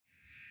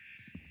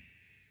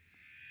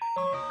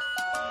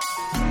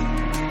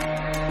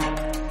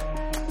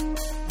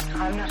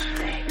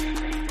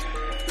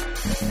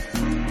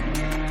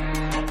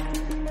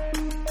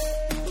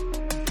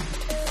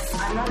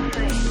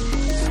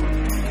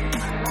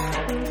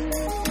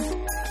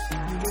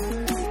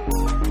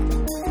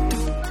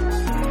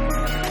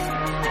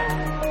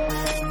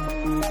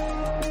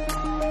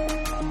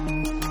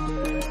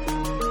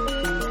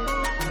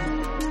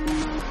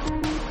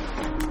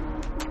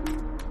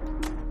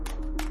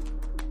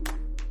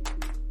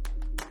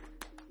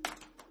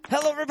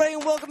Hello, everybody,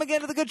 and welcome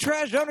again to the Good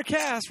Trash Genre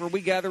Cast, where we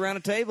gather around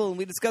a table and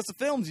we discuss the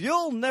films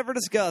you'll never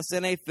discuss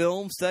in a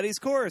film studies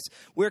course.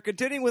 We're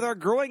continuing with our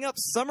Growing Up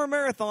Summer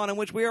Marathon, in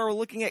which we are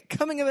looking at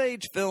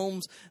coming-of-age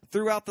films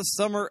throughout the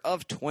summer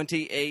of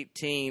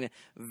 2018.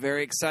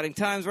 Very exciting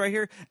times right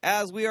here,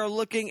 as we are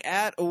looking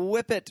at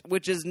Whip It,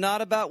 which is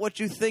not about what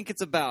you think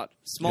it's about.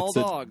 Small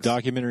dogs. It's a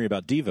documentary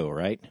about Devo,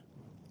 right?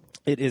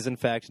 It is, in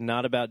fact,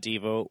 not about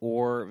Devo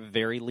or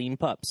very lean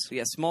pups.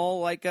 Yeah, small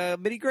like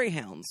mini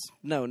greyhounds.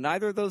 No,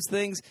 neither of those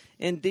things.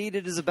 Indeed,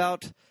 it is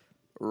about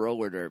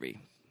roller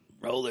derby.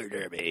 Roller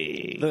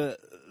derby.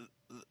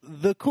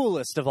 The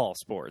coolest of all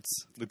sports.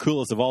 The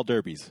coolest of all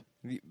derbies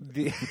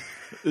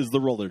is the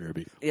roller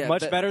derby. Yeah,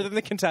 Much better than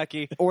the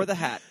Kentucky. Or the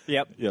hat.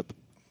 Yep. Yep.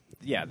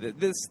 Yeah,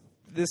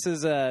 this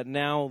is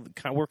now,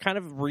 we're kind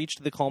of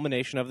reached the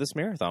culmination of this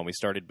marathon. We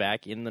started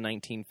back in the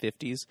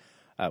 1950s.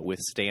 With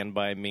Stand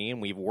By Me,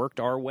 and we've worked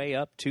our way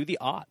up to the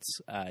aughts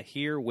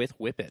here with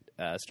Whip It,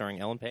 starring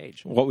Ellen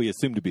Page. What we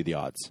assume to be the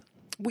odds.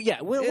 Well, yeah,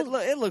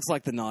 It looks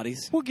like the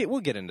naughties. we'll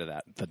get into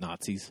that. The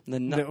Nazis.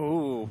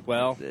 Ooh,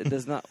 well, It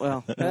does not.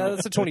 Well,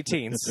 that's the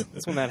 20teens.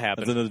 That's when that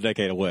happened. That's another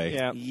decade away.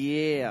 Yeah,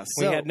 yeah.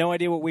 we So, had no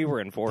idea what we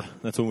were in for.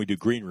 That's when we do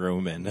Green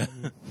Room and...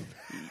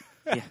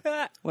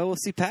 well, we'll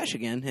see Pash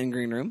again in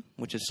Green Room,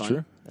 which is fun.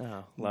 Sure.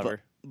 Oh, love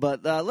her.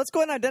 But let's go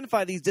ahead and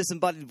identify these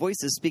disembodied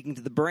voices speaking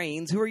to the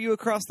brains. Who are you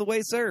across the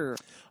way, sir?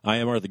 I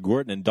am Arthur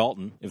Gordon and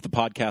Dalton. If the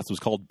podcast was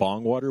called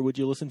Bong Water, would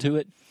you listen to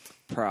it?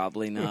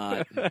 Probably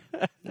not.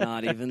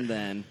 Not even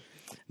then.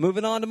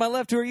 Moving on to my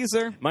left, who are you,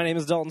 sir? My name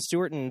is Dalton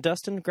Stewart, and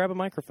Dustin, grab a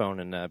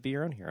microphone and be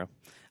your own hero.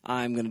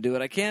 I'm going to do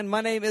what I can.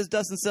 My name is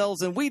Dustin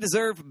Sells, and we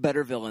deserve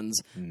better villains.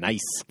 Nice.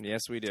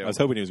 Yes, we do. I was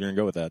hoping he was going to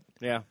go with that.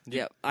 Yeah.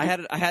 Yeah, I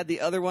had the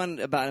other one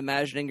about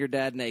imagining your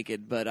dad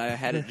naked, but I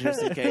had it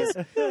just in case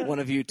one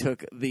of you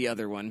took the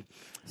other one.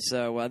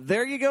 So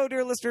there you go,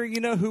 dear listener.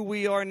 You know who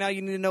we are. Now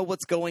you need to know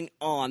what's going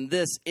on.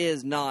 This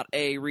is not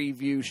a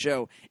review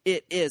show.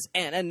 It is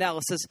an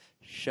analysis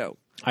show.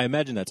 I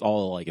imagine that's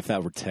all, like, if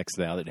that were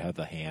texted out, it'd have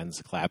the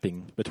hands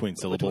clapping between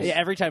syllables. Yeah,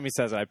 every time he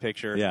says it, I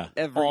picture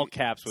Every all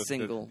caps with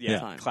single the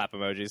time. clap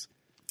emojis.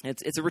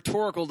 It's a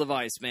rhetorical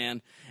device,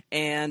 man.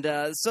 And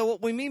so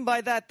what we mean by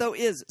that, though,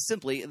 is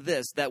simply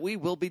this, that we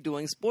will be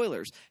doing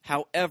spoilers.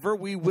 However,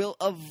 we will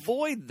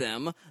avoid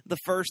them the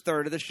first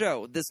third of the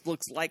show. This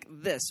looks like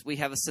this. We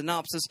have a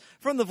synopsis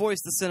from the Voice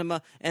of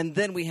Cinema, and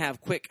then we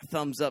have quick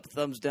thumbs up,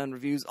 thumbs down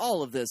reviews.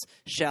 All of this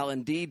shall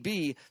indeed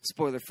be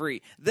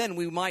spoiler-free. Then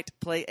we might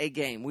play a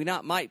game. We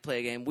not might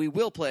play a game. We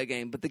will play a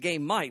game, but the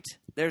game might,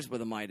 there's where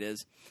the might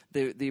is,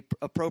 the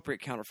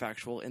appropriate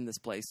counterfactual in this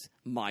place,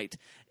 might,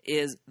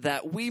 is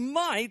that we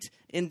might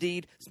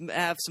indeed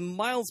have some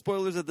mild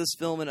spoilers of this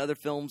film and other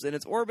films in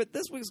its orbit.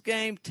 This week's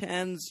game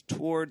tends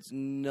towards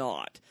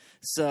not.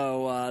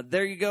 So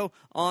there you go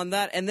on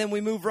that. And then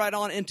we move right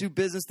on into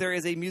business. There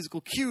is a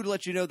musical cue to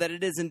let you know that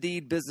it is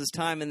indeed business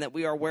time and that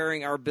we are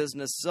wearing our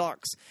business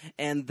socks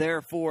and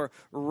therefore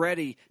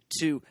ready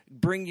to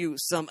bring you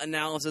some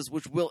analysis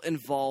which will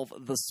involve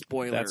the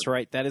spoiler. That's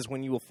right. That is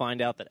when you will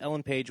find out that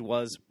Ellen Page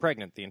was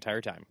pregnant the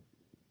entire time.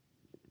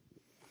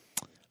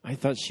 I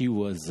thought she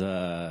was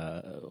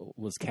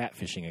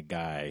catfishing a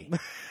guy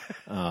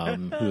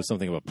who was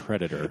something of a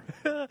predator.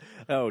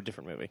 Oh,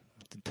 different movie.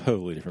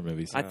 Totally different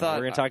movies. I thought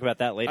we're going to talk about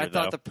that later, I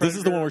thought though. the Predator, This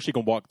is the one where she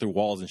can walk through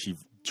walls and she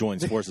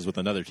joins forces with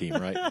another team,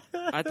 right?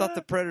 I thought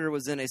the Predator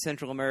was in a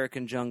Central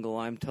American jungle.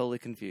 I'm totally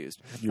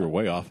confused. You were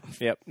way off.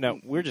 Yep. No,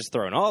 we're just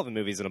throwing all the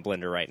movies in a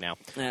blender right now.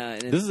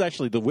 This is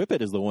actually, the Whip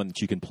It is the one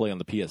that you can play on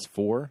the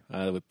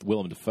PS4 with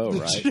Willem Dafoe,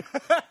 right?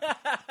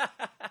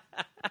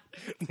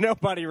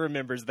 Nobody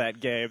remembers that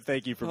game.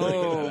 Thank you for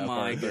bringing that up. Oh,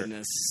 my Arthur.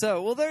 goodness.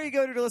 So, well, there you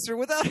go, dear listener.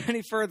 Without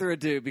any further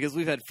ado, because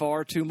we've had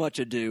far too much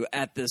ado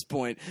at this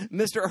point,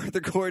 Mr. Arthur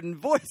Gordon,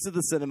 voice of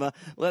the cinema,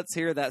 let's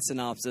hear that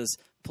synopsis,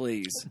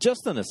 please.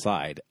 Just an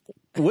aside,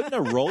 wouldn't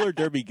a roller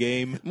derby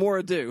game More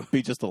ado.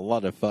 be just a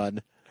lot of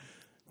fun?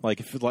 Like,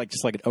 if it's like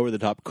just like an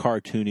over-the-top,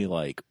 cartoony,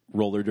 like,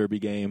 roller derby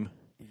game?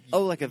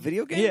 Oh, like a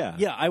video game? Yeah.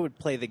 Yeah, I would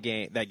play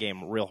that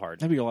game real hard.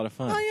 That'd be a lot of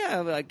fun. Oh, yeah,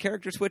 like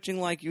character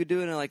switching like you would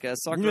do in like a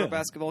soccer Yeah. or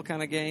basketball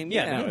kind of game.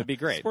 Yeah, no, it'd be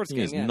great. Sports You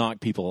game, just yeah.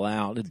 knock people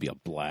out. It'd be a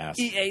blast.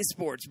 EA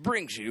Sports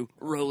brings you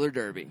roller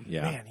derby.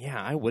 Yeah. Man,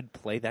 yeah, I would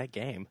play that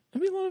game.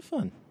 That'd be a lot of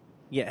fun.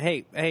 Yeah,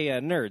 hey,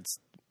 nerds,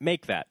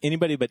 make that.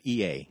 Anybody but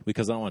EA,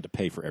 because I don't want to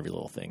pay for every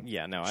little thing.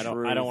 Yeah, no, I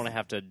Truth. don't want to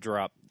have to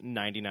drop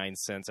 99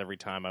 cents every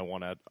time I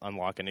want to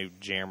unlock a new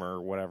jammer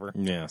or whatever.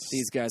 Yes.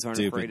 These guys aren't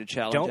Stupid. afraid to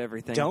challenge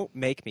everything. Don't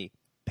make me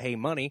pay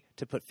money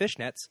to put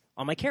fishnets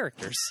on my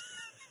characters.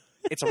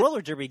 It's a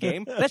roller derby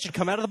game. That should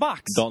come out of the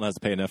box. Dalton has to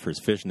pay enough for his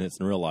fishnets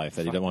in real life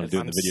that he doesn't want to do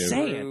it in the video.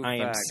 Saying, I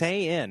am Facts.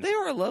 saying. They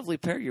are a lovely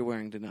pair you're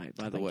wearing tonight,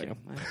 by the way. you.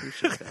 I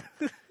appreciate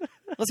that.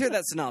 Let's hear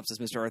that synopsis,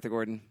 Mr. Arthur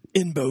Gordon.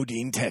 In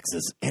Bodine,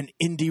 Texas, an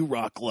indie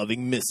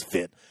rock-loving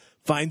misfit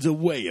finds a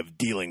way of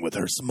dealing with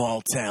her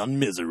small-town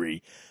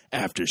misery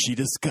after she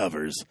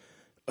discovers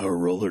a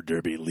roller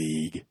derby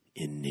league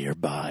in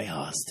nearby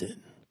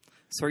Austin.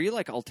 So are you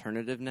like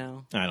alternative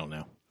now? I don't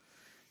know.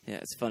 Yeah,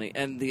 it's funny.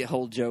 And the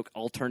whole joke,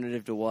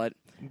 alternative to what?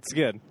 It's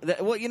good.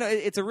 Well, you know,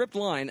 it's a ripped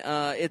line.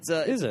 Is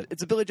it?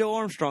 It's a Billy Joe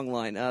Armstrong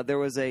line. There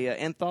was a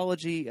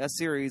anthology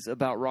series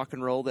about rock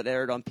and roll that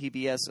aired on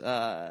PBS.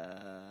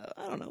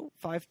 I don't know,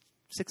 5-6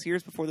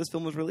 years before this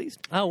film was released.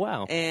 Oh,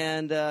 wow.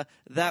 And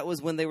that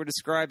was when they were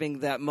describing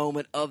that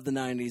moment of the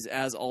 90s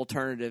as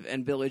alternative.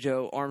 And Billy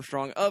Joe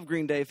Armstrong of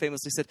Green Day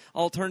famously said,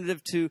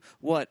 alternative to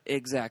what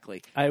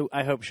exactly?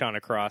 I hope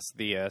Shauna Cross,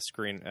 the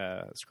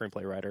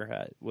screenplay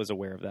writer, was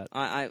aware of that.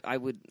 I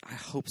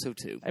hope so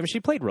too. I mean, she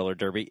played roller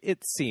derby.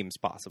 It seems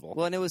possible.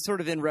 Well, and it was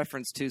sort of in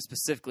reference to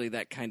specifically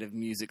that kind of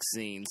music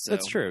scene. So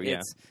That's true,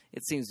 yeah.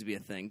 It seems to be a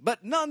thing.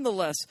 But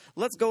nonetheless,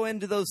 let's go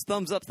into those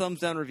thumbs up, thumbs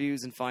down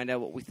reviews and find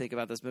out what we think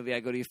about this movie. I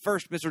go to you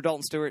first, Mr.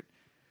 Dalton Stewart.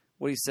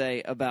 What do you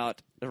say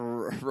about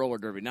roller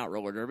derby? Not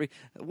roller derby.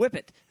 Whip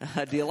It.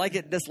 Do you like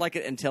it, dislike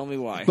it, and tell me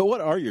why? But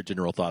what are your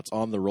general thoughts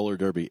on the roller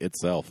derby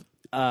itself?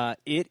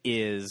 It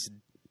is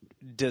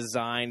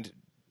designed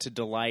to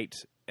delight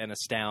and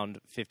astound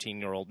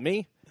 15-year-old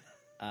me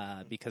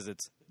because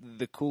it's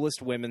the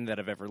coolest women that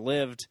have ever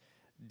lived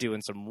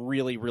doing some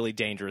really, really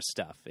dangerous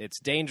stuff. It's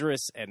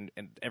dangerous, and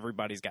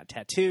everybody's got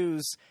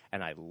tattoos,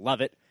 and I love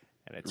it.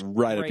 And it's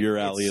right great. up your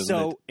alley, it's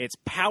isn't it? It's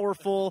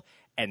powerful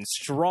and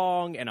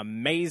strong and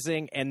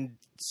amazing and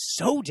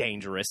so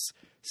dangerous,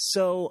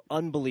 so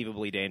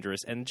unbelievably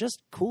dangerous, and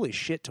just cool as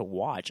shit to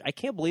watch. I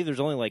can't believe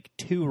there's only like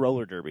 2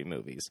 roller derby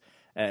movies.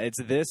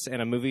 It's this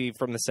and a movie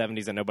from the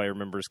 70s that nobody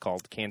remembers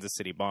called Kansas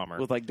City Bomber.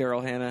 With like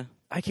Daryl Hannah?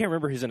 I can't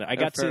remember who's in it. I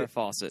got Farrah to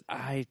Fawcett.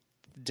 I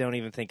don't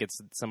even think it's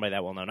somebody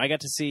that well known. I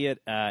got to see it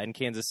in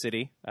Kansas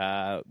City,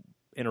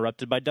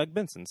 interrupted by Doug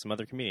Benson, some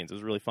other comedians. It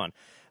was really fun.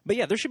 But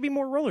yeah, there should be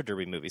more roller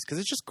derby movies because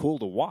it's just cool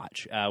to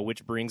watch,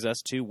 which brings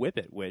us to Whip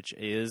It, which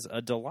is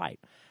a delight.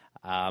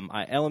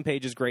 Ellen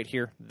Page is great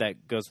here.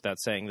 That goes without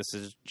saying. This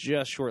is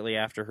just shortly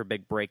after her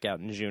big breakout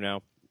in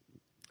Juno.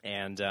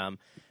 And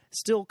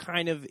still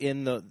kind of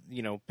in the,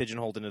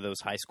 pigeonholed into those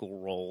high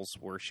school roles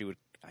where she would,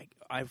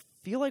 I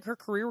feel like her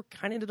career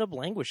kind of ended up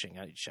languishing.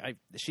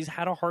 She's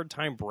had a hard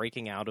time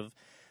breaking out of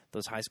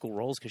those high school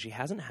roles because she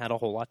hasn't had a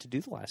whole lot to do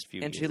the last few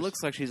years. And she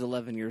looks like she's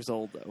 11 years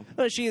old, though.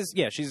 But she is,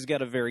 she's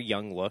got a very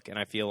young look, and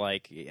I feel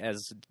like,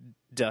 as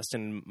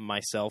Dustin and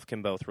myself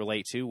can both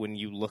relate to, when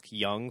you look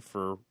young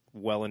for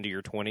well into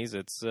your 20s,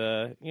 it's,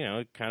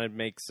 it kind of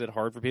makes it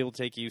hard for people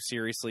to take you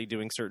seriously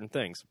doing certain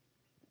things.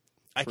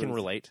 I can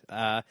relate.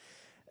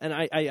 And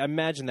I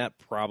imagine that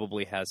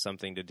probably has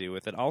something to do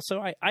with it.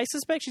 Also, I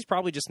suspect she's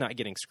probably just not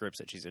getting scripts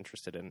that she's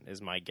interested in,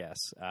 is my guess.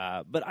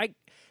 But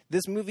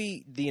this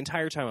movie, the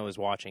entire time I was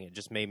watching it,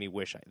 just made me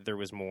wish there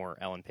was more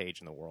Ellen Page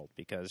in the world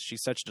because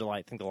she's such a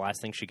delight. I think the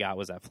last thing she got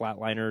was that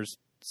Flatliners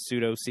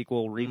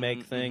pseudo-sequel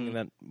remake thing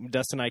that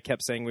Dustin and I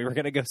kept saying we were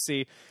going to go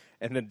see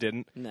and then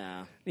didn't.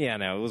 No. Yeah,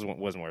 no, it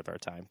wasn't worth our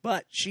time.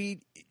 But she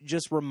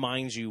just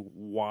reminds you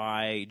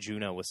why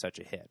Juno was such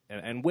a hit.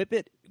 And Whip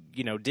It,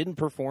 didn't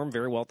perform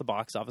very well at the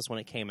box office when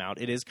it came out.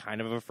 It is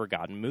kind of a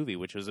forgotten movie,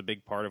 which was a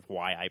big part of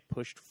why I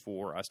pushed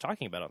for us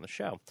talking about it on the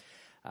show.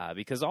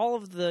 Because all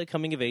of the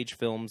coming-of-age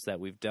films that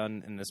we've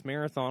done in this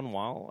marathon,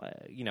 while,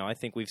 I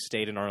think we've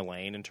stayed in our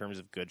lane in terms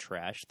of good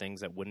trash,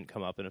 things that wouldn't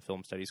come up in a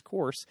film studies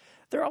course,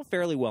 they're all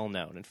fairly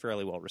well-known and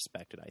fairly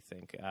well-respected, I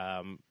think,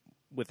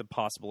 with a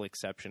possible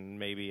exception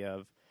maybe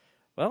of,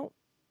 well,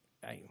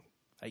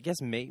 I guess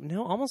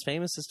Almost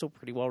Famous is still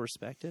pretty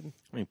well-respected.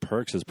 I mean,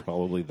 Perks is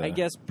probably the... I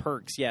guess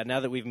Perks, yeah,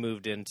 now that we've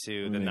moved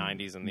into the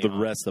 90s and the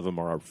rest of them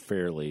are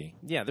fairly...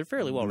 Yeah, they're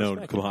fairly well-respected.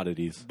 known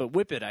commodities. But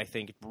Whip It, I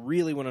think,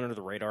 really went under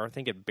the radar. I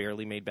think it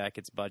barely made back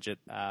its budget.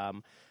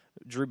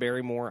 Drew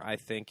Barrymore, I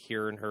think,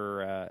 here in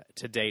her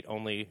to-date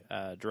only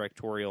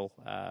directorial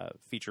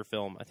feature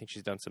film, I think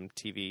she's done some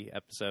TV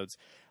episodes.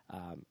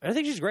 I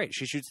think she's great.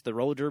 She shoots the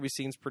roller derby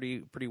scenes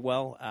pretty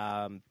well.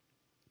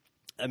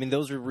 I mean,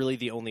 those are really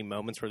the only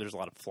moments where there's a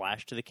lot of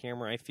flash to the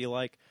camera, I feel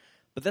like.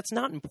 But that's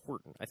not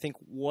important. I think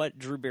what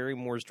Drew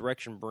Barrymore's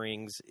direction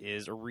brings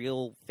is a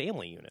real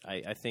family unit.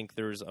 I think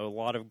there's a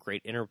lot of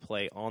great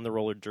interplay on the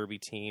roller derby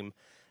team.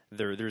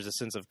 There's a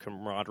sense of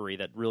camaraderie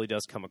that really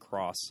does come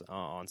across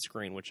on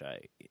screen, which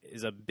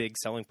is a big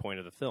selling point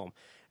of the film.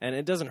 And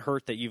it doesn't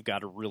hurt that you've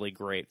got a really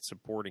great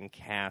supporting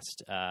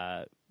cast.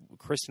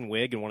 Kristen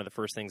Wiig, and one of the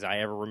first things I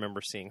ever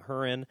remember seeing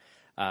her in.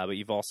 But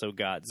you've also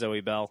got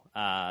Zoe Bell,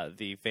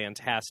 the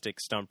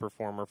fantastic stunt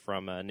performer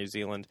from New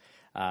Zealand.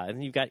 And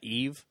then you've got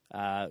Eve,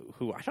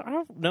 who I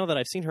don't know that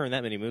I've seen her in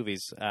that many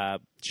movies.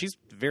 She's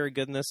very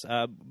good in this.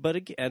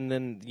 And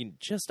then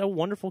just a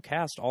wonderful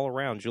cast all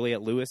around.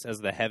 Juliette Lewis as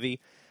the heavy,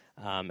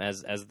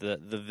 as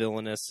the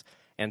villainous.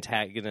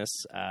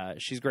 antagonists.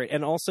 She's great.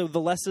 And also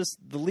the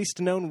least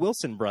known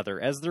Wilson brother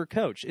as their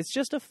coach. It's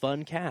just a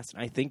fun cast.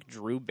 And I think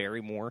Drew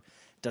Barrymore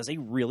does a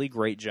really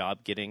great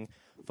job getting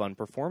fun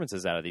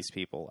performances out of these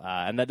people.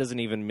 And that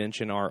doesn't even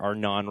mention our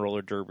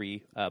non-roller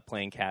derby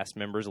playing cast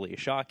members, Leah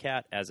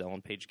Shawkat as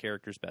Ellen Page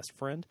character's best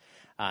friend,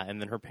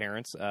 and then her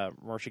parents,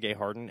 Marcia Gay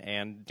Harden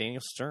and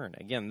Daniel Stern.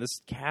 Again,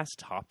 this cast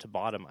top to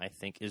bottom, I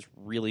think, is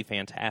really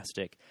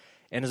fantastic.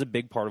 And is a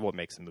big part of what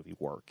makes the movie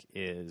work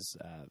is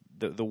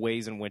the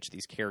ways in which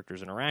these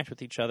characters interact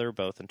with each other,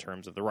 both in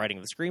terms of the writing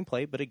of the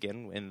screenplay, but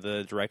again, in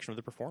the direction of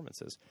the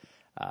performances.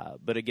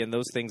 But again,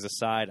 those things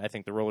aside, I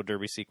think the roller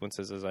derby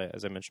sequences, as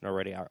I mentioned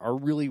already, are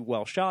really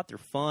well shot. They're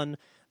fun.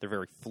 They're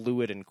very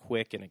fluid and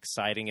quick and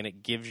exciting, and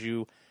it gives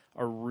you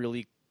a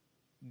really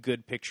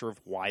good picture of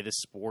why the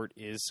sport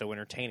is so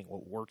entertaining,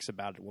 what works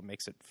about it, what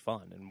makes it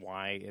fun, and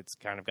why it's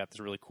kind of got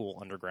this really cool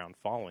underground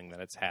following that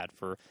it's had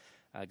for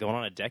going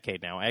on a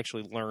decade now. I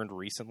actually learned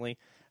recently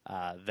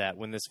that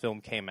when this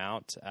film came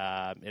out,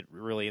 it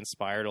really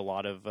inspired a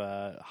lot of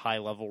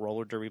high-level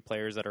roller derby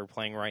players that are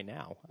playing right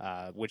now,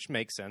 which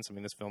makes sense. I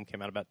mean, this film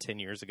came out about 10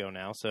 years ago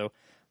now, so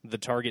the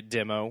target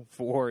demo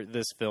for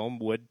this film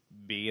would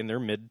be in their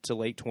mid to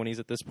late 20s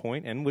at this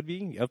point and would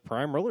be of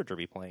prime roller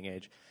derby playing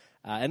age.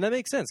 And that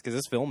makes sense because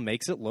this film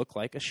makes it look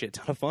like a shit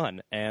ton of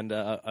fun and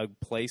a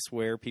place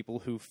where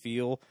people who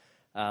feel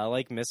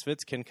like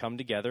misfits can come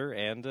together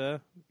and,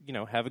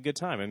 have a good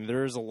time. I mean,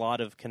 there's a lot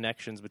of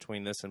connections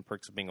between this and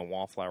Perks of Being a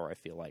Wallflower, I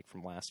feel like,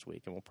 from last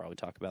week, and we'll probably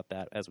talk about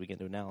that as we get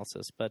into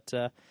analysis. But,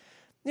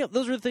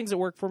 those are the things that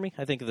work for me.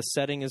 I think the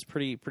setting is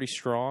pretty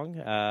strong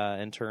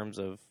in terms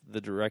of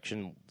the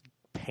direction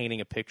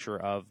painting a picture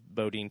of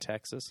Bodine,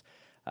 Texas.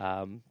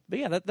 But,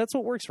 yeah, that's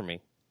what works for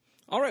me.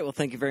 All right, well,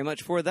 thank you very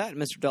much for that,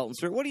 Mr. Dalton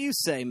Stewart. What do you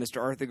say,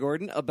 Mr. Arthur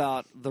Gordon,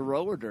 about the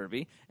roller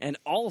derby and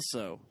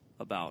also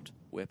about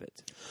Whip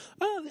It?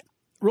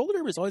 Roller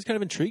derby has always kind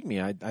of intrigued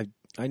me.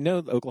 I know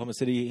Oklahoma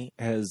City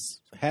has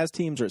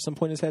teams, or at some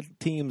point has had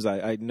teams.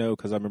 I know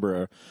because I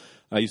remember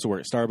I used to work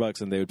at Starbucks,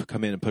 and they would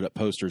come in and put up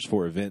posters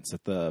for events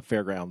at the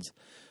fairgrounds.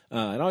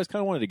 And I always kind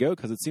of wanted to go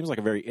because it seems like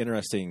a very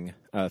interesting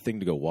thing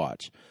to go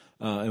watch.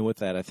 And with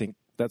that, I think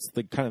that's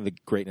the kind of the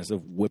greatness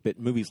of Whip It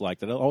movies like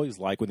that. I always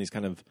like when these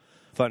kind of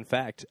fun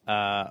fact: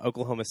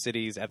 Oklahoma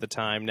City's at the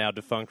time now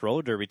defunct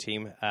roller derby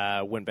team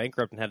went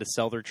bankrupt and had to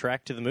sell their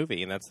track to the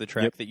movie, and that's the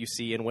track that you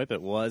see in Whip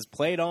It was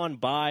played on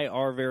by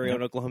our very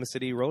own Oklahoma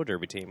City roller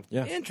derby team.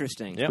 Yeah,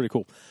 interesting. Pretty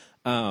cool.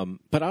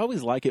 But I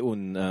always like it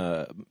when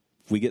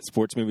we get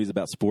sports movies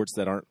about sports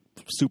that aren't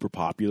super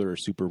popular or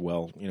super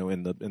well,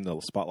 in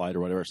the spotlight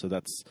or whatever. So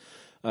that's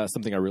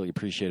something I really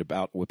appreciate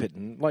about Whip It.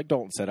 And like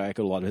Dalton said, I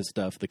echo a lot of his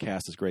stuff. The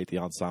cast is great. The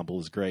ensemble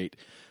is great.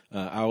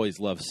 I always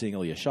love seeing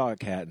Leah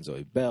Shawkat and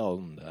Zoe Bell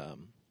and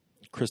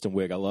Kristen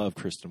Wiig. I love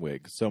Kristen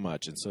Wiig so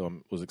much, and so I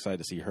was excited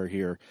to see her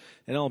here.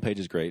 And Ellen Page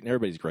is great, and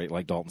everybody's great,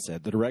 like Dalton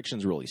said. The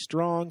direction's really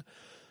strong.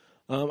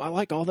 I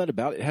like all that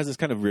about it. It has this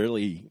kind of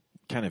really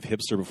kind of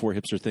hipster before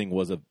hipster thing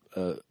was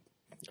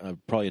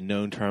probably a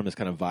known term, this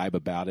kind of vibe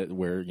about it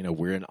where,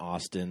 we're in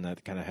Austin.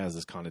 That kind of has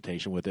this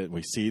connotation with it.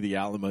 We see the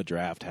Alamo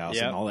Draft House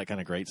and all that kind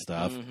of great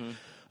stuff.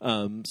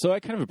 Mm-hmm. So I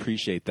kind of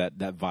appreciate that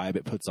vibe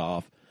it puts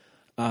off.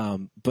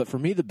 But for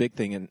me, the big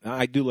thing, and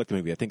I do like the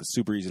movie. I think it's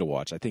super easy to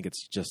watch. I think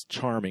it's just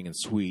charming and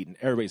sweet, and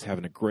everybody's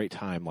having a great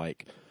time.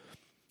 Like,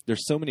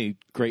 there's so many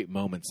great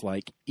moments.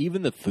 Like,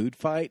 even the food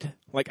fight.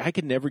 Like, I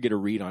could never get a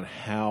read on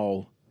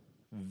how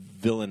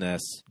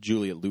villainous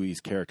Juliette Lewis'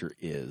 character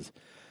is.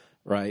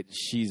 Right?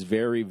 She's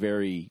very,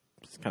 very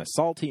kind of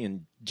salty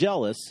and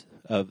jealous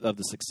of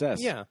the success.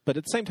 Yeah. But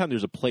at the same time,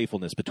 there's a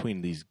playfulness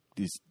between these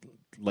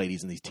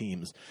ladies and these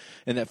teams.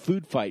 And that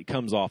food fight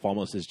comes off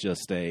almost as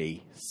just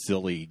a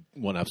silly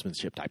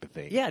one-upsmanship type of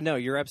thing. Yeah, no,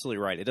 you're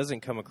absolutely right. It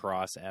doesn't come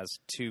across as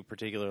too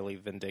particularly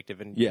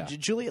vindictive. And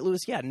Juliette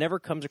Lewis, never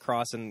comes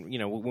across, and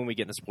when we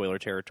get into spoiler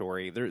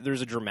territory,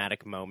 there's a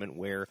dramatic moment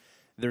where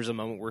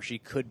she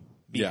could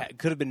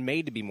have been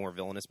made to be more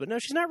villainous, but no,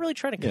 she's not really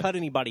trying to cut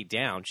anybody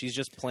down. She's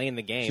just playing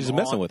the game. She's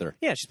messing with her.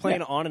 Yeah, she's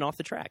playing on and off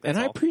the track. That's and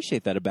all. I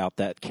appreciate that about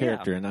that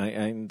character.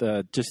 And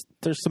just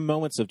there's some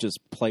moments of just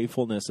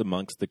playfulness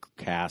amongst the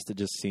cast. It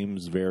just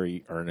seems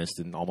very earnest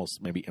and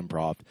almost maybe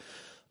improv.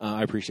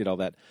 I appreciate all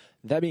that.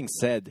 That being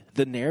said,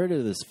 the narrative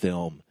of this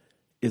film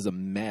is a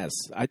mess.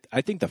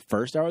 I think the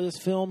first hour of this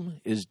film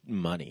is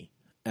money,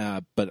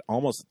 but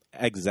almost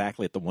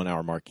exactly at the 1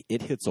 hour mark,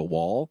 it hits a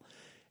wall.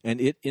 And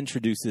it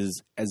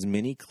introduces as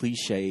many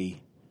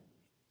cliche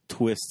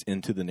twists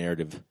into the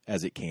narrative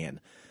as it can.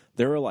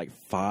 There are like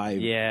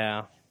 5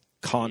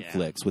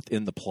 conflicts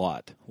within the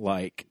plot.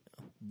 Like,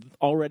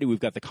 already we've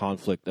got the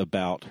conflict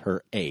about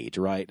her age,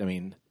 right? I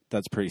mean,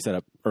 that's pretty set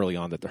up early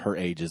on that her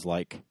age is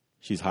like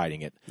she's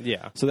hiding it.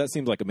 Yeah. So that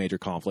seems like a major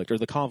conflict. Or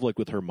the conflict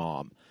with her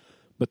mom.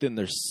 But then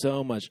there's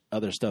so much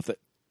other stuff that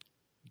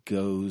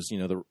goes,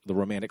 the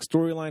romantic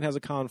storyline has a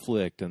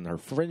conflict, and her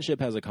friendship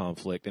has a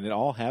conflict, and it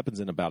all happens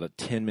in about a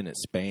 10-minute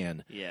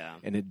span. Yeah.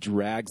 And it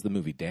drags the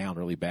movie down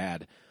really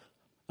bad.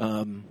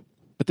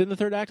 But But then the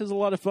third act is a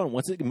lot of fun.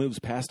 Once it moves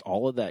past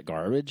all of that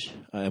garbage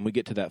and we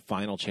get to that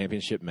final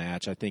championship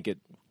match, I think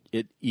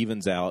it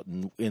evens out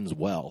and ends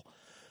well.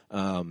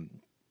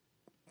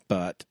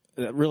 But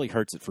that really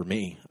hurts it for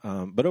me.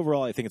 But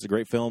overall, I think it's a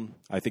great film.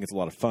 I think it's a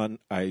lot of fun.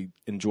 I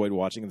enjoyed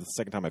watching it the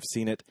second time I've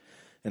seen it,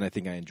 and I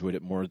think I enjoyed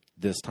it more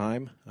this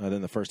time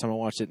than the first time I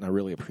watched it, and I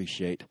really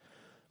appreciate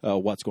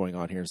what's going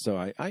on here.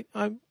 So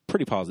I'm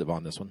pretty positive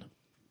on this one.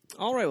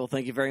 All right, well,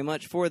 thank you very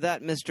much for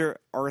that, Mr.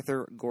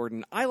 Arthur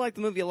Gordon. I like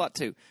the movie a lot,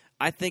 too.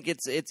 I think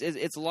it's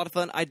a lot of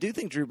fun. I do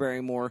think Drew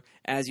Barrymore,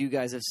 as you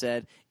guys have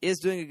said, is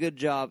doing a good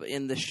job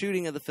in the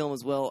shooting of the film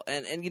as well.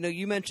 And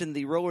you mentioned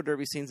the roller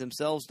derby scenes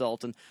themselves,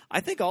 Dalton. I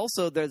think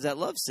also there's that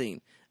love scene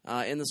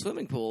in the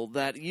swimming pool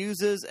that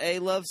uses a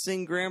love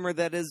scene grammar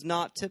that is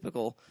not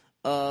typical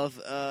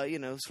of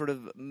sort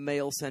of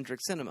male-centric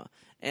cinema.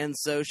 And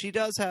so she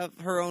does have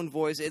her own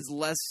voice. It's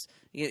less,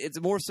 it's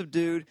more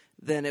subdued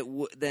than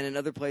than in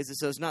other places.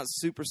 So it's not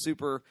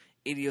super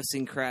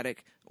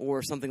idiosyncratic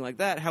or something like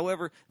that.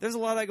 However, there's a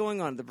lot of that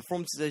going on. The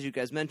performances, as you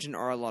guys mentioned,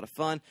 are a lot of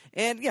fun.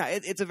 And yeah,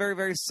 it's a very,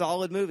 very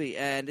solid movie.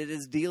 And it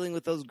is dealing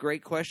with those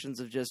great questions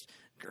of just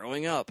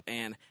growing up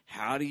and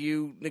how do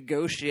you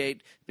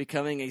negotiate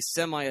becoming a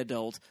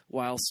semi-adult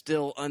while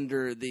still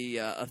under the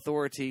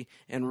authority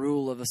and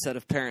rule of a set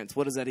of parents.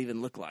 What does that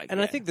even look like? And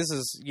I think this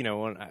is,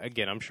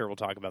 again, I'm sure we'll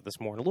talk about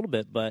this more in a little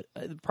bit, but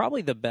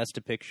probably the best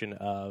depiction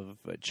of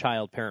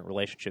child-parent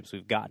relationships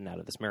we've gotten out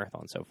of this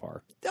marathon so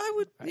far. I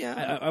would,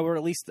 yeah. I would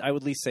at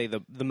least say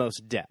the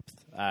most depth.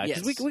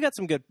 Because we got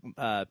some good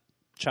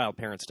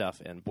child-parent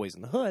stuff in Boys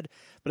in the Hood,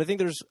 but I think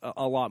there's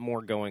a lot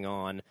more going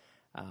on.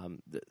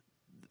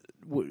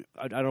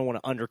 I don't want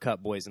to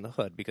undercut Boys in the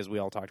Hood because we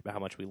all talked about how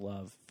much we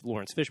love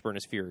Lawrence Fishburne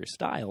as Furious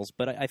Styles,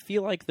 but I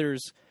feel like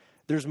there's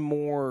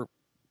more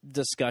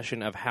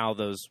discussion of how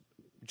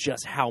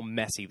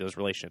messy those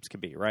relationships can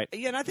be, right?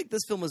 Yeah, and I think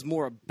this film is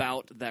more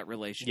about that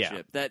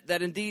relationship. Yeah.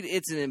 That indeed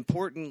it's an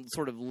important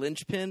sort of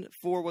linchpin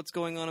for what's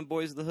going on in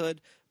Boys in the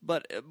Hood,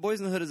 but Boys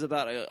in the Hood is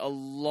about a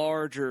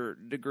larger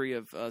degree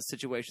of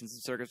situations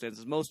and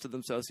circumstances, most of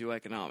them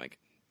socioeconomic.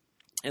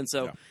 And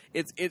so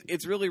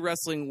it's really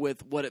wrestling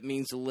with what it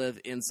means to live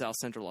in South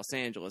Central Los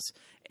Angeles,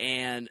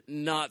 and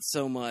not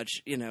so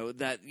much,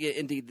 that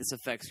indeed this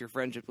affects your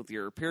friendship with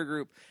your peer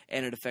group,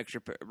 and it affects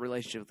your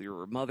relationship with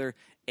your mother,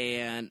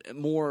 and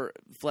more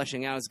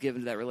fleshing out is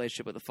given to that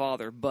relationship with the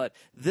father. But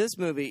this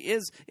movie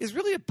is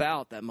really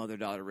about that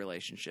mother-daughter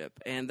relationship,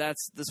 and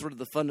that's the sort of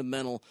the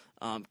fundamental,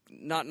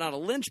 not a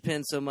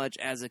linchpin so much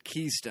as a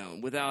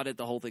keystone. Without it,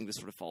 the whole thing just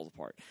sort of falls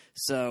apart.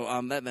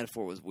 So that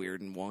metaphor was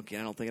weird and wonky.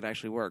 I don't think it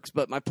actually works.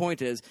 But my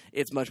point is,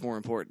 it's much more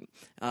important.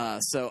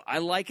 So I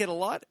like it a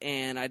lot,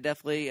 and I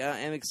definitely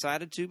am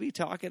excited to be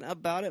talking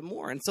about it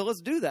more. And so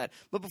let's do that.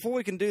 But before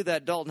we can do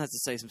that, Dalton has to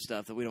say some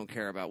stuff that we don't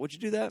care about. Would you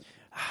do that?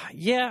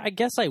 Yeah, I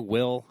guess I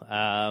will.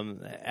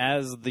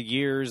 As the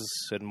years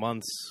and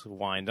months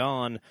wind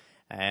on,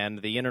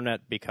 and the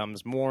internet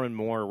becomes more and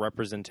more a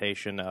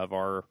representation of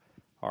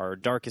our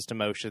darkest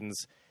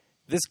emotions,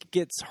 this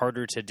gets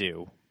harder to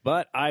do.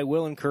 But I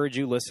will encourage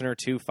you, listener,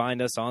 to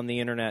find us on the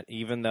internet,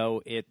 even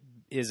though it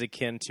is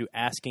akin to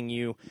asking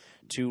you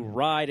to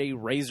ride a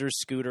Razor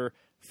scooter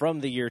from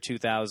the year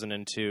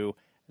 2002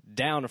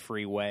 down a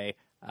freeway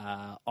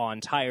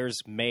on tires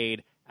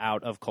made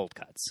out of cold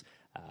cuts.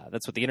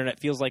 That's what the internet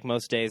feels like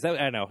most days.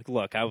 I know.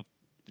 Look,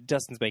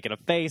 Dustin's making a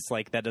face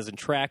like that doesn't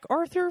track.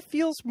 Arthur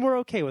feels more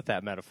okay with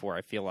that metaphor,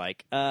 I feel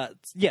like.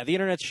 Yeah, the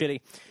internet's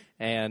shitty.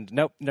 And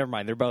nope, never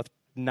mind. They're both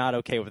not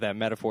okay with that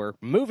metaphor.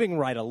 Moving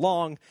right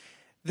along,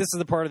 this is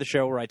the part of the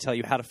show where I tell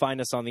you how to find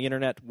us on the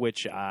internet,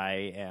 which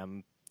I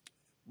am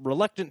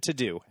reluctant to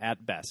do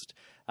at best.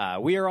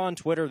 We are on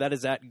Twitter. That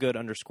is at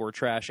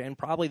 @good_trash, and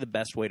probably the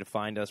best way to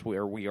find us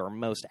where we are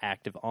most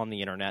active on the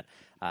internet.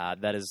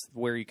 That is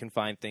where you can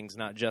find things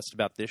not just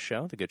about this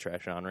show, the Good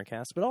Trash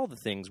Genrecast, but all the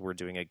things we're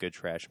doing at Good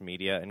Trash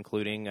Media,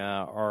 including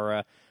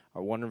our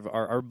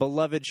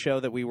beloved show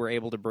that we were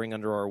able to bring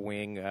under our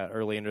wing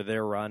early into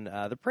their run,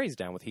 The Praise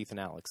Down with Heath and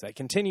Alex. That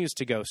continues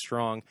to go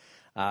strong,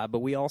 but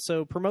we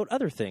also promote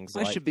other things.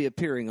 I should be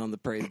appearing on The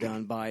Praise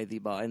Down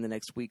in the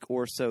next week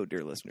or so,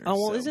 dear listeners. Oh,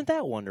 well, isn't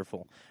that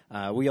wonderful?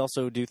 We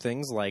also do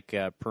things like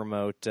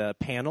promote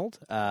Paneled,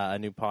 a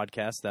new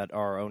podcast that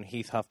our own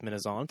Heath Huffman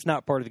is on. It's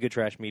not part of the Good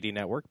Trash Media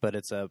Network, but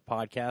it's a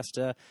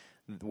podcast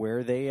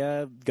where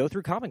they go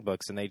through comic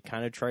books, and they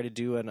kind of try to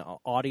do an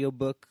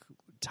audiobook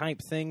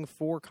type thing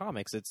for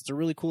comics. It's a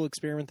really cool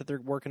experiment that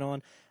they're working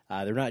on.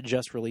 They're not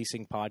just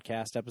releasing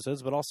podcast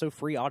episodes, but also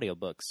free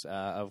audiobooks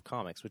of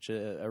comics, which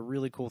is a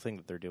really cool thing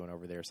that they're doing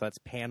over there. So that's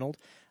Paneled,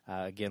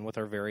 again, with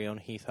our very own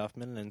Heath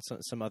Huffman and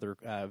some other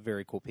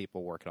very cool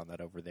people working on that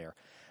over there.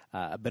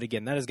 But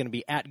again, that is going to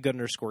be at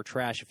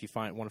 @good_trash if you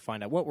want to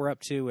find out what we're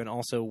up to, and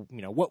also,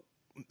 what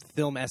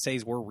film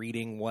essays we're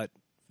reading, what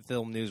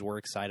film news we're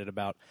excited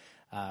about.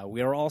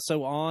 We are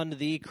also on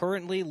the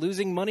Currently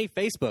Losing Money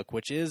Facebook,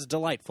 which is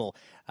delightful.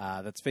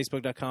 That's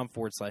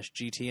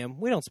facebook.com/GTM.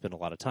 We don't spend a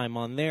lot of time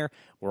on there.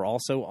 We're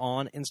also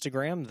on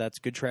Instagram. That's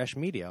Good Trash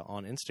Media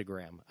on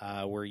Instagram,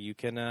 where you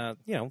can,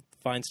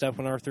 find stuff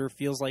when Arthur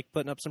feels like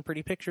putting up some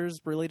pretty pictures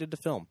related to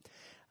film.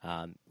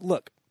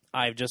 Look,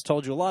 I've just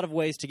told you a lot of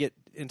ways to get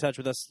in touch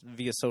with us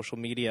via social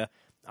media.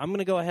 I'm going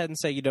to go ahead and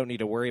say you don't need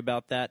to worry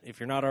about that. If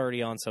you're not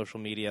already on social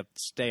media,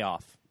 stay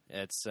off.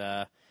 It's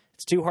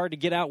too hard to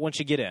get out once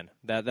you get in.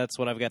 That's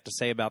what I've got to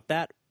say about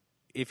that.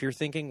 If you're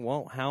thinking,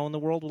 well, how in the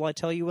world will I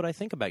tell you what I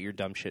think about your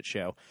dumb shit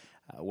show?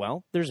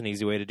 Well, there's an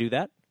easy way to do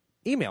that.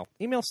 Email.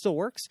 Email still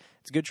works.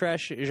 It's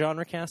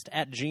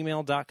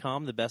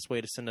goodtrashgenrecast@gmail.com, the best way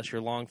to send us your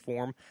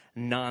long-form,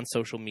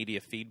 non-social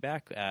media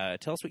feedback.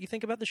 Tell us what you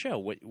think about the show.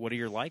 What are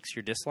your likes,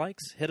 your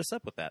dislikes? Hit us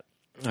up with that.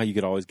 You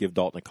could always give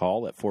Dalton a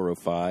call at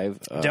 405.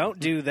 Don't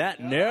do that.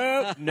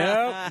 No.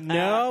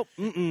 No.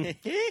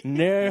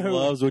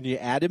 Loves when you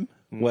add him,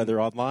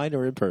 whether online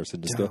or in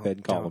person. Just go ahead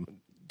and call him.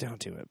 Don't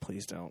do it.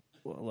 Please don't.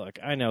 Well, look,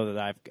 I know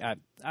that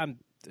I'm.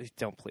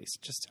 Don't please.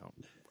 Just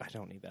don't. I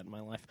don't need that in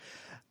my life.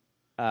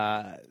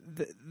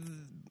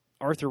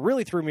 Arthur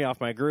really threw me off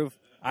my groove.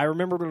 I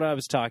remembered what I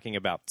was talking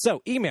about.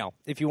 So, email,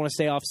 if you want to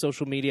stay off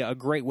social media, a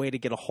great way to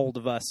get a hold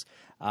of us.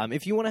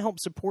 If you want to help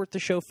support the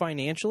show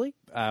financially,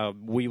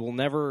 we will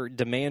never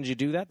demand you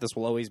do that. This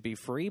will always be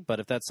free, but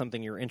if that's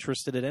something you're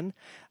interested in,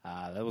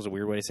 that was a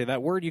weird way to say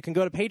that word, you can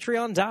go to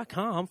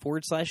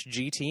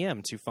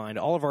patreon.com/GTM to find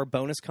all of our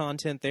bonus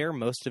content there,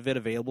 most of it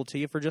available to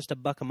you for just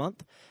 $1 a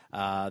month.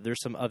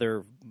 There's some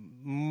other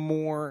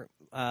more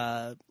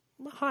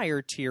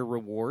higher tier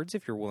rewards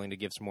if you're willing to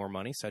give some more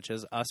money, such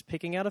as us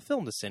picking out a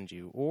film to send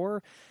you,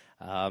 or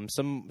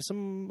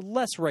some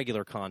less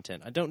regular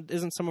content.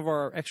 Isn't some of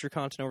our extra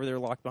content over there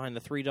locked behind the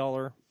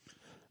 $3?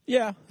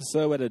 Yeah,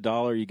 so at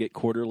 $1 you get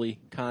quarterly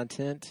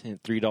content, and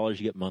 $3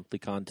 you get monthly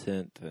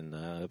content, and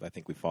I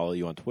think we follow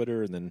you on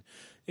Twitter, and then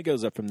it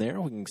goes up from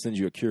there. We can send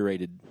you a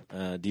curated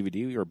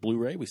DVD or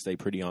Blu-ray. We stay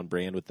pretty on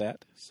brand with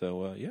that.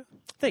 So, yeah.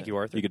 Thank you,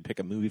 Arthur. You could pick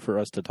a movie for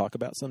us to talk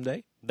about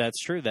someday. That's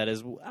true. That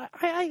is,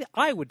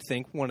 I would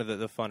think, one of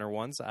the funner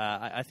ones.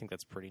 I think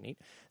that's pretty neat.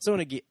 So,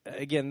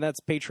 again,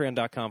 that's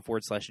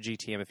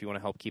patreon.com/GTM if you want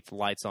to help keep the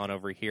lights on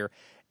over here.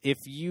 If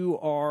you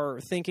are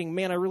thinking,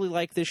 man, I really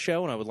like this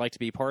show and I would like to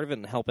be part of it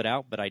and help it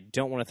out, but I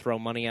don't want to throw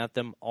money at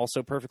them,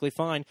 also perfectly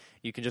fine.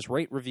 You can just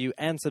rate, review,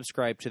 and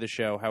subscribe to the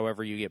show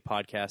however you get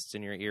podcasts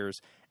in your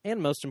ears.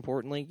 And most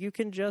importantly, you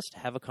can just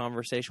have a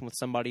conversation with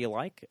somebody you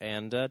like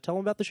and tell them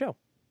about the show.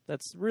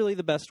 That's really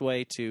the best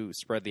way to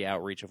spread the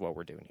outreach of what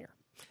we're doing here.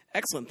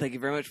 Excellent. Thank you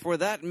very much for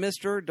that,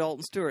 Mr.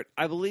 Dalton Stewart.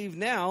 I believe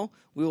now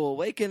we will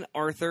awaken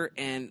Arthur,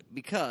 and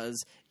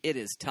because it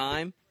is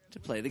time to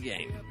play the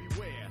game.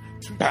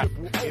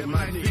 It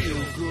might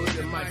feel good,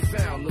 it might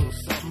sound a little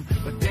something,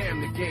 but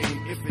damn the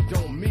game if it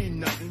don't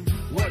mean nothing.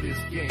 What is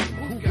game?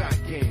 Who got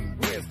game?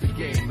 Where's the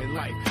game in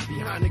life?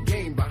 Behind the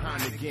game,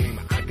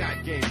 I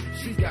got game,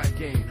 she got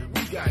game,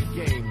 we got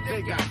game,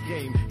 they got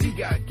game, he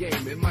got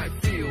game. It might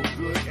feel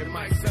good, it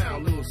might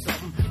sound a little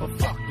something, but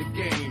fuck the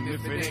game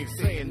if it ain't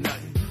saying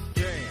nothing.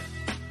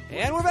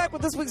 And we're back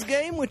with this week's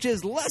game, which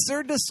is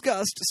Lesser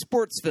Discussed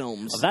Sports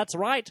Films. That's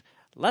right.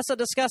 Lesser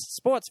Discussed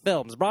Sports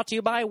Films, brought to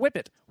you by Whip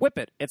It. Whip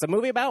It, it's a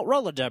movie about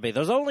roller derby.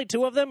 There's only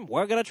 2 of them.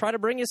 We're going to try to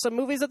bring you some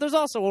movies that there's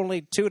also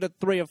only 2 to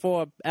 3 or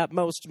 4 at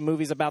most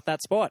movies about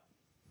that sport.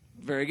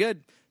 Very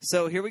good.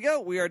 So here we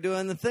go. We are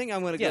doing the thing.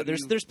 I'm going to go. Yeah,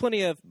 there's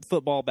plenty of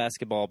football,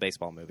 basketball,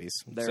 baseball movies.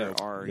 There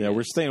are. Yeah,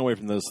 we're staying away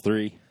from those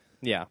 3.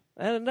 Yeah,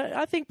 and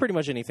I think pretty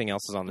much anything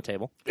else is on the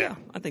table. Yeah,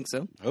 I think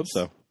so. Hope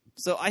so.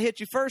 So I hit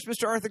you first,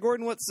 Mr. Arthur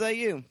Gordon. What say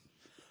you?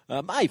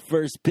 My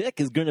first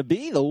pick is going to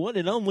be the one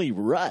and only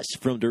Rush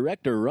from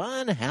director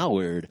Ron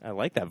Howard. I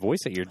like that voice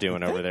that you're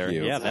doing over there.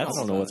 you. Yeah, I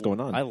don't know what's going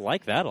on. I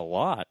like that a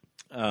lot.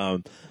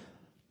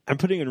 I'm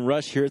putting in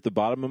Rush here at the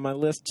bottom of my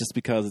list just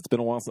because it's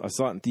been a while since I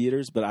saw it in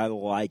theaters, but I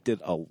liked it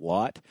a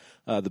lot.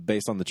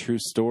 Based on the true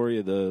story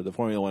of the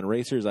Formula One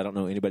racers. I don't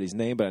know anybody's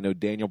name, but I know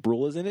Daniel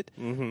Bruhl is in it,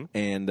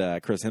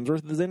 and Chris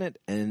Hemsworth is in it,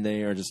 and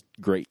they are just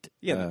great.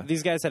 Yeah,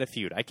 these guys had a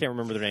feud. I can't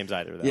remember their names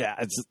either, though. Yeah,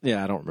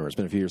 I don't remember. It's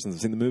been a few years since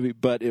I've seen the movie,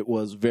 but it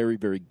was very,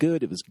 very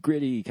good. It was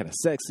gritty, kind of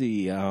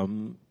sexy,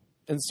 and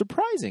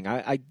surprising.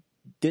 I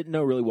didn't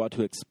know really what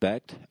to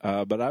expect,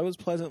 but I was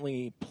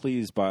pleasantly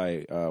pleased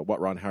by what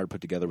Ron Howard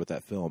put together with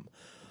that film.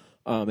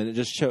 And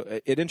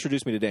it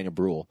introduced me to Daniel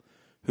Bruhl,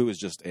 who is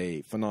just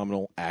a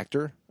phenomenal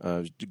actor,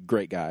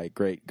 great guy,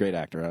 great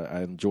actor.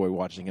 I enjoy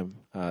watching him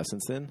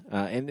since then.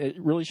 And it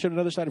really showed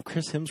another side of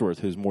Chris Hemsworth,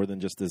 who's more than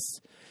just this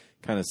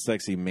kind of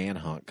sexy man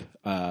hunk.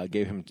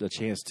 Gave him a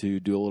chance to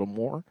do a little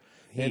more.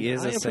 He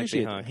is a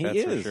sexy hunk,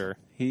 that's for sure.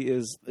 He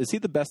is. Is he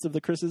the best of the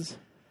Chris's?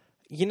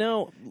 You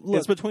know, look,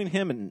 it's between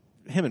him and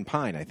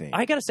Pine, I think.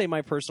 I got to say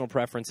my personal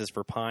preference is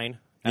for Pine.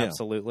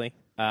 Absolutely.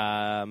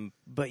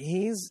 But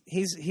he's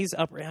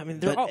up. I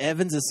mean,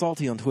 Evans is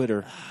salty on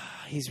Twitter.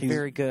 He's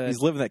very good.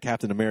 He's living that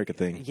Captain America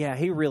thing. Yeah,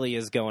 he really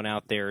is going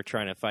out there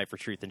trying to fight for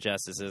truth and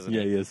justice, isn't he?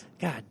 Yeah, he is.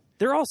 God,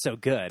 they're all so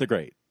good. They're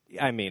great.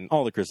 I mean,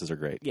 All the Chris's are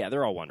great. yeah,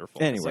 they're all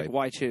wonderful. Anyway. It's like,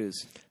 why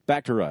choose?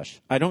 Back to Rush.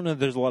 I don't know if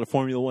there's a lot of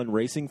Formula One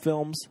racing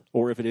films,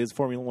 or if it is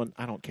Formula One.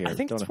 I don't care. I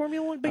think Don't it's know.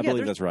 Formula One, but I yeah,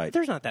 believe there's- that's right.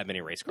 There's not that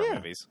many race car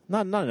movies.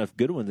 Not enough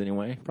good ones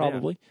anyway,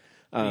 probably.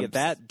 Yeah,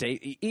 that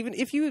day, even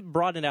if you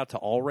broaden it out to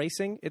all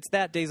racing, it's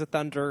that Days of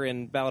Thunder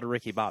and Ballad of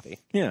Ricky Bobby.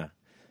 Yeah.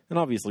 And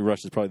obviously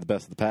Rush is probably the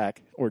best of the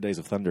pack, or Days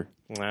of Thunder.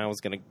 I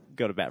was going to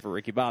go to bat for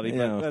Ricky Bobby,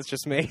 Yeah. but that's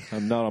just me.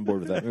 I'm not on board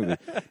with that movie.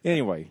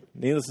 Anyway,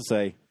 needless to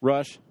say,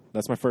 Rush,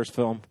 that's my first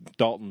film.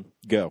 Dalton,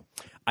 go.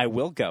 I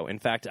will go. In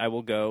fact, I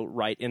will go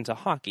right into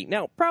hockey.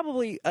 Now,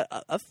 probably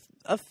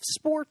a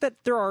sport that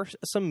there are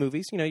some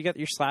movies. You know, you got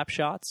your slap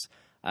shots.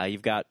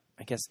 You've got,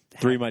 I guess,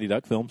 Three Mighty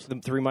Duck films. the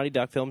Three Mighty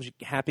Duck films.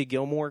 Happy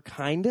Gilmore,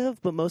 kind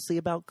of, but mostly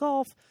about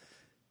golf.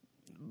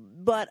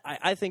 But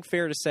I think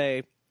fair to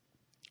say,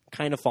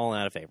 kind of fallen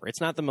out of favor.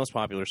 It's not the most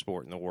popular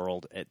sport in the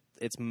world.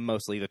 It's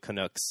mostly the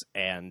Canucks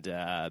and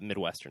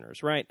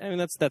Midwesterners, right? I mean,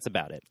 that's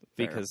about it.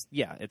 Because,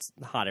 yeah, it's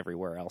hot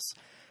everywhere else.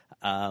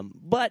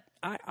 But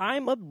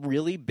I'm a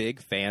really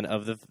big fan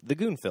of the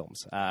Goon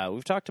films.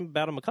 We've talked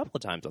about them a couple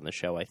of times on the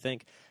show, I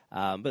think.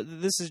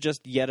 But this is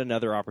just yet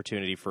another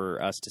opportunity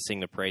for us to sing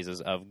the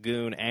praises of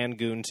Goon and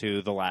Goon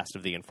 2, The Last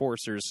of the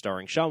Enforcers,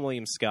 starring Sean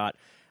William Scott,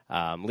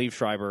 Liev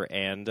Schreiber,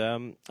 and,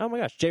 oh my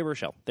gosh, Jay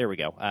Baruchel. There we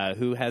go.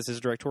 Who has his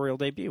directorial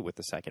debut with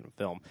the second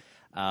film.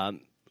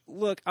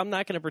 Look, I'm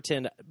not going to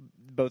pretend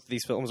both of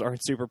these films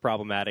aren't super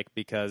problematic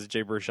because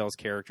Jay Baruchel's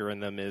character in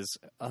them is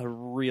a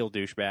real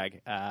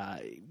douchebag.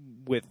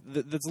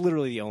 That's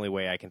literally the only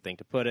way I can think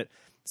to put it.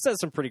 Says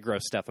some pretty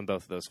gross stuff in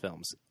both of those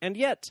films. And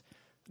yet,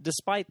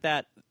 despite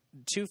that,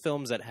 two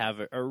films that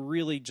have a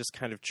really just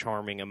kind of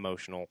charming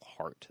emotional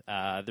heart.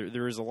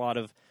 There is a lot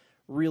of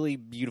really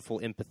beautiful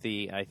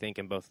empathy, I think,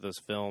 in both of those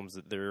films.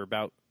 They're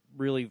about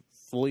really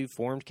fully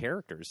formed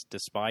characters,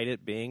 despite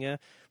it being a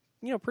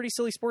pretty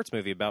silly sports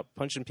movie about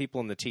punching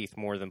people in the teeth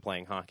more than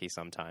playing hockey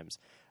sometimes.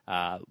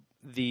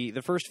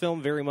 The first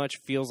film very much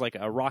feels like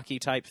a Rocky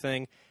type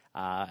thing,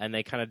 and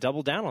they kind of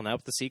double down on that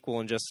with the sequel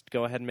and just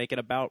go ahead and make it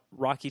about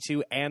Rocky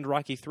 2 and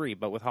Rocky 3,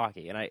 but with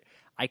hockey. And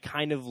I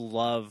kind of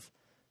love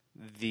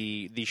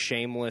the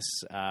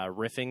shameless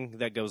riffing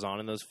that goes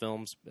on in those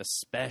films,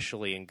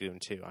 especially in Goon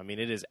 2. I mean,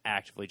 it is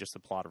actively just the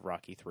plot of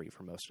Rocky 3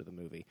 for most of the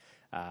movie.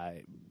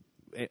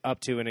 Up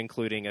to and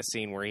including a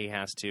scene where he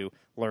has to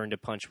learn to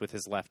punch with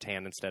his left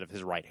hand instead of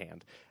his right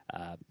hand.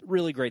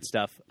 Really great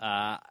stuff.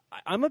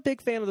 I'm a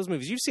big fan of those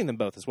movies. You've seen them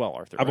both as well,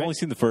 Arthur. I've right? only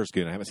seen the first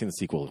Goon. I haven't seen the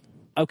sequel,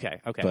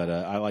 Okay. but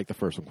I like the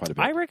first one quite a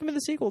bit. I recommend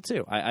the sequel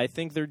too. I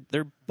think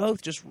they're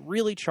both just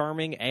really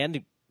charming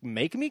and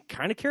make me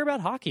kind of care about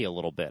hockey a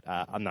little bit.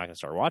 I'm not going to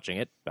start watching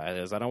it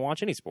because I don't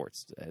watch any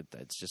sports.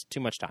 It's just too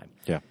much time.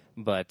 Yeah.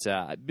 But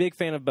big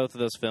fan of both of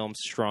those films.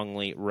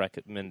 Strongly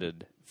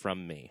recommended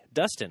from me.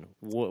 Dustin,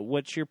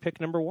 what's your pick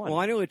number one? Well,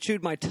 I know it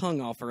chewed my tongue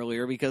off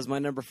earlier because my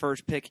number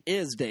first pick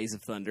is Days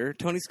of Thunder.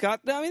 Tony Scott,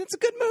 I mean, it's a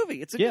good movie.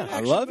 It's a Yeah, good I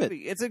action love it.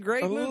 movie. It's a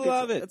great I movie.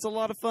 love it. It's a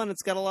lot of fun.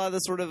 It's got a lot of the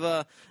sort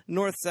of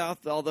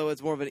north-south, although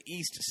it's more of an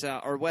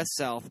east-south or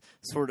west-south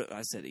sort of,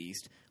 I said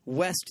east.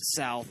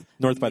 West-south.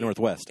 North by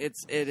Northwest.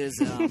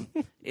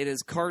 It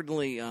is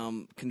cardinally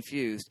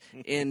confused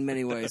in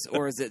many ways,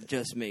 or is it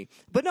just me?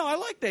 But no, I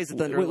like Days of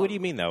Thunder. a What lot. do you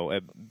mean, though,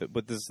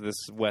 with this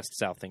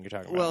west-south thing you're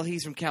talking about? Well,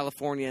 he's from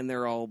California, and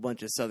they're all a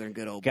bunch of Southern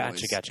good old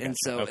boys. Gotcha. And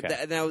so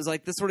Okay. that was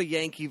like this sort of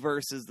Yankee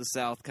versus the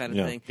South kind of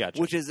Yeah. thing,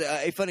 Gotcha. which is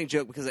a funny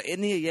joke because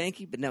isn't he a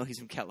Yankee? But no, he's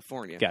from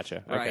California.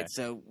 Gotcha. Okay. Right.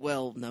 So,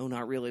 well, no,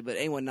 not really. But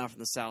anyone not from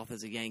the South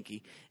is a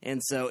Yankee,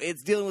 and so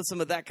it's dealing with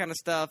some of that kind of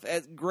stuff.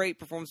 It's great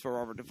performance for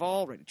Robert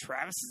Duvall. Randy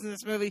Travis is in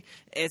this movie.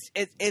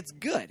 It's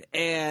good,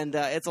 and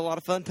it's a lot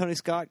of fun. Tony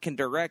Scott can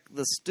direct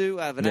the stew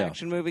out of an Yeah.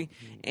 action movie,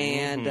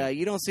 and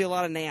you don't see a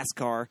lot of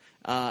NASCAR,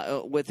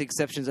 with the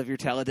exceptions of your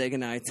Talladega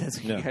Nights,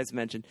 as you guys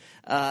mentioned,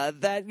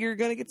 that you're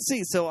going to get to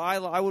see. So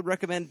I would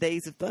recommend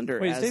Days of Thunder.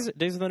 Wait, is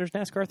Days of Thunder's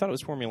NASCAR? I thought it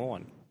was Formula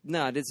One.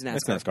 No, it's NASCAR.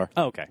 It's NASCAR.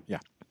 Oh, okay. Yeah.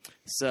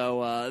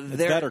 So It's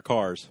that or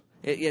Cars.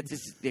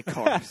 It's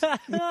cars.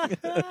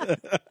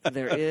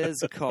 There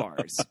is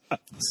cars.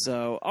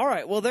 So, all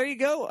right. Well, there you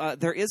go.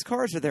 There is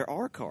cars or there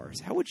are cars.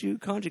 How would you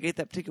conjugate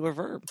that particular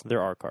verb?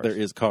 There are cars. There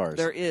is Cars.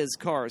 There is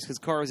cars because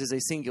cars is a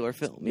singular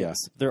film. Yes.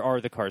 There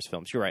are the Cars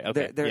films. You're right.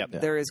 Okay. Yep.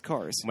 There is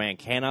cars. Man,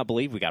 cannot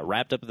believe we got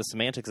wrapped up in the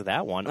semantics of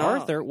that one. Oh.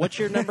 Arthur, what's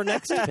your number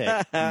next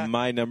pick?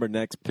 My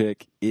next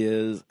pick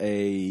is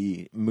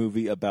a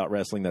movie about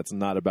wrestling that's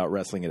not about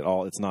wrestling at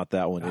all. It's not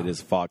that one. It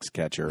is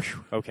Foxcatcher.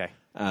 Okay.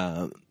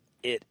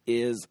 It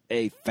is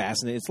a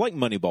fascinating. It's like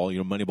Moneyball.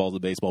 Moneyball's a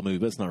baseball movie,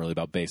 but it's not really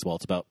about baseball.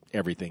 It's about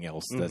everything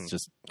else that's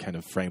just kind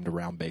of framed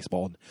around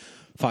baseball. And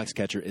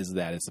Foxcatcher is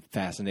that. It's a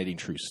fascinating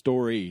true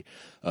story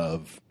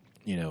of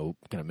kind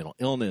of mental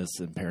illness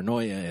and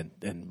paranoia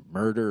and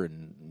murder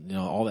and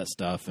all that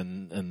stuff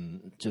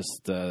and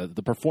just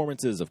the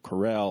performances of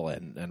Carell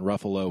and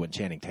Ruffalo and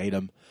Channing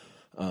Tatum.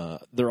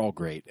 They're all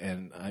great,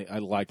 and I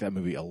like that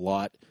movie a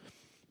lot.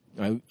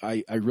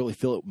 I really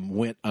feel it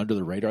went under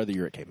the radar the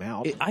year it came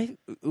out.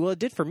 It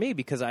did for me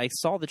because I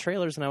saw the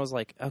trailers and I was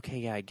like, okay,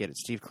 yeah, I get it.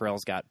 Steve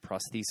Carell's got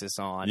prosthesis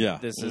on. Yeah.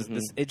 This is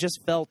this. It just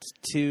felt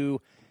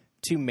too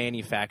too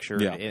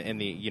manufactured Yeah. in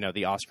the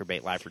the Oscar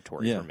bait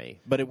laboratory Yeah. for me.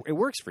 But it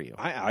works for you.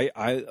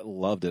 I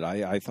loved it.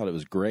 I thought it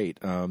was great.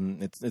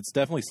 It's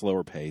definitely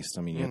slower paced.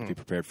 I mean, you have to be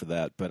prepared for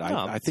that. But No,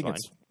 I it's think fine.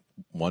 it's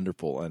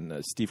wonderful.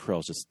 And Steve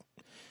Carell's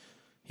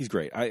he's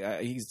great.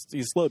 He's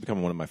slowly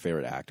becoming one of my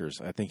favorite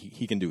actors. I think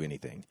he can do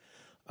anything.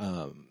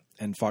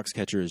 And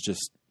Foxcatcher is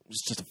just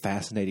a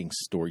fascinating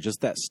story.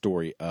 Just that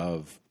story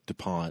of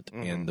DuPont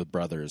and the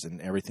brothers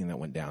and everything that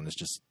went down is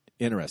just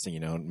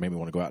interesting. And made me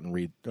want to go out and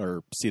read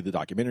or see the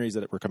documentaries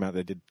that were coming out.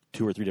 They did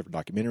 2 or 3 different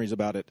documentaries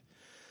about it.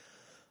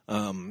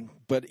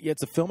 But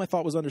it's a film I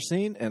thought was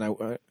underseen, and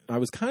I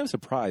was kind of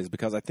surprised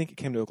because I think it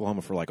came to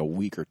Oklahoma for like a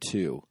week or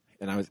 2,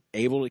 and I was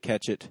able to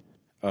catch it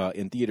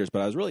in theaters,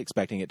 but I was really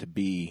expecting it to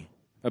be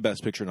a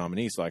Best Picture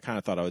nominee, so I kind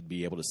of thought I would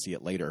be able to see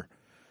it later.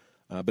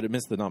 But it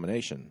missed the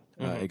nomination.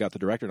 It got the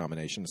director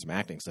nomination and some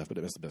acting stuff, but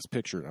it missed the Best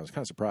Picture, and I was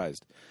kind of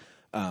surprised.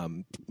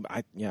 I'm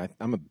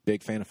a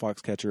big fan of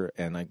Foxcatcher,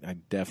 and I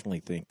definitely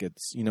think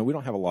it's we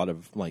don't have a lot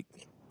of like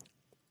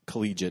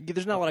collegiate.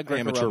 There's not a lot of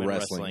amateur Greco-Roman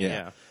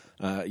wrestling.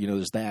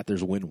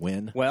 There's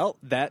Win-Win. Well,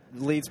 that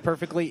leads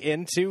perfectly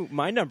into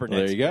my number next.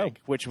 There you go.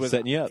 pick, which was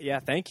Setting you up. Yeah,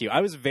 thank you.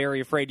 I was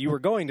very afraid you were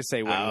going to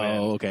say win-win.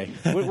 Oh, okay.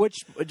 Which,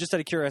 just out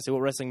of curiosity,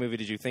 what wrestling movie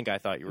did you think I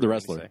thought you were The going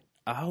Wrestler. to say?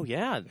 Oh,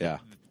 yeah. Yeah.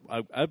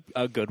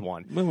 A good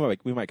one.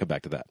 We might come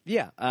back to that.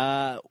 Yeah.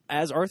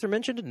 As Arthur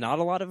mentioned, not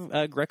a lot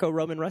of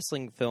Greco-Roman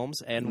wrestling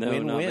films, and No,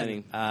 not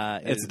win-win.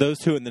 many. It's those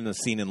two, and then the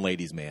scene in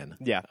Ladies Man.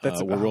 Yeah,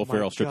 that's where oh Will my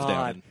Ferrell strips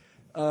God.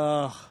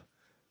 down.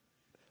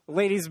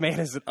 Ladies Man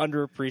is an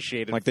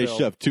underappreciated Like they film.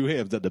 shoved 2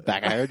 hands at the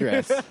back of her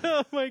dress.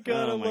 Oh my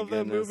God, Oh I my love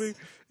that goodness. movie.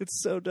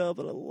 It's so dumb,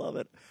 but I love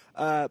it.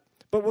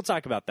 But we'll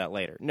talk about that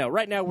later. No,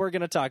 right now we're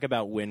going to talk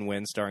about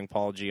Win-Win, starring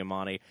Paul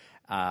Giamatti,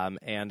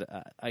 and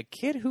a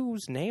kid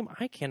whose name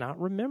I cannot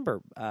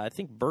remember. I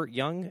think Burt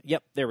Young.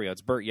 Yep, there we go.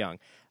 It's Burt Young,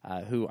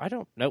 who I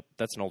don't. Nope,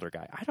 that's an older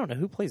guy. I don't know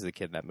who plays the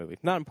kid in that movie.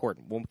 Not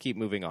important. We'll keep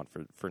moving on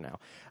for now.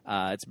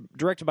 It's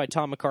directed by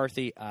Tom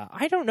McCarthy.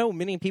 I don't know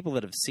many people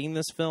that have seen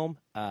this film,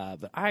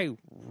 but I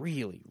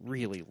really,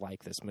 really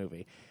like this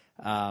movie.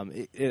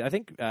 I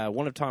think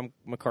one of Tom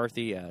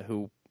McCarthy,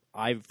 who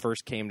I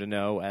first came to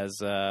know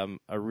as a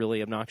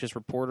really obnoxious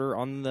reporter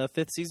on the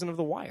 5th season of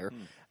The Wire,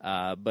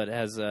 but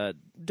has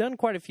done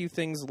quite a few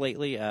things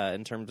lately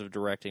in terms of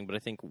directing. But I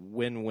think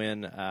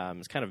Win-Win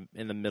is kind of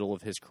in the middle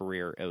of his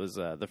career. It was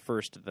the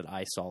first that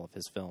I saw of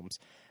his films,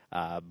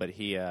 but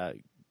he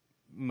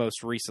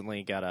most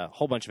recently got a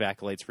whole bunch of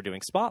accolades for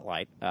doing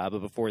Spotlight, but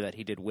before that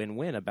he did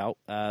Win-Win about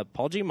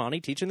Paul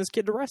Giamatti teaching this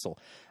kid to wrestle.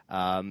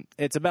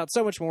 It's about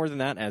so much more than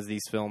that, as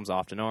these films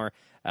often are.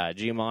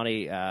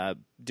 Giamatti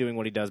doing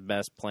what he does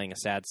best, playing a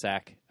sad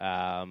sack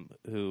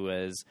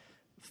who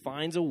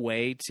finds a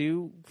way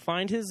to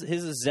find his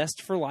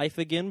zest for life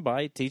again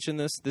by teaching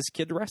this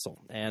kid to wrestle.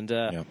 And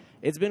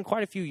it's been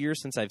quite a few years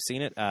since I've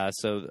seen it,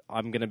 so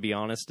I'm going to be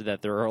honest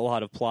that there are a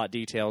lot of plot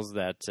details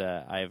that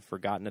I have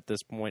forgotten at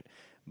this point.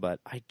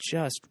 But I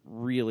just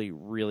really,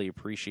 really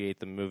appreciate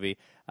the movie.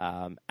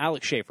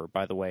 Alex Schaefer,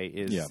 by the way,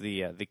 is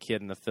the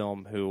kid in the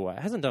film who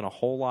hasn't done a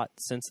whole lot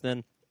since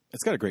then.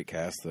 It's got a great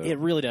cast, though. It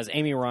really does.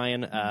 Amy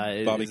Ryan,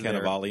 Bobby is there.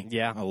 Cannavale.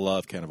 Yeah, I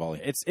love Cannavale.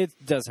 it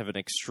does have an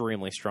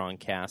extremely strong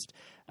cast.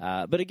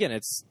 But again,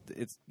 it's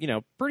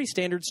pretty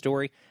standard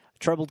story.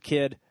 Troubled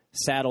kid,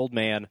 sad old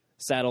man.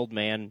 Sad old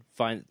man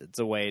finds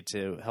a way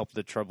to help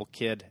the troubled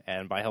kid,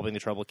 and by helping the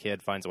troubled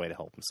kid, finds a way to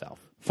help himself.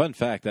 Fun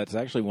fact, that's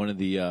actually one of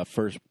the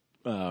first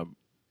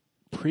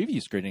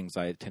preview screenings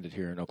I attended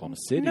here in Oklahoma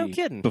City. No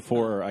kidding.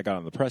 Before I got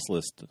on the press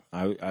list,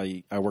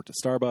 I worked at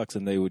Starbucks,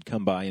 and they would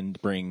come by and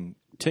bring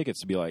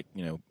tickets to be like,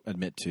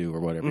 admit to or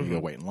whatever. You go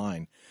wait in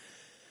line.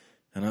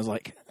 And I was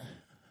like,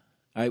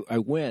 I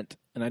went,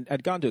 and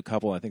I'd gone to a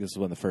couple. I think this was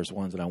one of the first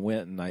ones, and I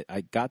went, and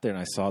I got there, and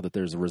I saw that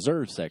there's a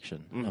reserve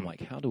section. I'm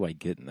like, how do I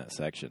get in that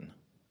section?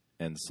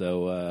 And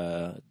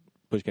so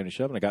push came to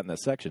shove, and I got in that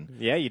section.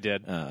 Yeah, you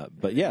did.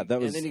 But yeah, that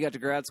was. And then you got to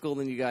grad school,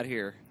 and then you got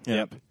here.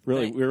 Yep.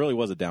 Really, it really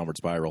was a downward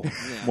spiral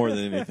more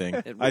than anything.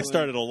 I ruined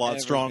started a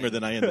lot stronger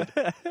than I ended.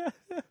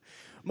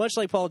 Much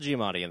like Paul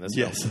Giamatti in this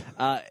Yes.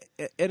 film.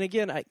 And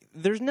again,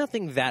 there's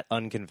nothing that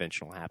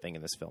unconventional happening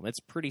in this film. It's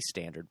pretty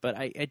standard, but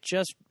it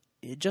just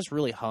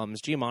really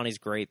hums. Giamatti's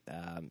great.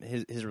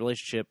 His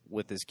relationship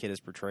with this kid is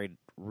portrayed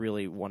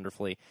really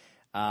wonderfully.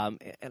 And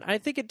I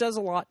think it does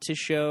a lot to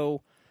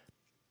show.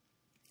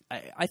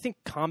 I think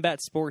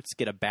combat sports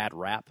get a bad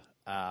rap,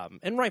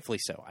 and rightfully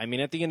so. I mean,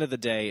 at the end of the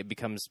day, it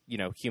becomes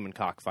human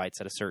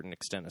cockfights at a certain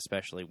extent,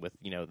 especially with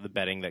the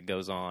betting that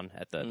goes on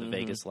at the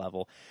Vegas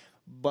level.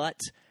 But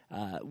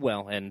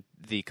and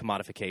the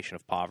commodification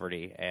of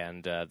poverty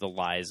and the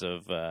lies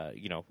of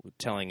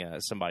telling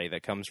somebody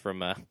that comes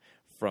from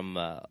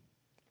a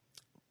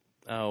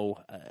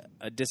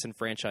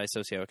disenfranchised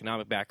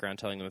socioeconomic background,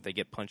 telling them if they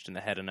get punched in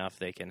the head enough,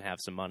 they can have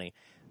some money.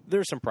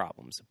 There's some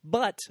problems.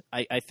 But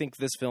I think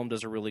this film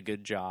does a really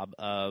good job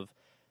of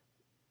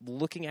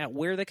looking at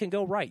where that can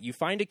go right. You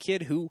find a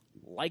kid who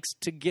likes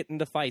to get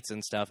into fights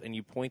and stuff, and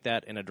you point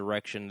that in a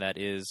direction that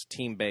is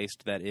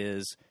team-based, that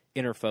is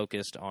inner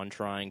focused on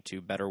trying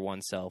to better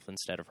oneself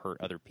instead of hurt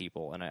other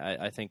people. And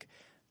I think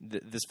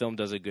this film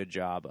does a good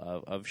job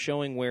of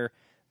showing where,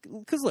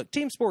 because look,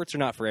 team sports are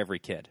not for every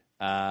kid.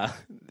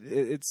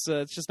 It's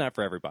just not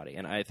for everybody.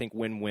 And I think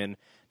Win-Win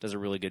does a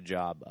really good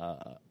job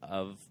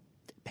of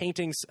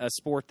painting a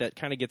sport that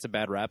kind of gets a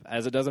bad rap,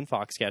 as it does in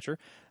Foxcatcher,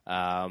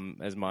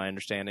 as my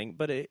understanding.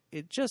 But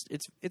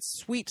it's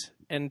sweet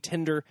and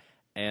tender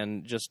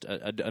and just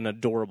an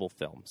adorable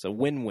film. So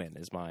Win-Win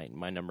is my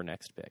number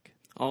next pick.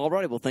 All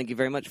right. Well, thank you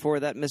very much for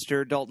that,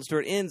 Mr. Dalton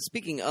Stewart. And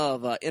speaking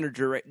of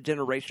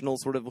intergenerational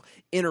sort of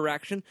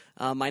interaction,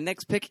 my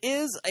next pick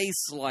is a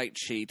slight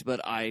cheat, but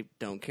I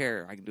don't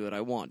care. I can do what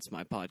I want. It's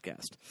my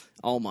podcast.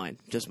 All mine.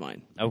 Just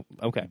mine. Oh,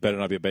 okay. Better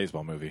not be a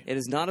baseball movie. It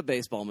is not a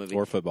baseball movie.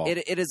 Or football.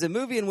 It is a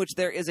movie in which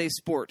there is a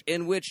sport,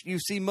 in which you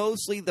see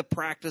mostly the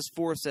practice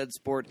for said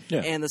sport,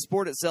 and the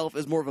sport itself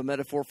is more of a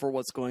metaphor for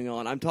what's going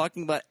on. I'm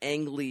talking about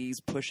Ang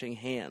Lee's Pushing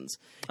Hands.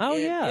 Oh,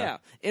 yeah. Yeah.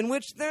 In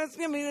which,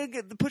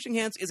 the Pushing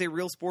Hands is a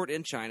real sport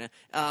in China.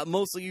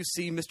 Mostly you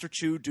see Mr.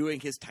 Chu doing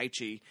his Tai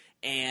Chi,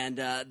 and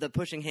the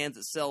Pushing Hands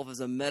itself is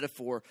a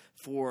metaphor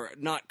for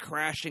not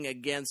crashing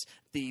against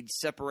the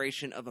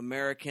separation of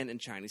American and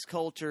Chinese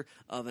culture,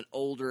 of an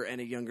older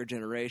and a younger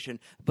generation.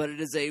 But it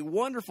is a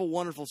wonderful,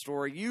 wonderful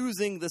story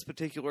using this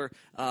particular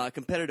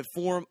competitive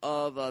form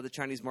of the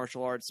Chinese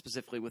martial arts,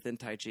 specifically within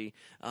Tai Chi,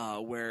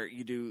 where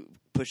you do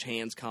push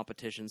hands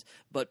competitions,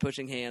 but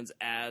pushing hands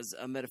as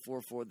a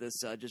metaphor for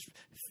this just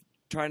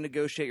try to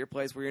negotiate your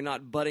place where you're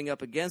not butting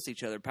up against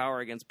each other, power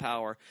against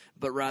power,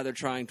 but rather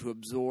trying to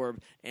absorb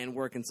and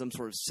work in some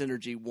sort of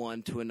synergy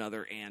one to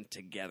another and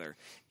together.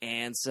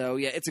 And so,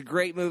 yeah, it's a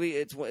great movie.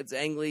 It's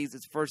Ang Lee's.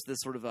 It's first this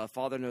sort of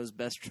Father Knows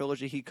Best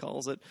trilogy, he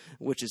calls it,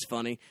 which is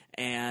funny.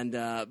 And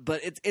but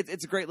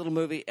it's a great little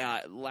movie.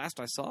 Last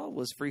I saw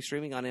was free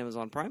streaming on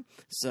Amazon Prime,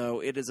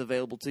 so it is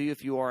available to you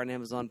if you are an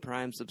Amazon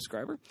Prime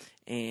subscriber.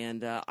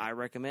 And I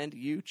recommend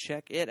you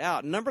check it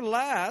out. Number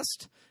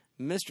last,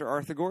 Mr.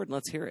 Arthur Gordon.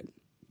 Let's hear it.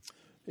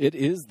 It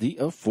is the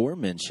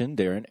aforementioned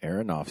Darren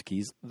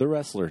Aronofsky's The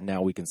Wrestler.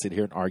 Now, we can sit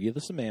here and argue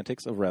the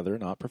semantics of whether or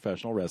not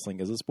professional wrestling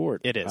is a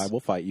sport. It is. I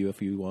will fight you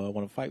if you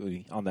want to fight with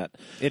me on that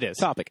It is.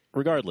 topic,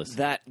 regardless.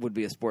 That would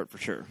be a sport for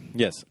sure.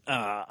 Yes.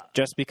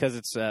 Just because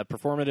it's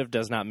performative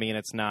does not mean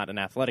it's not an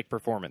athletic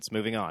performance.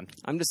 Moving on.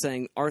 I'm just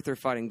saying Arthur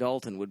fighting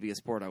Dalton would be a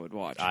sport I would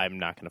watch. I'm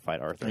not going to fight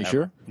Arthur. Are you ever.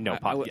 sure? No,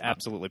 I would-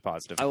 absolutely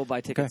positive. I will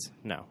buy tickets.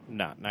 No,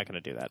 not going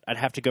to do that. I'd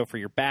have to go for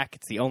your back.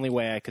 It's the only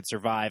way I could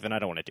survive, and I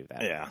don't want to do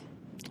that. Yeah.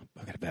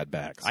 I've got a bad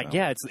back. So.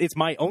 Yeah, it's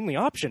my only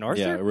option, Arthur.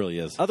 Yeah, it really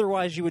is.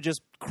 Otherwise, you would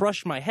just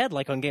crush my head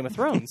like on Game of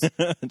Thrones.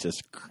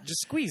 Just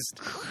Just squeeze.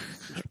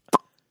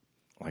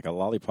 like a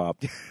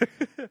lollipop.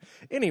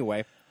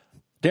 Anyway,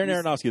 Darren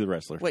Aronofsky, The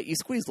Wrestler. Wait, you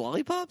squeeze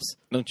lollipops?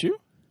 Don't you?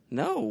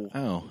 No,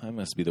 Oh, I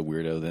must be the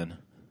weirdo then.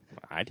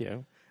 I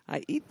do.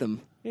 I eat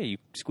them. Yeah, you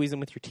squeeze them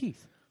with your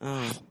teeth.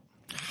 Oh.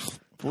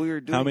 We were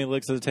doing, How many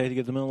licks does it take to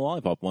get the middle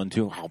lollipop? 1,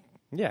 2.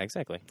 Yeah,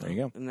 exactly. There you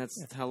go. and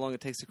that's how long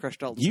it takes to crush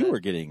Dalton's You head. were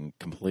getting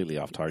completely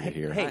off target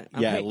here. hey,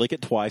 yeah, hey. lick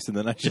it twice and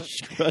then I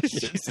just crush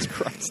it. Jesus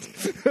Christ.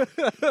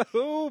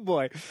 Oh,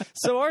 boy.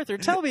 So, Arthur,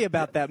 tell me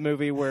about that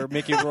movie where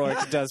Mickey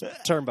Rourke does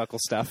turnbuckle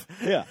stuff.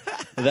 Yeah,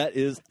 that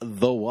is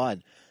the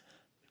one.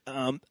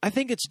 I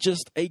think it's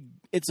just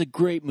it's a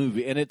great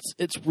movie, and it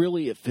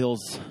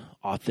feels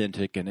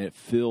authentic and it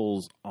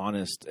feels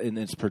honest in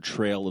its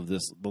portrayal of the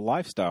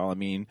lifestyle. I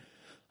mean,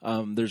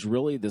 there's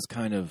really this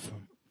kind of,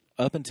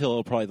 up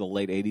until probably the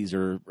late 80s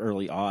or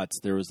early aughts,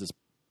 there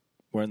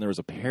was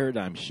a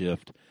paradigm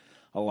shift.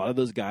 A lot of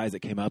those guys that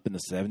came up in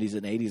the 70s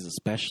and 80s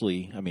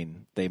especially, I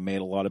mean, they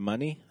made a lot of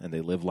money and they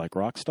lived like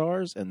rock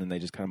stars, and then they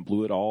just kind of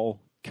blew it all,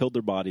 killed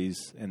their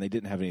bodies, and they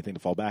didn't have anything to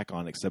fall back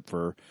on except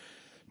for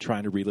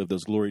trying to relive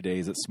those glory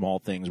days at small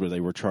things where they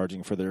were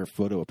charging for their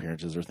photo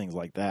appearances or things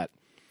like that.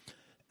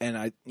 And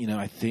I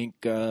think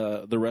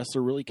The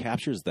Wrestler really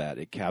captures that.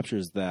 It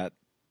captures that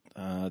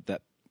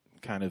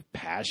kind of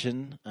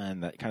passion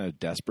and that kind of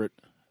desperate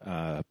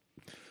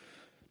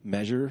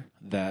measure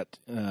that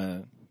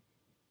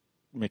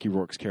Mickey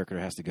Rourke's character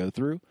has to go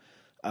through.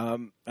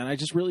 And I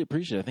just really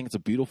appreciate it. I think it's a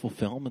beautiful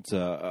film.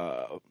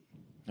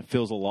 It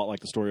feels a lot like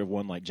the story of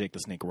one like Jake the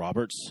Snake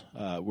Roberts,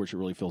 which it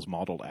really feels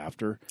modeled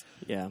after.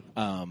 Yeah.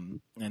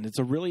 And it's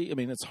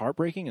it's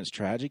heartbreaking. It's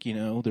tragic.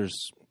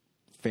 There's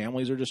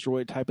families are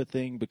destroyed type of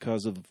thing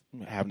because of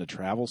having to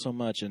travel so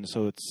much. And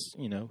so it's,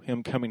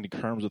 him coming to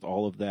terms with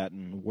all of that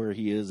and where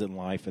he is in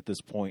life at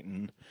this point,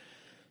 and,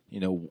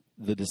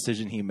 the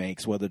decision he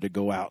makes, whether to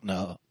go out in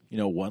a,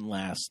 one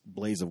last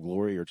blaze of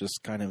glory or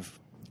just kind of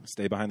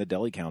stay behind the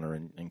deli counter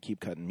and keep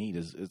cutting meat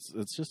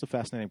it's just a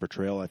fascinating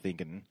portrayal, I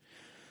think. And,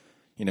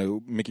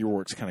 Mickey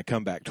Rourke's kind of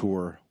comeback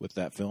tour with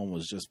that film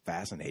was just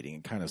fascinating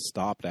and kind of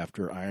stopped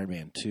after Iron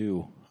Man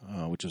 2,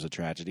 which was a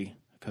tragedy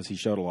because he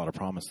showed a lot of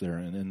promise there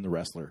in The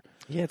Wrestler.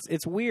 Yeah,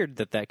 it's weird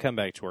that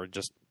comeback tour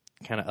just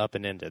kind of up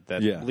and ended.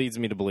 That Yeah. leads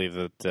me to believe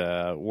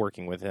that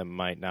working with him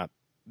might not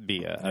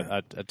be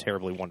a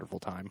terribly wonderful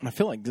time. I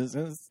feel like this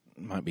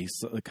might be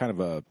kind of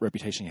a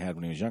reputation he had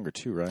when he was younger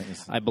too, right?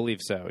 I believe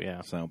so.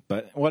 Yeah. So,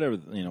 but whatever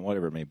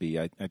it may be,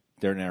 Darren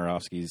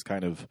Aronofsky's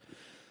kind of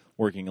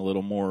working a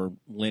little more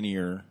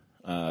linear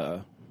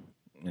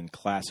and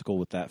classical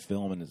with that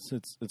film, and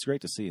it's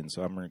great to see. And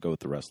so I'm going to go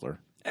with The Wrestler.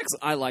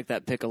 Excellent. I like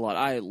that pick a lot.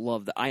 I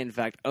love that. I, in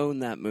fact, own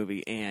that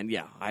movie, and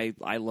yeah,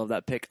 I love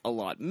that pick a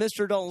lot.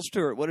 Mr. Dalton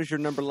Stewart, what is your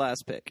number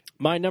last pick?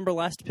 My number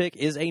last pick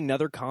is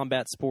another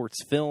combat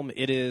sports film.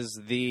 It is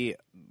the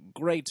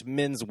great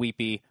men's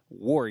weepy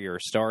Warrior,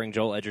 starring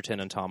Joel Edgerton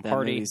and Tom That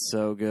Hardy. movie's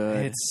so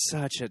good. It's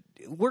such a...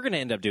 We're going to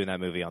end up doing that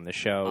movie on the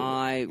show.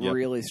 I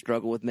really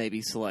struggle with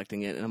maybe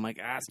selecting it, and I'm like,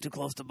 it's too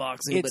close to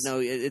boxing. But no,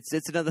 it's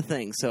another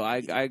thing. So I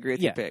agree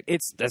with your pick.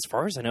 It's, as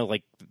far as I know,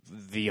 like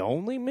the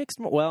only mixed...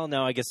 Well,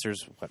 no, I guess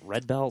there's,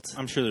 Red Belt?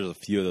 I'm sure there's a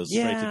few of those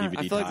straight to DVD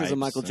I feel like there's a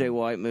Michael J.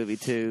 White movie,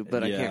 too,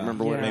 but I can't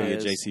remember what maybe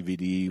it is. Maybe a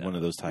JCVD, one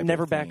of those types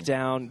Never of Back things.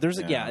 Down. There's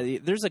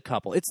a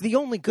couple. It's the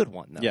only good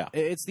one, though. Yeah.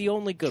 It's the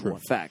only good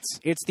one. Facts.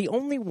 It's the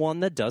only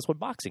one that does what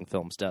boxing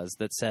films does,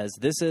 that says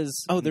this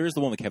is... Oh, there is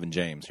the one with Kevin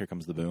James. Here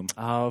Comes the Boom.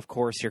 Oh, of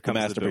course, here The comes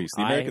masterpiece.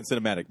 The American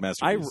cinematic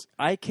masterpiece.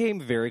 I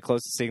came very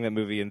close to seeing that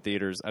movie in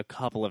theaters a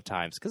couple of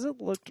times because it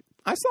looked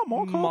I saw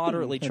Mall Cop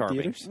moderately in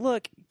charming. theaters.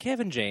 Look,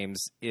 Kevin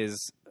James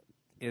is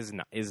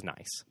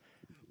nice.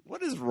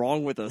 What is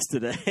wrong with us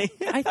today?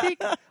 I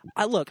think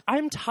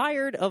I'm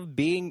tired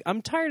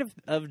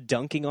of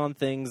dunking on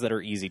things that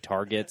are easy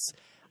targets.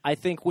 I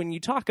think when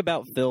you talk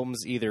about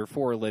films either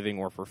for a living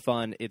or for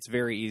fun, it's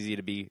very easy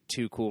to be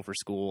too cool for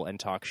school and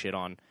talk shit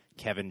on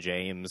Kevin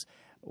James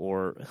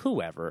or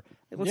whoever.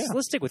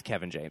 Let's stick with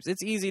Kevin James.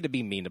 It's easy to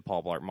be mean to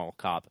Paul Blart Mall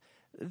Cop.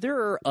 There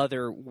are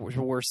other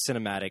worse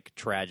cinematic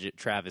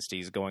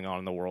travesties going on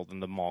in the world than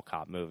the Mall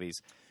Cop movies.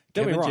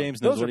 Don't get me Kevin wrong,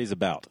 James knows those what are- he's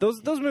about.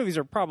 Those movies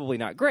are probably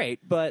not great,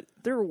 but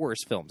there are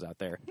worse films out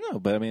there. No,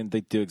 but I mean,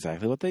 they do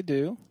exactly what they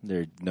do.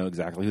 They know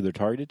exactly who they're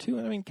targeted to.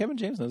 And I mean, Kevin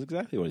James knows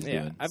exactly what he's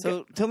doing.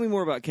 So tell me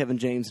more about Kevin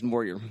James and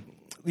Warrior.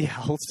 Yeah,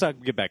 let's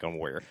get back on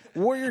Warrior.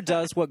 Warrior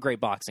does what great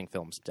boxing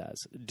films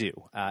do.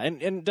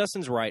 And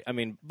Dustin's right. I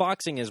mean,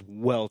 boxing is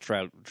well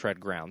tread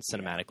ground,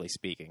 cinematically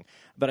speaking.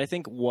 But I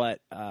think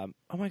what... oh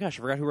my gosh,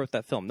 I forgot who wrote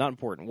that film. Not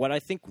important. What I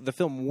think the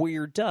film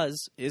Warrior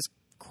does is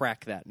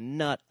crack that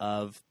nut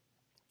of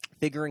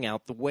figuring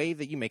out the way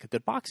that you make a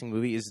good boxing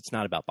movie is it's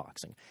not about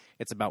boxing.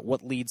 It's about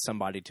what leads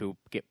somebody to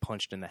get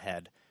punched in the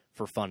head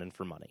for fun and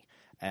for money.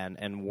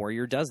 And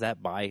Warrior does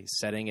that by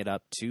setting it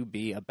up to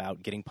be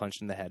about getting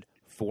punched in the head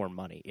for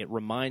money. It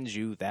reminds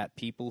you that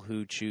people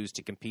who choose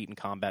to compete in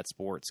combat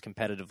sports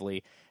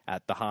competitively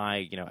at the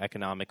high,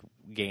 economic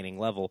gaining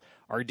level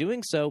are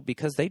doing so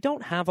because they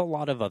don't have a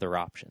lot of other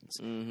options.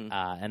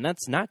 And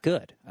that's not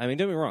good. I mean,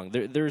 don't get me wrong.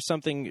 There's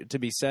something to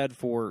be said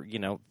for,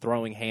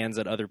 throwing hands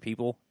at other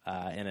people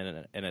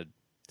in a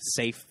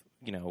safe,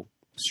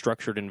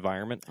 structured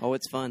environment. Oh,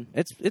 it's fun.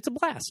 It's a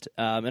blast,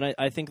 and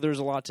I think there's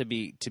a lot to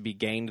be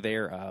gained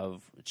there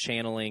of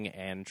channeling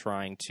and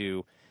trying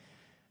to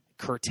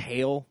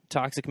curtail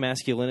toxic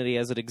masculinity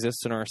as it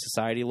exists in our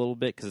society a little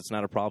bit, because it's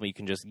not a problem you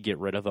can just get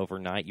rid of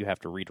overnight. You have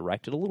to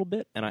redirect it a little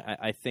bit, and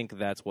I think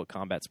that's what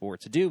combat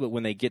sports do. But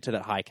when they get to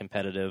that high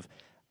competitive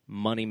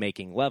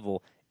money-making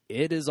level,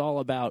 it is all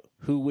about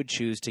who would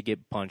choose to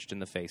get punched in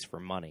the face for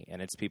money,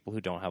 and it's people who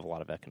don't have a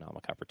lot of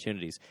economic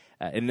opportunities.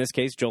 In this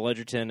case, Joel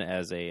Edgerton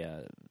as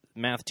a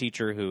math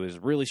teacher who is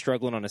really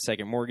struggling on a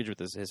second mortgage with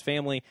his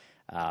family,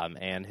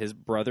 and his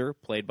brother,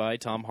 played by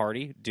Tom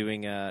Hardy,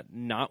 doing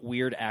not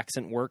weird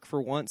accent work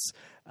for once,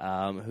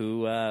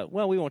 who,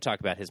 we won't talk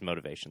about his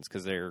motivations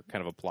because they're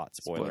kind of a plot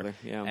spoiler.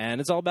 Yeah. And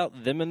it's all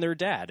about them and their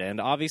dad,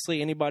 and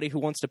obviously anybody who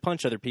wants to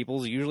punch other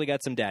people's usually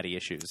got some daddy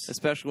issues.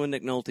 Especially when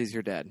Nick Nolte's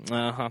your dad.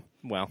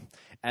 Well,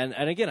 and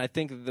again, I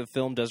think the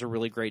film does a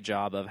really great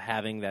job of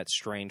having that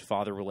strained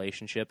father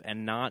relationship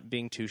and not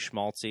being too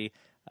schmaltzy.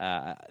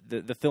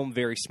 The film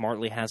very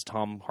smartly has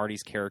Tom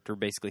Hardy's character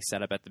basically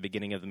set up at the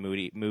beginning of the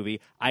movie.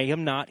 I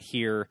am not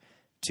here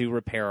to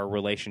repair our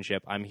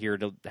relationship. I'm here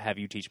to have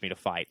you teach me to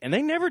fight. And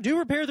they never do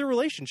repair their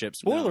relationship.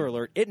 Spoiler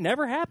alert, it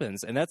never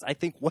happens. And that's, I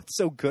think, what's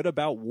so good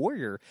about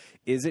Warrior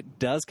is it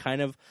does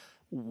kind of,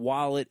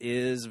 while it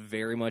is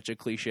very much a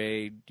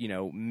cliche,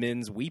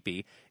 men's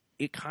weepy,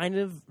 it kind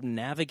of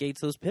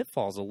navigates those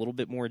pitfalls a little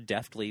bit more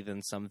deftly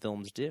than some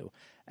films do.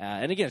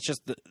 And again, it's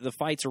just the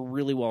fights are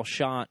really well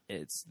shot.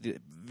 It's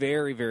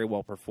very, very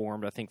well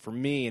performed. I think for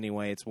me,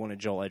 anyway, it's one of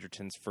Joel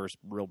Edgerton's first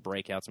real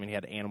breakouts. I mean, he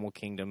had Animal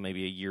Kingdom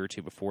maybe a year or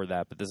two before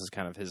that, but this is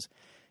kind of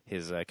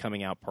his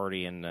coming out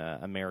party in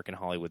American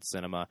Hollywood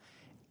cinema.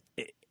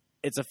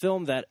 It's a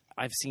film that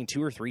I've seen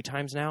 2 or 3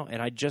 times now,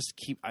 and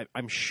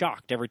I'm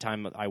shocked every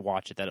time I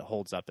watch it that it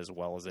holds up as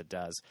well as it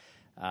does.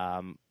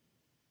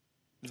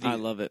 I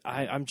love it.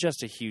 I'm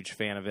just a huge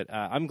fan of it.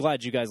 I'm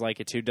glad you guys like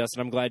it too,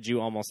 Dustin. I'm glad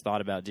you almost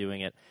thought about doing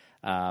it.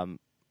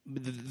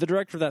 The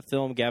director of that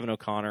film, Gavin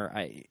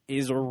O'Connor,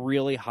 is a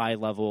really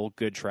high-level,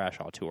 good trash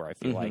auteur, I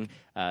feel like,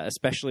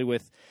 especially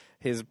with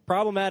his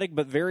problematic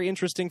but very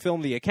interesting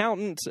film, The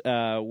Accountant,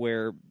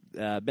 where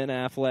Ben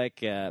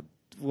Affleck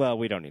Well,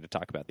 we don't need to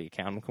talk about the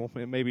accountant.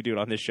 We'll maybe do it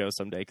on this show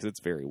someday because it's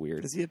very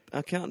weird. Is he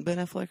accountant Ben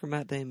Affleck or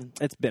Matt Damon?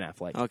 It's Ben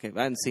Affleck. Okay,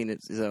 I hadn't seen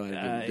it, so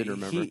I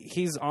didn't remember.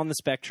 He's on the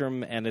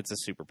spectrum, and it's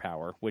a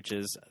superpower, which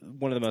is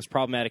one of the most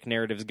problematic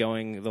narratives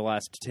going the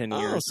last 10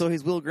 years. Oh, so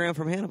he's Will Graham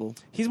from Hannibal.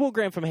 He's Will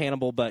Graham from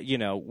Hannibal, but,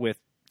 with,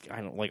 I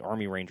don't know, like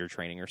Army Ranger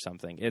training or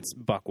something. It's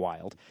buck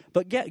wild.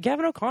 But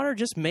Gavin O'Connor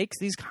just makes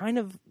these kind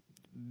of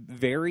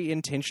very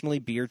intentionally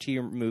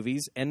beer-tier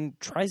movies and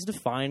tries to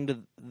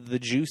find the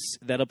juice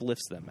that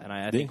uplifts them. And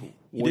I think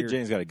he did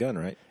Jane's Got a Gun,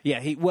 right?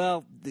 Yeah,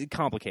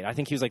 complicated. I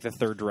think he was like the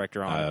third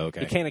director on it. Okay.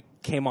 He kind of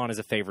came on as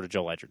a favor to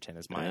Joel Edgerton,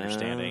 is my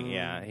understanding.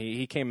 Yeah,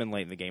 he came in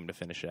late in the game to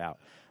finish it out.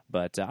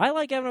 But I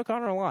like Gavin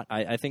O'Connor a lot.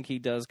 I think he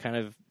does kind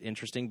of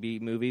interesting B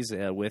movies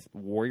with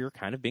Warrior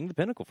kind of being the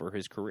pinnacle for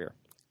his career.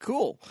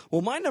 Cool.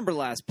 Well, my number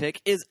last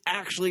pick is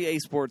actually a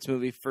sports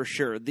movie for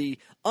sure. The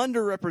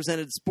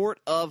underrepresented sport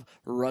of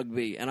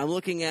rugby. And I'm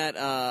looking at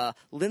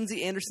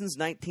Lindsay Anderson's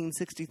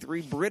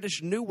 1963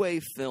 British New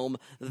Wave film,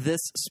 This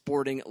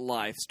Sporting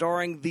Life,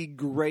 starring the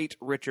great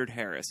Richard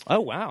Harris. Oh,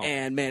 wow.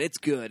 And, man, it's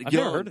good. I've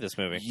never heard of this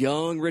movie.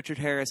 Young Richard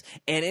Harris.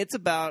 And it's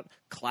about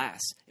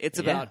class. It's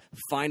about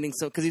finding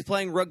some... Because he's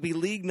playing rugby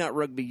league, not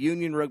rugby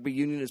union. Rugby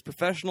union is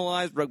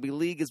professionalized. Rugby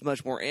league is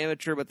much more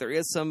amateur, but there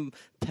is some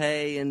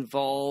pay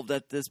involved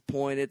at this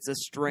point. It's a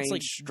strange It's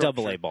like structure.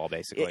 double-A ball,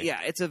 basically. Yeah,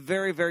 it's a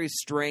very, very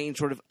strange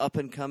sort of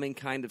up-and-coming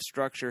kind of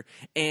structure.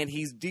 And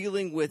he's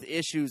dealing with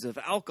issues of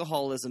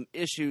alcoholism,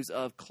 issues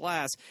of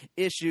class,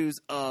 issues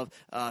of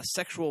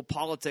sexual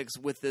politics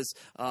with this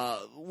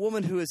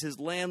woman who is his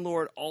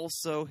landlord,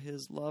 also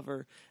his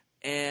lover.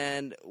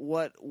 And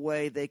what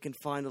way they can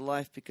find a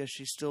life because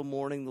she's still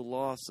mourning the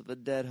loss of a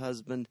dead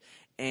husband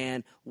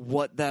and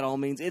what that all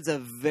means. It's a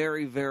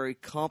very, very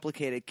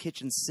complicated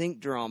kitchen sink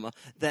drama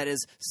that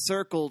is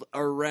circled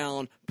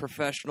around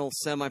professional,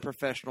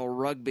 semi-professional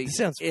rugby. This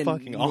sounds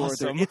fucking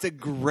awesome. It's a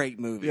great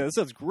movie. Yeah, this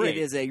sounds great.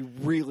 It is a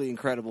really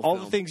incredible All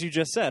film. the things you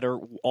just said are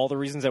all the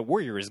reasons that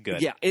Warrior is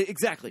good. Yeah,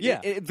 exactly. Yeah.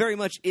 It very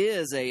much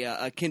is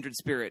a kindred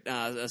spirit,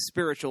 a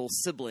spiritual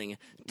sibling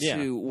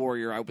to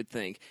Warrior, I would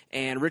think.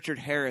 And Richard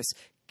Harris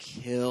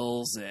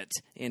kills it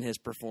in his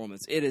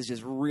performance. It is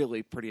just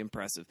really pretty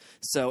impressive.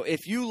 So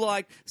if you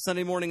like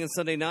Sunday morning and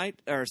Sunday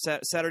night, or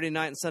Saturday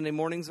night and Sunday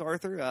mornings,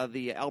 Arthur,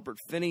 the Albert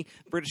Finney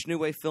British New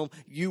Wave film,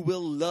 you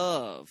will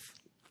love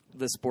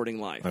The Sporting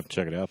Life. I have to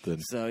check it out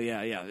then. So,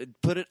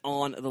 put it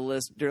on the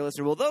list, dear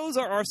listener. Well, those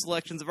are our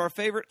selections of our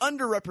favorite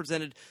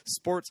underrepresented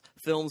sports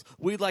films.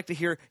 We'd like to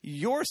hear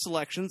your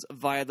selections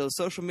via those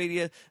social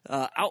media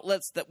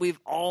outlets that we've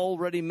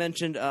already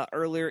mentioned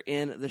earlier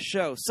in the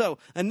show. So,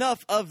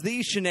 enough of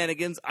these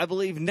shenanigans. I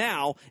believe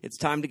now it's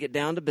time to get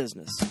down to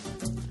business.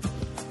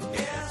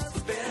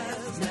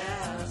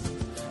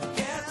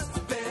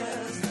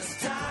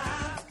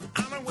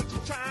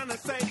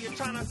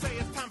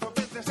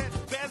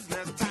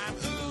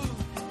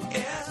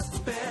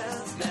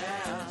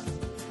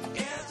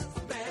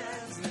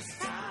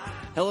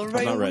 Hello,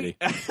 everybody. I'm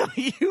not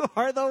ready. You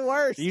are the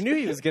worst. You knew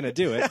he was going to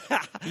do it.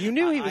 You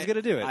knew he was going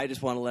to do it. I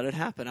just want to let it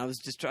happen. I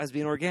was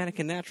being organic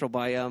and natural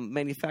by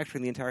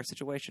manufacturing the entire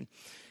situation.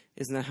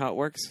 Isn't that how it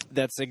works?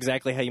 That's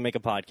exactly how you make a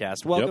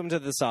podcast. Welcome to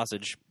The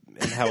Sausage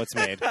and how it's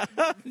made.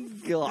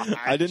 God.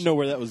 I didn't know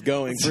where that was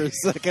going for a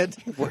second.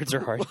 Words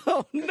are hard.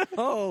 Oh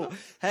no!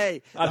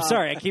 Hey, I'm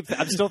sorry.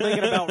 I'm still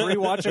thinking about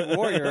rewatching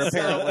Warrior.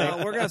 Apparently, So,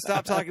 we're going to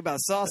stop talking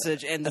about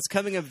sausage and this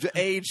coming of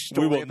age We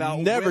story will about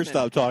never women.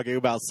 stop talking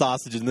about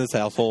sausage in this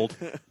household.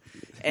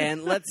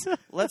 And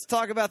let's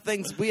talk about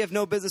things we have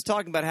no business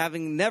talking about,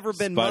 having never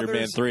been Spider-Man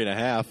mothers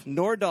 3.5.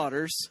 nor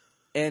daughters.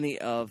 Any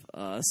of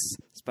us.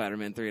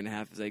 Spider-Man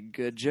 3.5 is a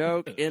good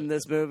joke in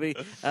this movie.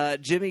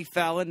 Jimmy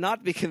Fallon, not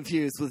to be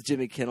confused with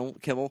Jimmy Kimmel.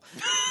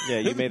 yeah,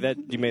 you made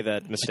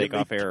that mistake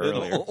off air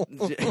earlier.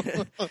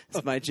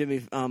 It's my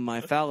my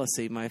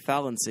fallacy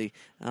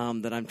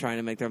that I'm trying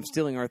to make there. I'm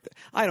stealing Arthur.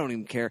 I don't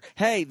even care.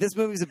 Hey, this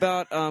movie's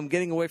about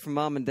getting away from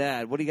mom and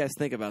dad. What do you guys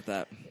think about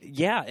that?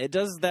 Yeah, it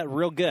does that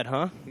real good,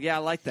 huh? Yeah, I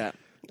like that.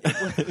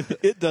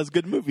 It does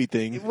good movie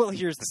thing. Well,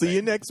 here's the See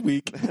you next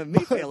week. Me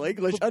fail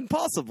English,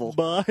 impossible.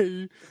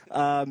 Bye.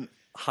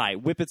 Hi,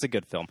 Whippet's a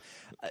good film.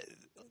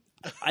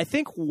 I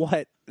think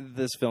what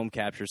this film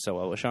captures so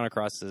well was Shawna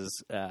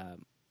Cross's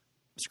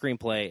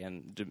screenplay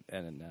and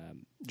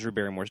Drew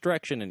Barrymore's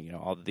direction, and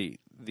all the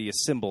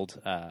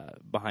assembled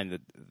behind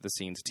the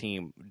scenes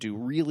team do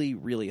really,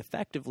 really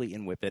effectively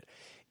in Whippet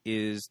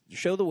is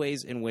show the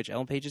ways in which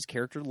Ellen Page's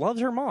character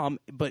loves her mom,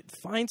 but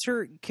finds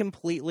her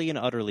completely and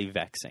utterly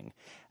vexing,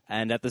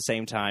 and at the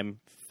same time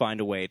find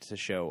a way to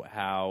show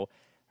how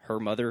her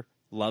mother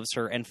loves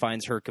her and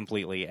finds her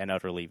completely and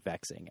utterly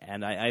vexing.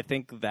 And I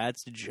think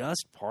that's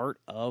just part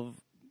of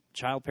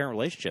child-parent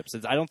relationships.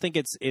 I don't think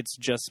it's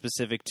just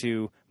specific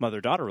to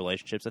mother-daughter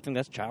relationships. I think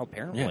that's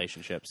child-parent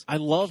relationships. I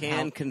love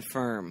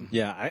confirm.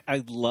 Yeah,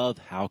 I love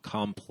how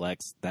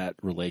complex that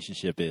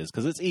relationship is,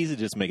 because it's easy to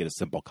just make it a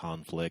simple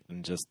conflict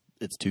and just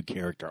it's two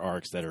character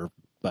arcs that are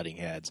butting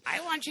heads. I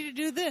want you to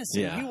do this,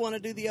 Yeah. and you want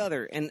to do the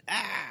other, and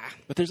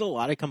But there's a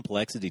lot of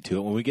complexity to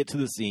it. When we get to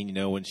the scene,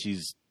 when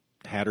she's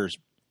had her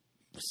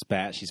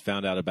spat. She's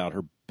found out about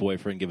her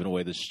boyfriend giving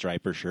away the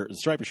striper shirt. The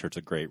striper shirt's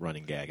a great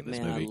running gag in this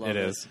Man, I movie. love It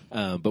is.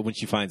 But when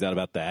she finds out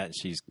about that, and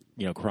she's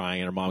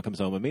crying, and her mom comes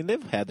home. I mean,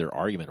 they've had their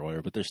argument or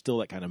whatever, but there's still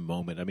that kind of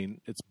moment. I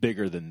mean, it's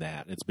bigger than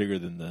that. It's bigger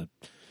than the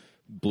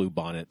blue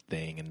bonnet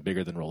thing, and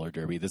bigger than roller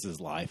derby. This is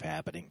life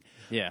happening.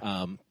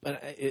 Yeah.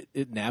 But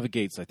it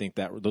navigates, I think,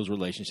 that those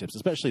relationships,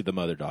 especially the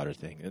mother-daughter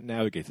thing. It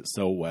navigates it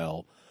so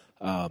well.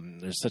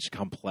 There's such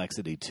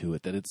complexity to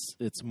it that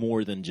it's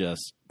more than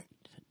just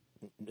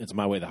it's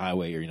my way, the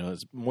highway, or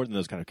it's more than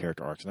those kind of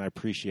character arcs. And I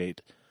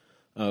appreciate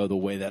the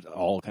way that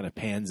all kind of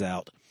pans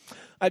out.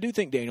 I do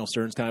think Daniel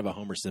Stern's kind of a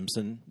Homer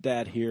Simpson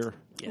dad here.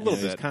 Yeah, a little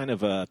he's bit. He's kind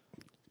of a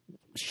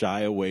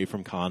shy away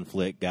from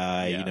conflict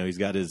guy. Yeah.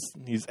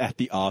 He's at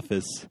the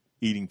office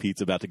eating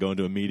pizza, about to go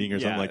into a meeting or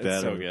something like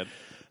that. It's so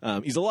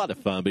good. He's a lot of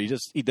fun, but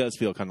he does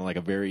feel kind of like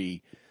a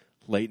very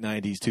late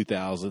 90s,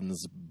 2000s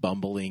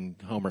bumbling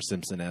Homer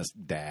Simpson-esque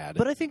dad.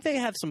 But I think they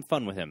have some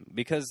fun with him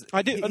because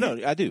I do.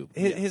 I do.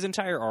 His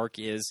entire arc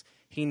is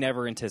he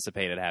never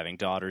anticipated having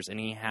daughters, and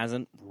he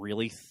hasn't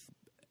really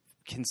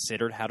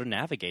considered how to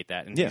navigate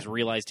that. And he's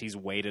realized he's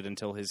waited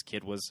until his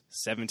kid was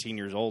 17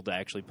 years old to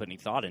actually put any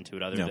thought into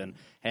it, other than,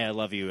 hey, I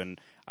love you, and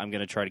I'm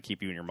going to try to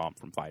keep you and your mom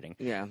from fighting.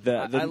 Yeah,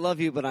 I love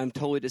you, but I'm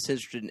totally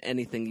disinterested in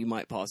anything you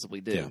might possibly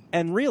do. Yeah.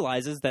 And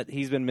realizes that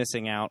he's been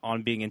missing out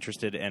on being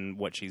interested in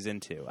what she's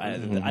into.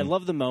 I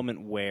love the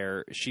moment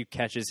where she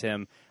catches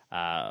him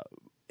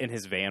in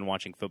his van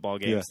watching football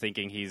games,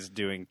 thinking he's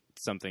doing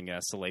something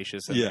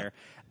salacious in there.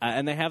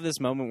 And they have this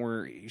moment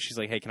where she's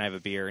like, hey, can I have a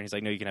beer? And he's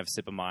like, no, you can have a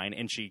sip of mine.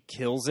 And she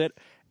kills it.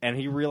 And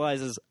he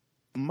realizes,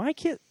 my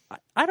kid,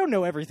 I don't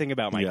know everything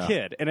about my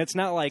kid. And it's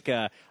not like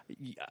a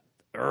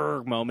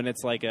moment.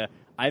 It's like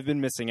I've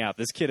been missing out.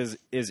 This kid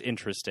is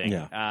interesting.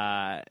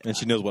 Yeah. And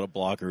she knows what a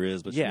blocker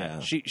is. But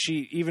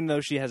she even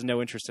though she has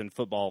no interest in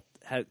football,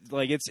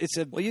 it's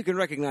a Well, you can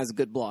recognize a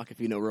good block if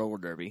you know roller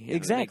derby. Yeah,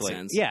 exactly.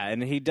 That makes sense. Yeah,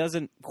 and he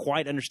doesn't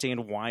quite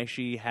understand why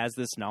she has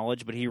this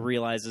knowledge, but he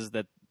realizes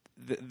that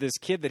this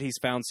kid that he's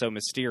found so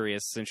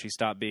mysterious since she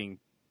stopped being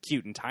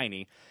cute and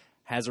tiny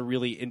has a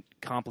really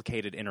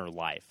complicated inner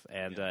life,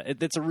 and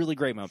it's a really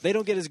great moment. They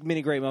don't get as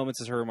many great moments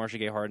as her and Marcia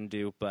Gay Harden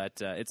do,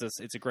 but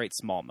it's a great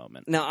small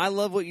moment. Now, I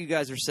love what you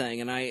guys are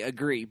saying, and I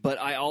agree, but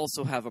I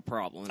also have a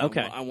problem. And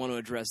Okay. I want to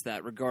address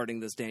that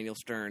regarding this Daniel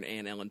Stern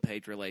and Ellen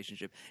Page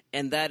relationship,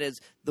 and that is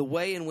the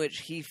way in which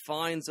he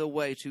finds a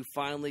way to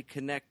finally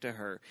connect to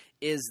her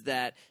is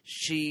that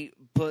she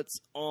puts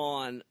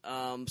on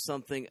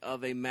something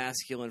of a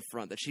masculine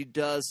front, that she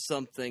does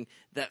something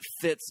that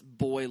fits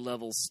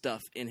boy-level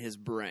stuff in his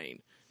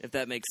brain, if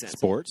that makes sense.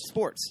 Sports,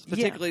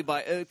 particularly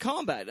by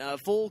combat,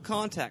 full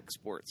contact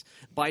sports.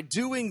 By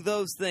doing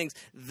those things,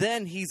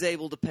 then he's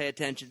able to pay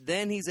attention.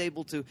 Then he's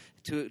able to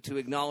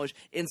acknowledge,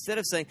 instead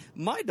of saying,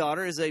 my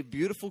daughter is a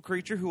beautiful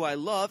creature who I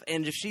love,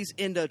 and if she's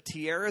into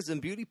tiaras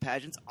and beauty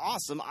pageants,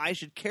 awesome, I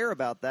should care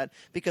about that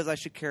because I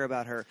should care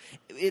about her.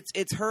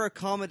 It's her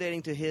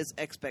accommodating to his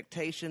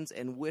expectations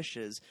and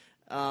wishes.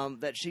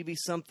 That she be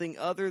something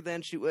other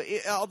than she,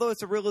 although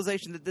it's a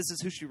realization that this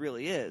is who she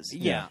really is.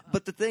 Yeah.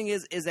 But the thing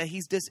is that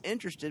he's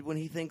disinterested when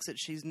he thinks that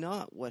she's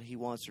not what he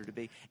wants her to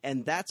be,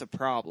 and that's a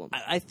problem.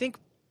 I think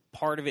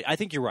part of it, I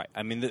think you're right.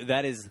 I mean,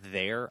 that is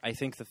there. I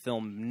think the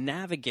film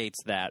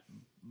navigates that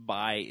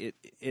by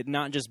it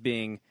not just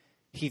being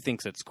he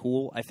thinks it's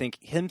cool. I think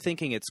him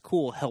thinking it's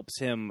cool helps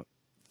him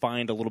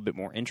find a little bit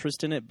more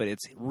interest in it, but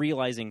it's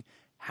realizing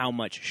how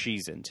much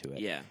she's into it.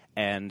 Yeah.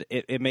 And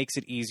it makes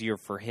it easier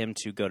for him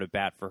to go to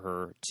bat for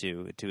her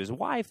to his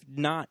wife.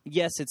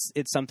 Yes,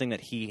 it's something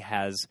that he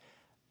has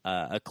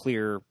a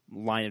clear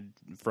line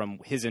from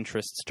his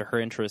interests to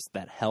her interests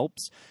that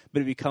helps,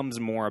 but it becomes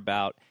more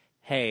about,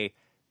 hey,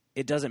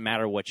 it doesn't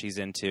matter what she's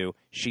into.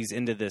 She's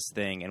into this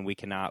thing, and we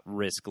cannot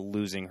risk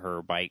losing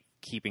her by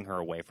keeping her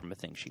away from a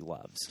thing she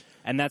loves.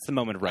 And that's the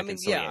moment of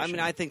reconciliation.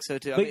 I think so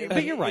too.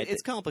 But you're right.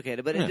 It's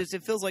complicated, but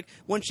it feels like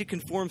once she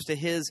conforms to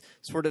his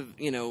sort of,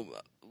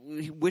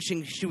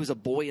 wishing she was a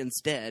boy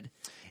instead,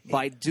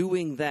 by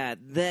doing that,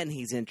 then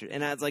he's interested.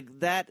 And I was like,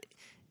 that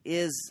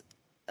is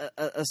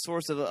a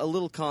source of a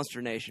little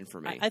consternation for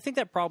me. I think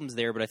that problem's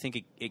there, but I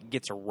think it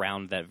gets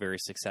around that very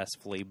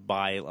successfully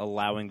by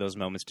allowing those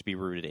moments to be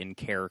rooted in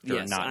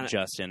character, not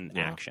just in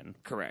action.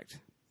 Correct.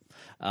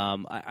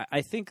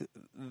 I think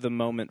the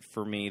moment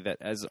for me that,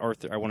 as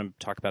Arthur, I want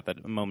to talk about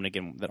that moment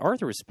again that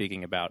Arthur was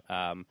speaking about,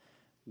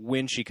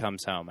 when she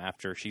comes home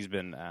after she's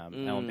been,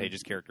 Ellen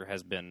Page's character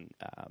has been,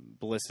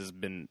 Bliss has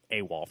been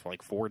AWOL for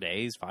like 4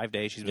 days, 5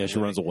 days. She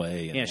runs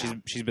away.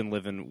 And, she's been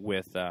living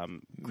with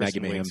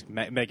Maggie Mayhem.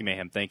 Maggie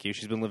Mayhem, thank you.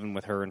 She's been living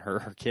with her and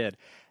her kid.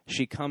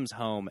 she comes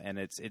home and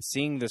it's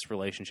seeing this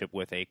relationship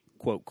with a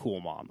quote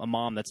cool mom, a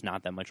mom that's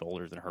not that much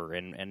older than her,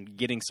 and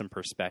getting some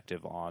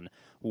perspective on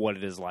what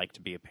it is like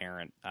to be a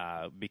parent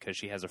because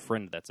she has a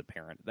friend that's a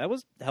parent. That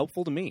was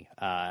helpful to me,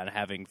 and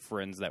having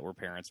friends that were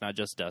parents, not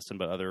just Dustin,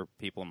 but other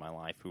people in my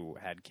life who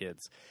had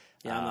kids.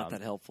 Yeah, I'm not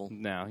that helpful.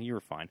 No, you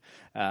were fine.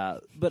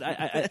 But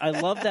I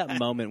love that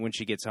moment when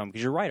she gets home,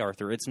 because you're right,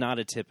 Arthur. It's not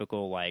a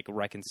typical like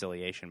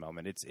reconciliation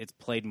moment. It's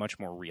played much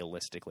more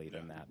realistically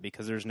than that,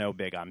 because there's no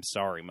big "I'm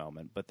sorry"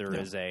 moment, but there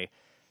is an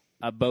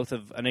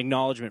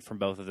acknowledgement from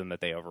both of them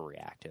that they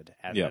overreacted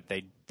and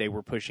that they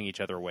were pushing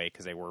each other away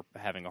because they were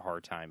having a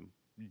hard time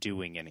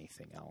doing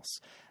anything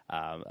else.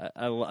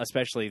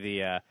 Especially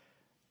the.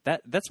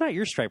 That's not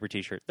your Striper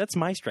t-shirt. That's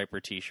my Striper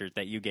t-shirt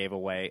that you gave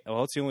away.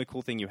 Oh, it's the only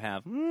cool thing you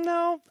have.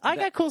 No, I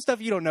got cool stuff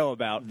you don't know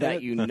about.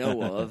 That you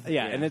know of.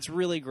 Yeah, and it's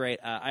really great.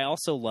 I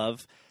also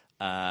love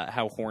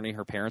how horny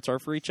her parents are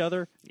for each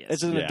other. Yes.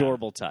 It's an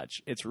adorable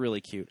touch. It's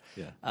really cute.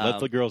 Yeah. Let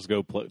the girls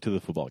go to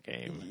the football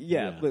game.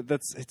 Yeah, but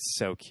it's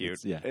so cute.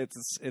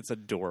 It's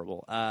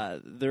adorable.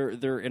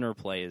 Their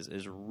interplay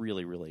is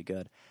really, really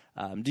good.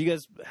 Do you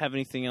guys have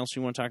anything else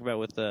you want to talk about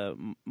with the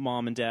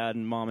mom and dad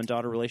and mom and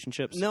daughter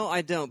relationships? No,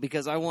 I don't,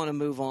 because I want to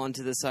move on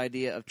to this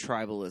idea of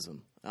tribalism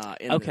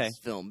in this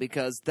film,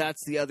 because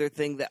that's the other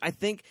thing that I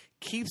think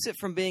keeps it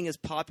from being as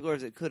popular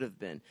as it could have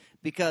been.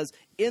 Because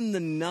in the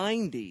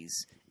 90s,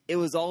 it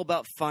was all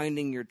about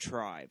finding your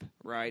tribe,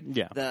 right?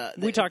 Yeah,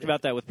 we talked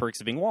about that with Perks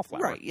of Being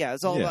Wallflower. Right, yeah,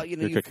 it's all about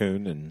your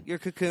cocoon and your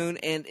cocoon,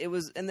 and it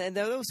was, and that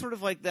was sort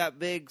of like that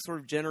big sort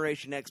of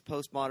Generation X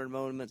postmodern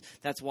moment.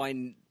 That's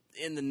why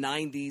in the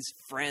 90s,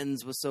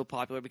 Friends was so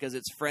popular, because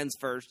it's friends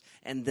first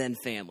and then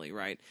family,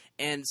 right?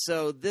 And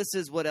so this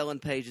is what Ellen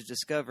Page is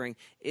discovering,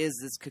 is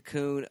this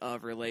cocoon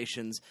of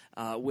relations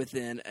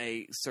within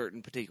a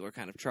certain particular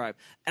kind of tribe.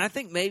 And I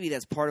think maybe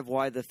that's part of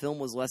why the film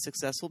was less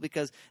successful,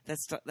 because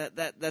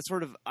that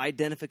sort of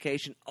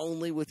identification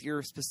only with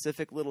your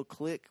specific little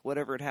clique,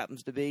 whatever it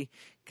happens to be,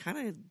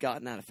 kind of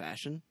gotten out of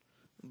fashion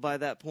by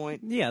that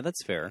point. Yeah,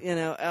 that's fair. You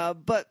know,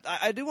 but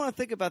I do want to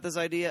think about this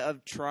idea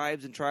of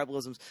tribes and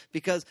tribalisms,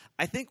 because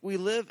I think we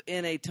live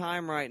in a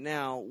time right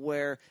now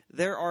where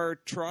there are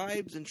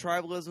tribes and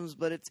tribalisms,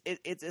 but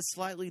it's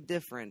slightly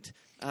different.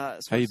 Have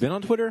you been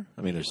on Twitter?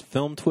 I mean, there's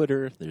film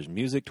Twitter, there's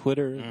music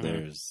Twitter,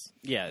 there's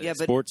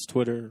sports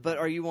Twitter. But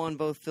are you on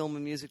both film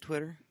and music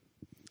Twitter?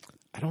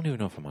 I don't even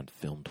know if I'm on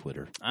film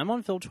Twitter. I'm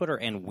on film Twitter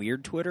and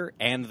weird Twitter,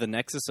 and the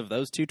nexus of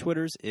those two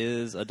Twitters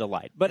is a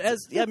delight. But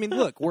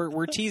look,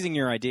 we're teasing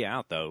your idea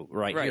out though,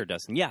 right here,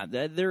 Dustin. Yeah,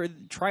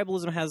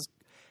 tribalism has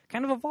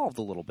kind of evolved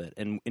a little bit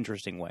in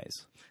interesting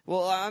ways.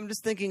 Well, I'm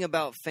just thinking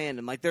about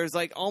fandom. Like, there's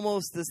like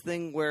almost this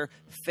thing where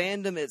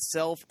fandom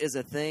itself is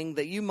a thing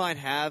that you might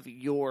have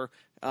your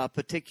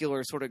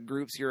particular sort of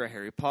groups. You're a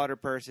Harry Potter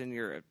person.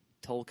 You're a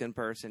Tolkien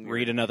person.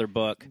 Read another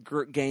book.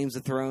 Games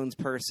of Thrones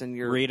person.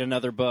 Read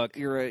another book.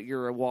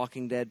 You're a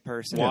Walking Dead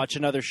person. Watch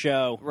another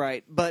show.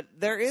 Right, but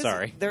there is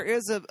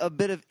a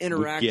bit of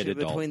interaction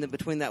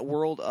between that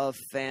world of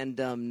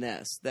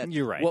fandomness. That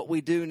you're right. What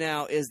we do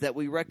now is that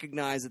we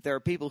recognize that there are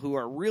people who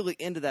are really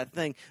into that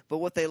thing, but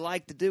what they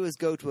like to do is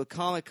go to a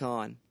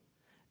Comic-Con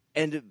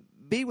and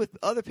be with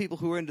other people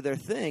who are into their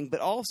thing,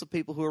 but also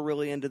people who are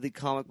really into the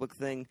comic book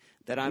thing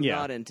that I'm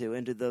not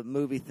into the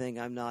movie thing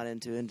I'm not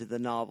into the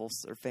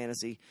novels or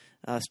fantasy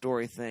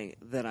story thing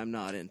that I'm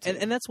not into.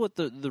 And that's what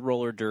the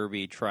roller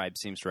derby tribe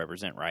seems to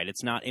represent, right?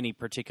 It's not any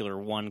particular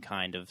one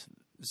kind of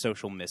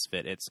social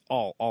misfit. It's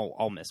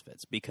all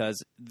misfits,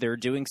 because they're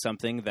doing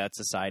something that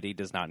society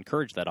does not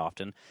encourage that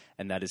often,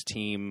 and that is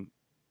team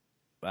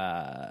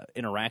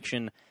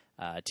interaction,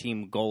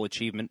 team goal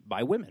achievement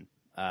by women.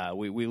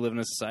 We live in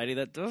a society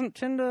that doesn't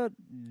tend to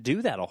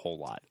do that a whole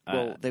lot.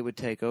 Well, they would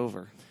take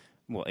over.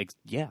 Well,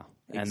 yeah,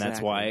 and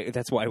Exactly.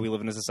 that's why we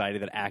live in a society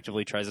that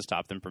actively tries to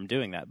stop them from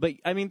doing that. But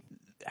I mean,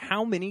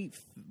 how many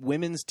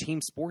women's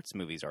team sports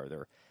movies are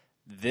there?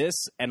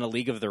 This and A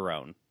League of Their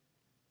Own.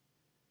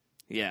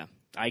 Yeah,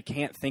 I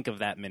can't think of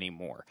that many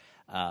more.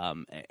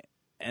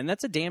 And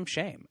that's a damn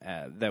shame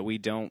that we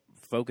don't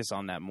focus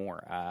on that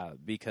more,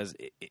 because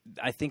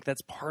I think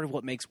that's part of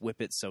what makes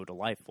Whip It so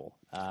delightful,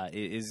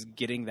 is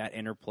getting that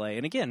interplay.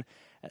 And again,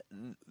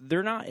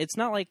 it's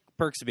not like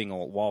Perks of Being a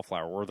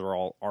Wallflower where they're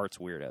all arts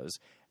weirdos.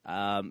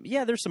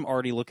 There's some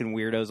arty looking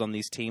weirdos on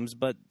these teams,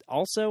 but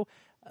also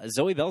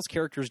Zoe Bell's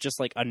character is just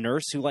like a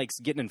nurse who likes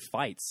getting in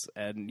fights,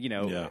 and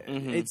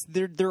it's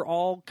they're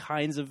all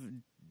kinds of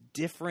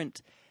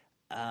different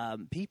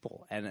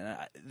people, and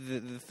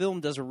the film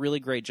does a really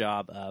great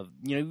job of,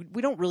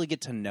 we don't really get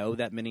to know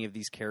that many of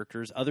these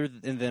characters other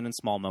than in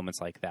small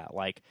moments like that,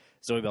 like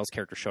Zoe Bell's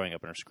character showing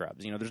up in her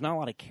scrubs. There's not a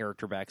lot of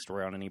character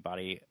backstory on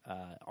anybody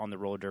on the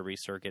roller derby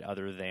circuit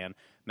other than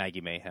Maggie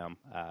Mayhem,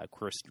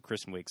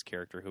 Kristen Wiig's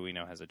character, who we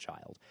know has a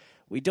child.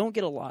 We don't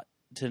get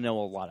to know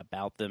a lot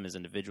about them as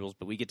individuals,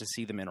 but we get to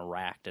see them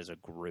interact as a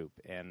group,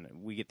 and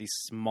we get these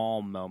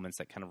small moments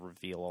that kind of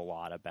reveal a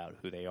lot about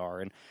who they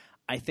are. And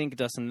I think,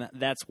 Dustin,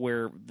 that's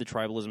where the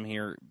tribalism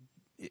here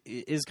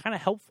is kind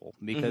of helpful,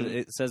 because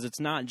it says it's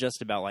not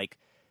just about like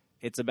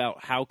It's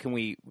about how can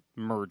we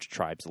merge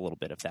tribes a little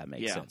bit, if that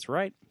makes sense,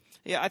 right?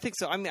 Yeah, I think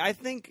so.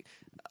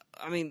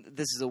 I mean,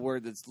 this is a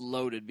word that's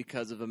loaded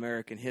because of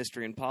American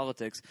history and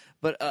politics,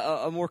 but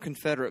a more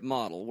Confederate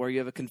model where you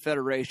have a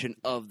confederation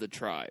of the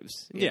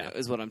tribes, you know,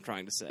 is what I'm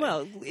trying to say.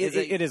 Well,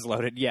 it is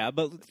loaded,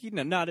 but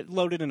not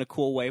loaded in a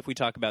cool way if we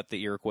talk about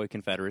the Iroquois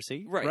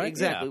Confederacy. Right,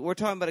 exactly. Yeah. We're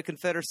talking about a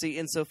confederacy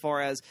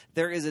insofar as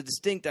there is a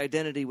distinct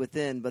identity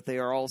within, but they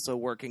are also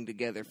working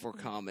together for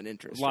common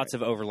interests. Lots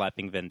of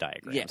overlapping Venn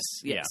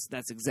diagrams. Yes,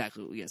 that's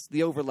exactly,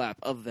 the overlap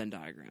of Venn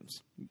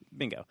diagrams.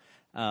 Bingo.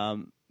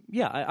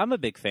 I'm a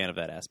big fan of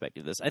that aspect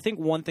of this. I think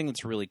one thing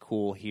that's really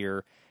cool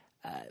here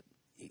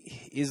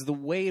is the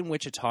way in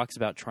which it talks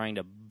about trying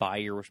to buy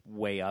your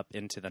way up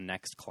into the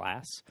next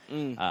class.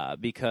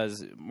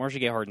 Because Marcia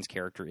Gay Harden's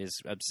character is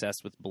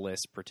obsessed with Bliss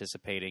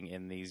participating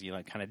in these,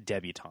 kind of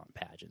debutante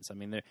pageants. I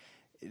mean,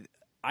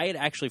 I had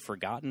actually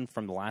forgotten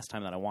from the last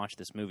time that I watched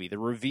this movie, the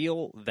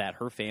reveal that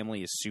her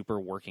family is super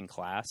working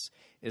class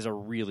is a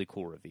really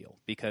cool reveal,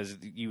 because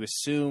you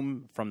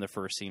assume from the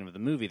first scene of the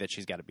movie that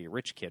she's got to be a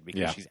rich kid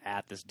because she's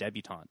at this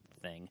debutante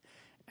thing,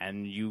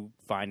 and you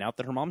find out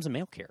that her mom's a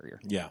mail carrier.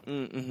 Yeah.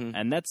 Mm-hmm.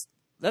 And that's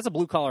a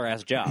blue-collar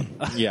ass job.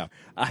 Yeah.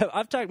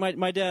 I've talked,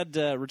 my dad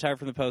retired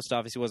from the post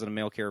office. He wasn't a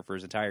mail carrier for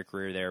his entire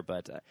career there,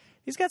 but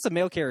he's got some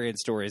mail carrying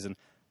stories, and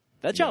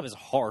that job is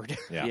hard.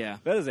 Yeah.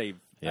 That is a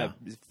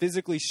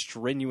physically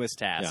strenuous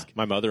task. Yeah.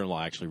 My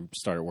mother-in-law actually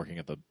started working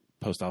at the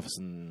post office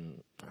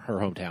in her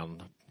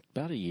hometown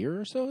about a year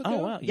or so ago. Oh,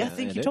 wow. Yeah, I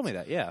think you told me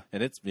that, yeah.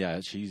 And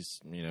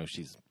she's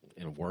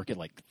in work at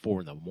like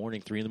 4 in the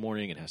morning, 3 in the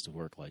morning, and has to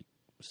work like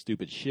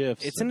stupid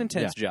shifts. It's an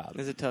intense job.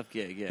 It's a tough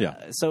gig,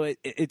 yeah. So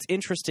it's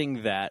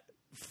interesting that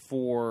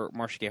for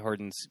Marcia Gay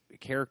Harden's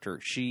character,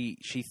 she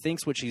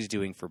thinks what she's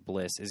doing for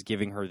Bliss is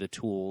giving her the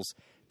tools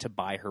to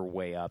buy her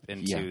way up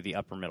into the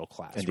upper middle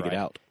class. And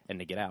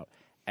to get out.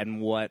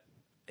 And what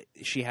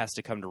she has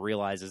to come to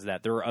realize is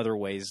that there are other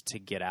ways to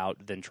get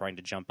out than trying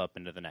to jump up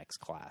into the next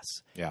class.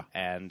 Yeah.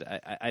 And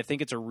I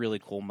think it's a really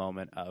cool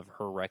moment of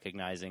her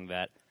recognizing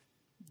that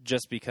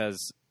just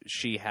because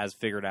she has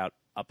figured out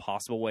a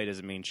possible way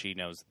doesn't mean she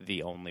knows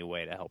the only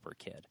way to help her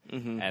kid.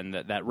 Mm-hmm. And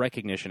that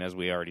recognition, as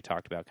we already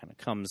talked about, kind of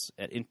comes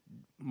in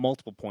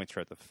multiple points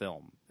throughout the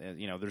film.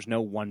 There's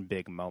no one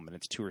big moment.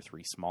 It's 2 or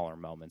 3 smaller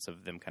moments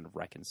of them kind of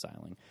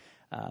reconciling.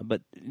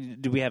 But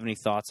do we have any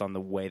thoughts on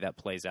the way that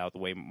plays out, the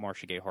way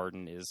Marcia Gay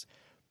Harden is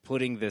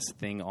putting this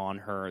thing on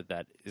her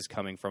that is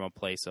coming from a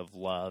place of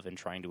love and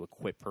trying to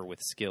equip her with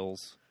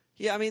skills?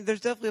 Yeah, I mean, there's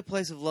definitely a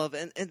place of love,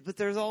 but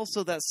there's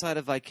also that side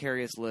of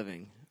vicarious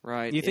living,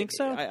 right? You think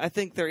so? I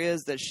think there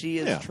is, that she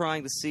is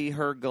trying to see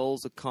her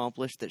goals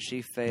accomplished, that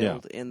she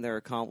failed in their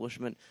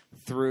accomplishment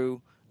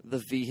through the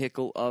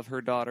vehicle of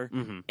her daughter,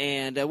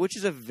 and which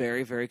is a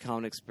very, very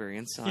common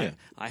experience.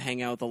 I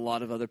hang out with a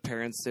lot of other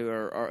parents who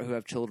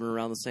have children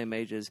around the same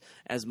age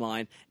as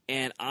mine,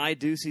 and I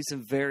do see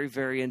some very,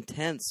 very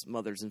intense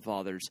mothers and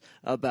fathers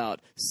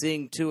about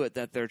seeing to it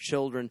that their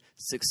children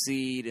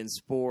succeed in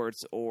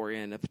sports or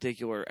in a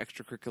particular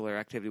extracurricular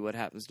activity, what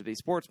happens to be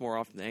sports more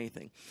often than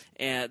anything.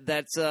 And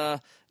that's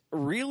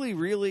really,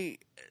 really,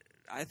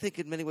 I think,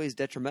 in many ways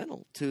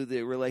detrimental to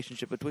the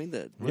relationship between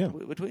them.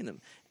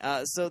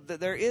 So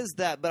there is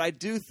that, but I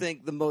do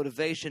think the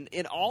motivation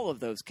in all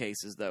of those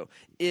cases, though,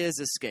 is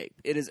escape.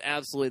 It is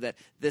absolutely that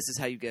this is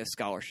how you get a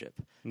scholarship.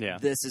 Yeah.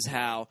 This is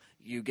how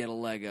you get a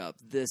leg up.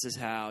 This is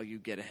how you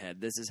get ahead.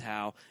 This is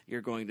how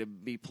you're going to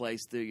be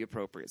placed through the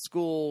appropriate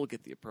school,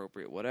 get the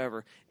appropriate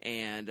whatever,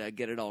 and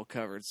get it all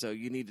covered. So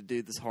you need to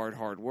do this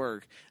hard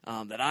work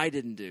that I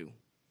didn't do.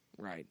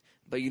 Right.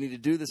 But you need to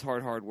do this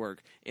hard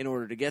work in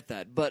order to get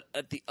that. But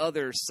at the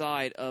other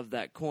side of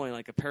that coin,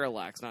 like a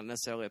parallax, not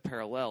necessarily a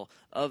parallel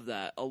of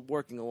that,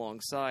 working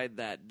alongside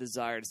that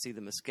desire to see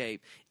them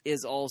escape,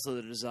 is also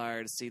the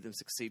desire to see them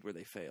succeed where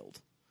they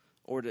failed,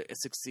 or to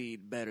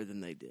succeed better than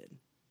they did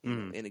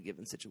in a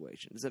given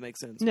situation. Does that make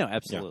sense? No,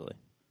 absolutely.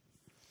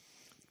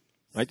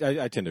 I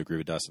tend to agree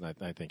with Dustin.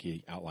 I think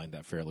he outlined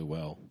that fairly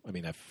well. I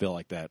mean, I feel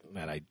like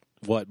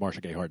what Marcia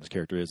Gay Harden's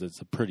character is,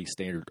 it's a pretty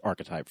standard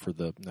archetype for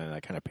that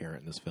kind of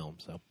parent in this film.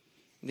 So,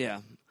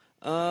 yeah.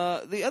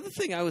 The other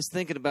thing I was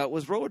thinking about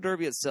was roller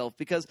derby itself,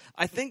 because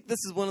I think this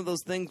is one of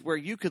those things where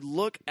you could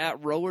look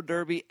at roller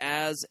derby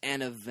as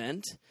an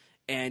event,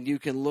 and you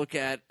can look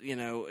at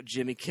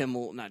Jimmy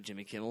Kimmel.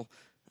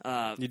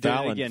 You did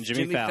it again,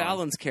 Jimmy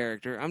Fallon's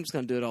character. I'm just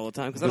going to do it all the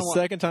time. The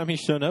second time he's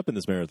shown up in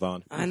this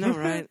marathon. I know,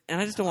 right? And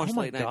I just don't watch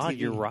late night TV. Oh, my God,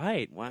 you're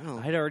right. Wow.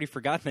 I'd already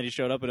forgotten that he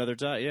showed up another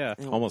time, yeah.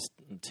 Almost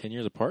 10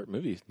 years apart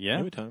movie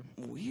time.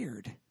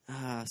 Weird.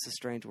 It's a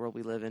strange world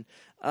we live in.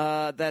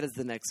 That is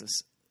the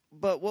Nexus.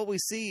 But what we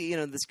see,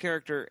 this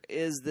character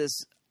is this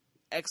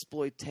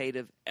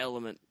exploitative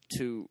element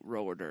to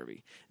roller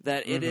derby.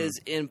 That it is,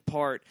 in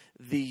part,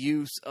 the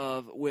use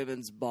of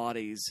women's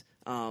bodies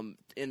in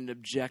an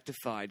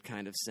objectified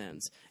kind of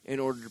sense in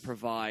order to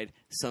provide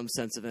some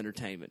sense of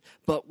entertainment.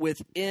 But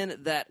within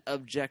that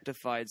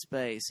objectified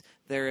space,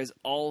 there is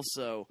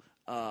also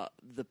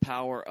the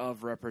power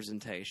of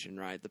representation,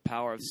 right? The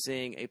power of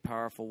seeing a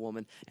powerful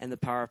woman and the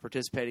power of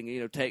participating,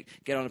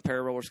 get on a pair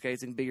of roller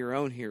skates and be your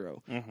own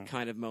hero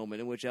kind of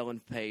moment in which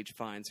Ellen Page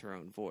finds her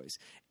own voice.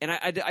 And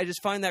I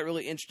just find that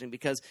really interesting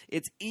because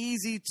it's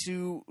easy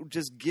to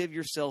just give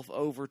yourself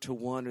over to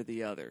one or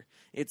the other.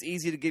 It's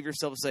easy to give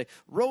yourself to say,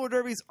 roller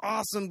derby's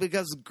awesome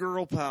because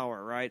girl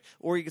power, right?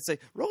 Or you could say,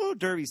 roller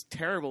derby's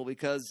terrible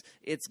because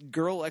it's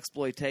girl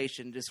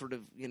exploitation, just sort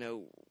of,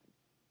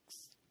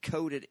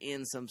 coded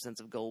in some sense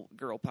of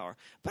girl power.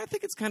 But I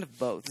think it's kind of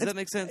both. Does that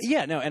make sense?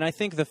 Yeah, no, and I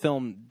think the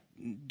film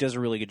does a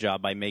really good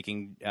job by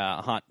making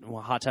Hot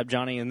Tub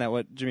Johnny, isn't that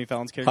what Jimmy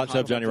Fallon's character? Hot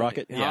Tub Johnny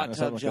Rocket? Yeah, Hot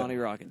Tub Johnny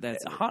Rocket.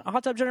 That's it.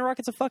 Hot Tub Johnny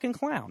Rocket's a fucking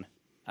clown.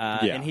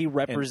 And he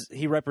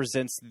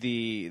represents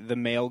the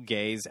male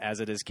gaze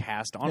as it is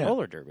cast on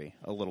roller derby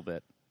a little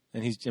bit.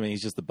 And he's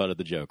just the butt of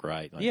the joke,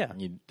 right? Like, yeah.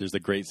 There's a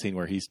great scene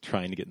where he's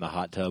trying to get in the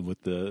hot tub with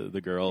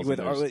the girls.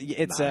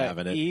 It's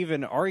Eve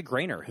and Ari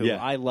Grainer, who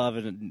I love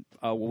and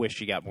wish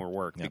she got more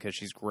work because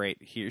she's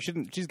great here.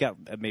 She's got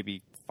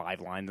maybe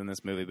 5 lines in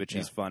this movie, but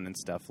she's fun and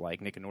stuff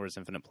like Nick and Nora's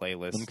Infinite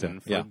Playlist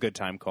and for a Good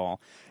Time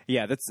Call.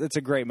 Yeah, that's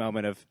a great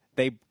moment of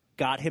they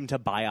got him to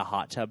buy a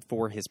hot tub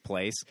for his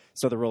place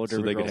so the roller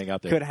derby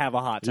girls could have a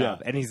hot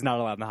tub, and he's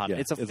not allowed in the hot tub.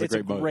 It's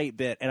a great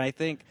bit, and I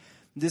think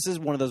this is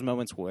one of those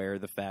moments where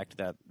the fact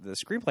that the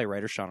screenplay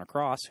writer, Shauna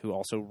Cross, who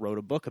also wrote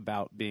a book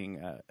about being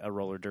a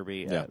roller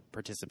derby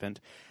participant,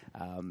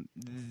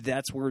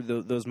 that's where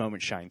those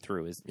moments shine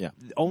through.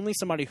 Only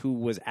somebody who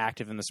was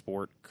active in the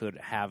sport could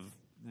have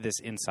this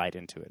insight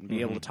into it and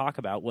be able to talk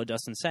about what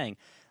Dustin's saying.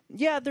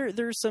 Yeah,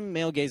 there's some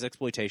male gaze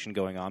exploitation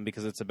going on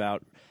because it's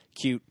about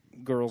cute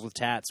girls with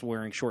tats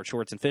wearing short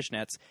shorts and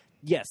fishnets.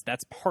 Yes,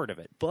 that's part of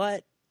it.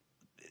 But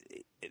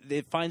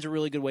it finds a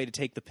really good way to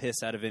take the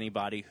piss out of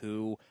anybody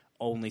who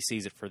only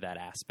sees it for that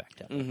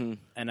aspect of it.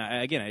 And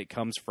again, it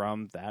comes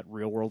from that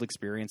real world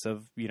experience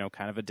of,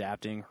 kind of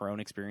adapting her own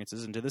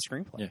experiences into the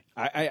screenplay.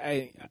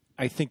 Yeah.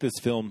 I think this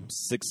film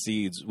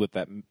succeeds with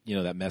that,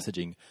 that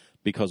messaging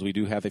because we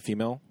do have a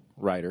female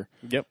writer,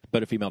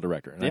 but a female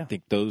director. And I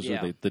think those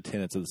are the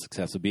tenets of the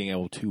success of being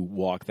able to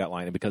walk that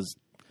line. And because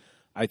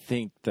I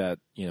think that,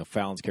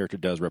 Fallon's character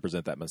does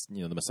represent that,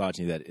 the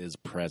misogyny that is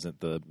present,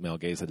 the male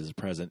gaze that is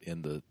present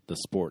in the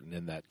sport and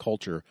in that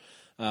culture.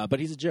 But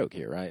he's a joke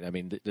here, right? I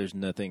mean, there's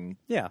nothing.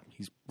 Yeah,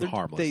 he's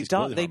harmless.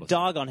 They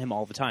dog on him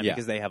all the time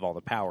because they have all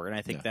the power, and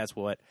I think that's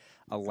what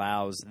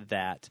allows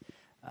that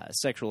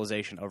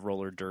sexualization of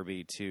roller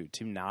derby to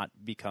not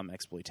become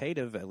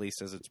exploitative, at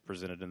least as it's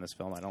presented in this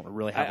film. I don't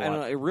really have. I don't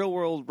know. A real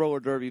world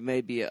roller derby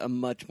may be a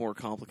much more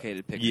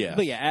complicated picture. Yeah,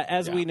 but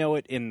as we know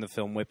it in the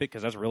film Whip It,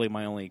 because that's really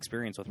my only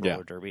experience with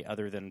roller derby,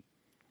 other than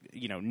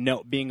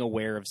being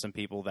aware of some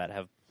people that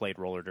have played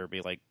roller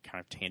derby, like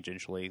kind of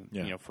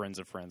tangentially, friends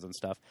of friends and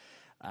stuff.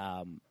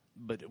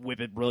 But Whip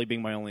It really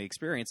being my only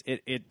experience,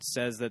 it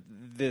says that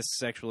this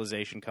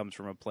sexualization comes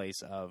from a place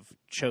of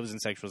chosen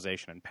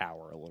sexualization and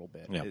power a little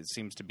bit. Yeah. It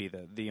seems to be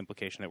the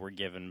implication that we're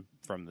given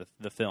from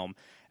the film.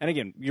 And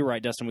again, you're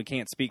right, Dustin, we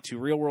can't speak to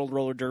real-world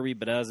roller derby,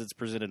 but as it's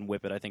presented in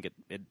Whip It, I think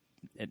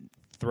it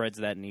threads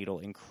that needle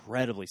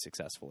incredibly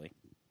successfully.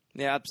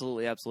 Yeah,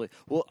 absolutely, absolutely.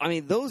 Well, I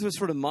mean, those were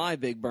sort of my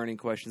big burning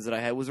questions that I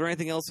had. Was there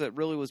anything else that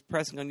really was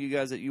pressing on you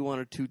guys that you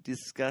wanted to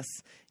discuss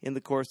in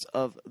the course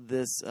of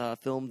this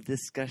film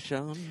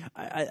discussion?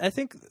 I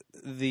think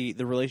the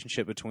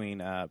relationship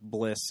between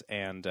Bliss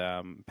and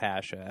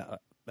Pasha,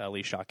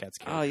 Lee Shawkat's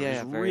character,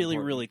 is really,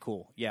 really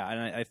cool. Yeah,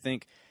 and I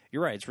think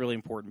you're right. It's really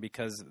important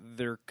because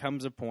there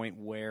comes a point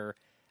where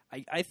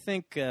I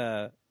think...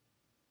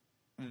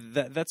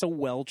 That's a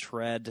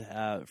well-tread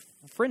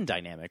friend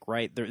dynamic,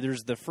 right?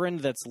 There's the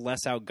friend that's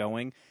less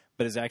outgoing,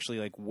 but is actually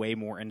like way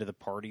more into the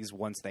parties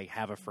once they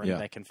have a friend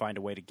that can find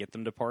a way to get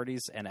them to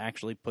parties and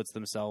actually puts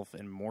themselves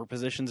in more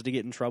positions to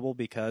get in trouble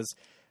because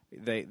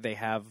they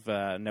have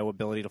no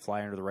ability to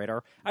fly under the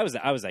radar. I was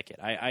that kid.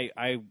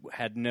 I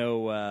had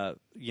no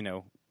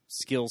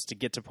skills to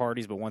get to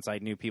parties, but once I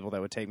knew people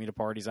that would take me to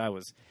parties, I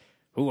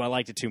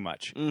liked it too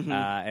much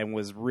and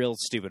was real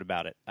stupid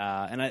about it.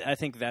 And I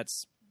think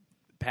that's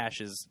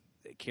Pasha's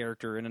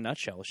character in a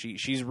nutshell.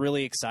 She's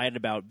really excited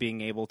about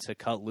being able to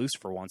cut loose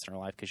for once in her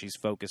life because she's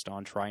focused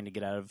on trying to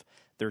get out of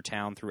their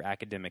town through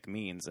academic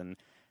means and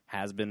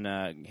has been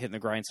hitting the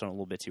grindstone a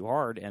little bit too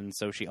hard, and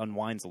so she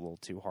unwinds a little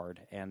too hard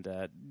and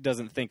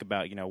doesn't think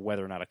about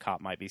whether or not a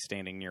cop might be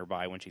standing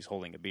nearby when she's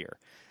holding a beer.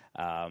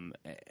 And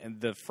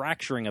the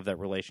fracturing of that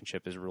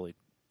relationship is really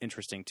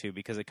interesting too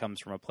because it comes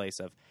from a place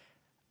of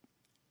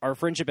our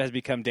friendship has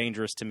become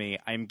dangerous to me.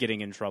 I'm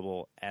getting in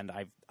trouble, and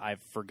I've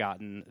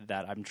forgotten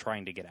that I'm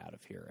trying to get out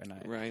of here.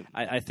 And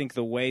I think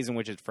the ways in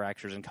which it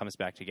fractures and comes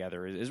back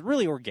together is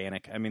really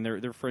organic. I mean,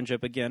 their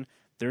friendship, again,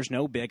 there's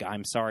no big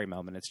I'm sorry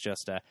moment. It's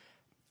just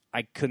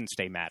I couldn't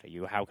stay mad at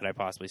you. How could I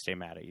possibly stay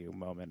mad at you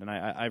moment? And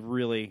I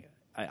really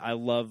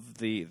love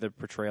the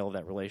portrayal of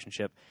that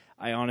relationship.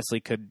 I honestly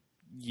could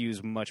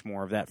use much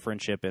more of that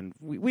friendship, and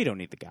we don't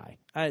need the guy.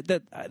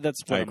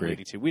 That's what I'm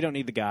reading to. We don't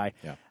need the guy.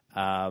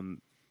 Yeah.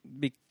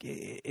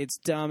 it's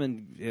dumb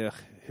and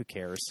who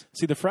cares?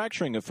 See, the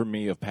fracturing for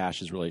me of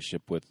Pash's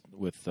relationship with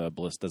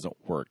Bliss doesn't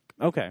work.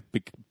 Okay.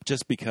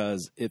 Just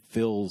because it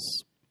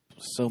feels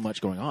so much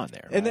going on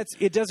there. And right?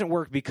 it doesn't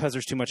work because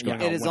there's too much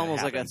going on. It is when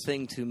almost like a happens.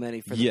 thing too many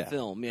for Yeah. the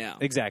film. Yeah.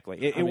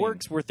 Exactly. It mean-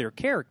 works with their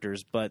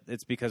characters, but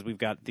it's because we've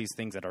got these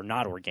things that are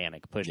not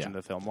organic pushed Yeah. into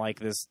the film, like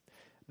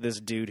this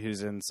dude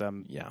who's in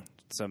some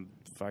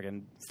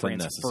fucking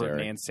Franz unnecessary.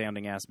 Ferdinand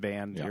sounding ass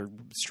band, Yeah. your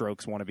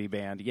Strokes wannabe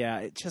band. Yeah,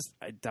 it just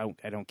I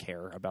don't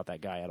care about that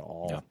guy at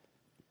all. Yeah.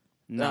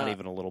 Not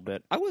even a little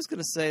bit. I was going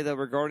to say, though,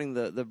 regarding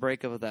the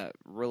breakup of that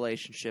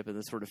relationship and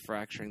the sort of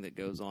fracturing that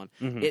goes on,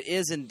 it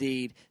is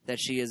indeed that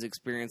she is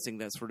experiencing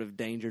that sort of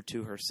danger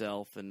to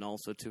herself and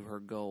also to her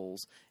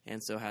goals,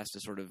 and so has to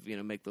sort of,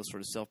 make those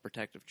sort of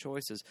self-protective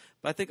choices.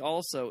 But I think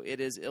also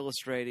it is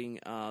illustrating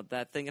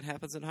that thing that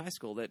happens in high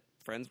school, that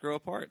friends grow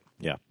apart.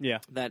 Yeah. Yeah.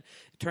 That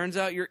it turns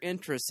out your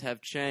interests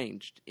have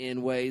changed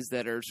in ways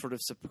that are sort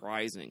of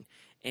surprising,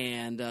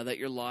 and that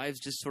your lives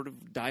just sort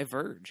of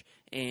diverge,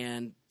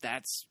 and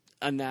that's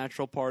a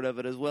natural part of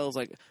it as well. Is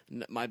like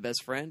my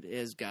best friend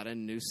has got a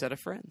new set of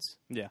friends,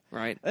 Yeah.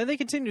 right? And they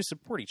continue to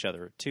support each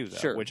other, too, though,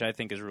 Sure. which I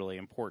think is really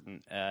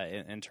important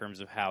in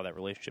terms of how that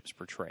relationship's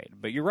portrayed.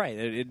 But you're right.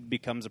 It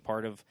becomes a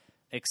part of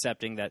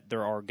accepting that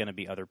there are going to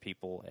be other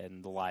people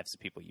in the lives of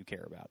people you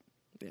care about.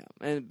 Yeah,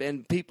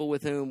 and people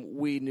with whom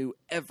we knew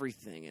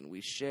everything and we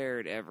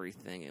shared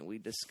everything and we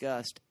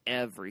discussed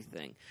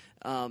everything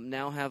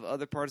now have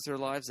other parts of their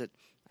lives that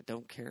I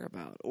don't care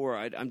about, or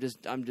I'm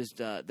just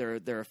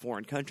they're a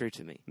foreign country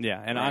to me. Yeah,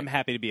 and Right. I'm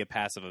happy to be a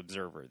passive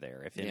observer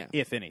there,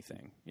 if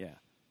anything. Yeah.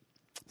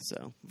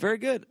 So very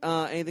good.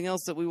 Anything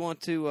else that we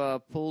want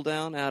to pull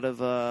down out of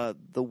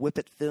the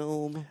Whippet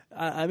film?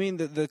 I mean,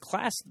 the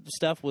class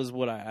stuff was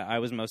what I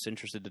was most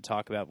interested to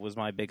talk about, was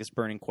my biggest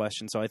burning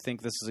question. So I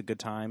think this is a good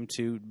time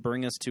to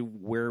bring us to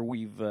where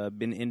we've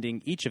been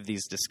ending each of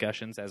these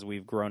discussions as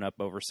we've grown up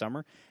over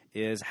summer,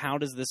 is how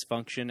does this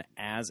function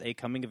as a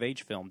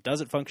coming-of-age film?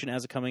 Does it function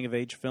as a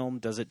coming-of-age film?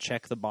 Does it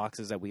check the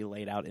boxes that we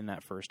laid out in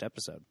that first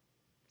episode?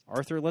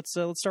 Arthur, let's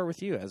start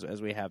with you,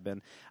 as we have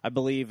been. I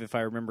believe, if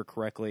I remember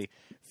correctly,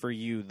 for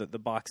you, the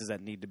boxes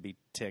that need to be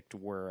ticked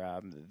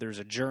were there's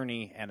a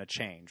journey and a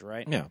change,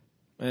 right? Yeah.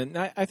 And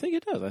I think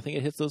it does. I think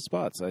it hits those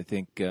spots. I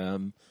think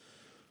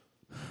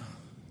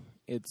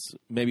it's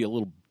maybe a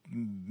little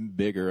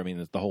bigger. I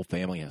mean, the whole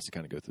family has to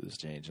kind of go through this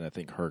change, and I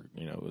think her,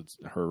 it's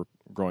her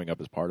growing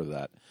up is part of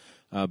that.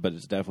 But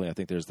it's definitely, I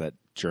think there's that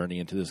journey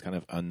into this kind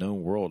of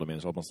unknown world. I mean,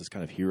 it's almost this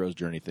kind of hero's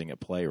journey thing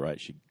at play,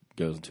 right? She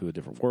goes into a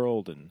different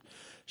world, and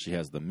she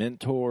has the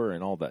mentor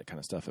and all that kind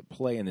of stuff at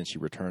play, and then she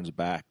returns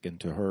back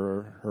into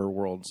her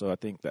world. So I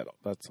think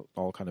that's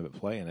all kind of at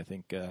play, and I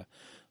think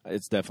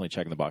it's definitely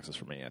checking the boxes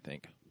for me, I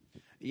think.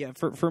 Yeah,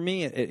 for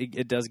me,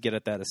 it does get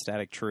at that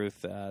ecstatic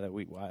truth that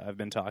I've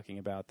been talking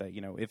about. That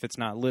if it's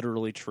not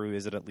literally true,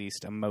 is it at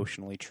least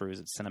emotionally true? Is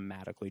it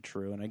cinematically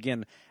true? And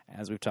again,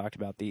 as we've talked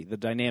about, the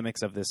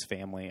dynamics of this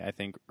family, I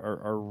think,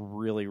 are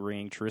really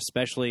ringing true.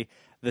 Especially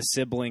the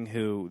sibling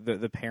who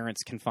the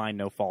parents can find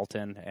no fault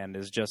in, and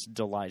is just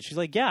delighted. She's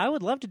like, "Yeah, I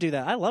would love to do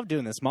that. I love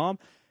doing this, Mom."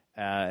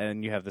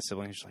 And you have the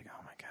sibling who's like,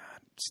 "Oh my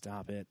God,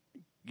 stop it!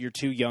 You're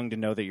too young to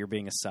know that you're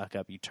being a suck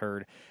up, you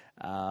turd."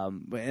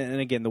 And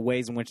again, the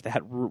ways in which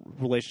that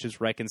relationship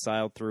is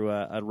reconciled through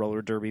a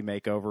roller derby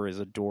makeover is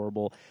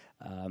adorable.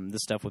 The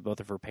stuff with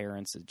both of her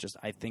parents, it just,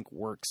 I think,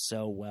 works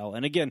so well.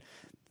 And again,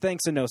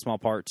 thanks in no small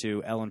part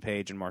to Ellen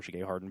Page and Marcia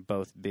Gay Harden,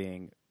 both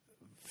being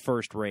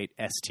first-rate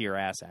S-tier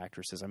ass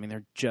actresses. I mean,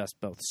 they're just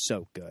both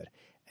so good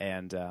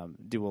and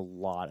do a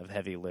lot of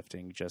heavy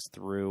lifting just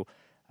through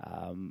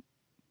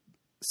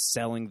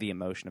selling the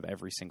emotion of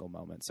every single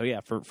moment. So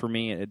yeah, for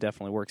me, it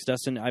definitely works.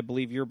 Dustin, I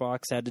believe your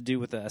box had to do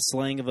with a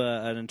slaying of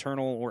an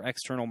internal or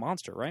external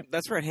monster, right?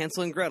 That's right.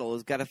 Hansel and Gretel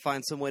has got to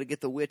find some way to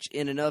get the witch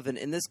in an oven.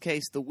 In this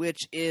case, the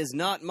witch is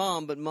not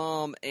Mom, but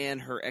Mom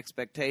and her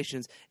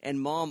expectations. And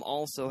Mom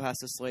also has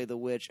to slay the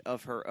witch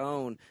of her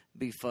own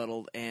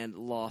befuddled and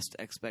lost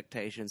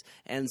expectations.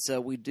 And so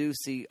we do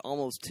see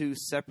almost two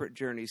separate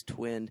journeys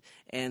twinned.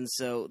 And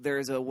so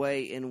there's a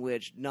way in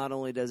which not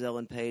only does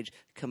Ellen Page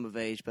come of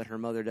age, but her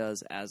mother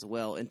does as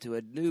well, into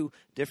a new,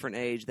 different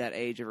age, that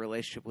age of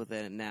relationship with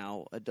a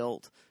now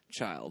adult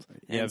child.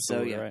 And Yeah, so,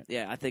 absolutely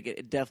right. I think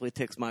it definitely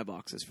ticks my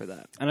boxes for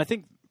that. And I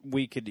think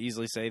we could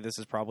easily say this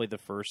is probably the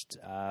first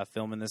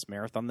film in this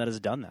marathon that has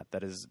done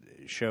that has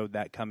showed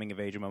that coming of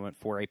age moment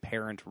for a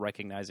parent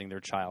recognizing their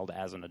child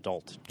as an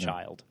adult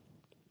child.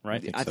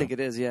 Right? I think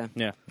it is, yeah.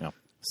 Yeah.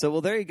 So,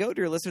 well, there you go,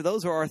 dear listener.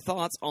 Those are our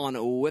thoughts on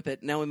Whip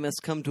It. Now we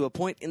must come to a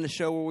point in the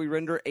show where we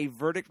render a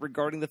verdict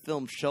regarding the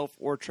film, shelf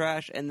or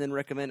trash, and then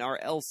recommend our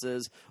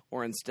else's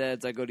or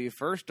insteads. I go to you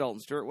first,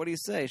 Dalton Stewart. What do you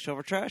say, shelf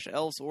or trash,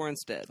 else or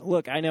instead?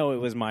 Look, I know it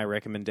was my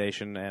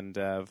recommendation and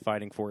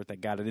fighting for it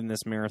that got it in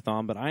this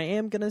marathon, but I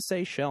am going to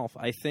say shelf.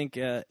 I think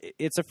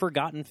it's a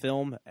forgotten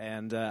film,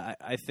 and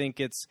I think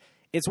it's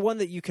one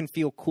that you can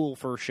feel cool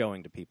for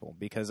showing to people,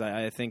 because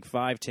I think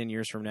 5-10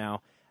 years from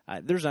now,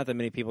 there's not that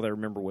many people that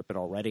remember Whip It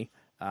already,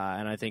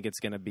 and I think it's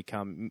going to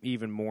become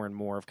even more and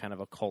more of kind of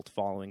a cult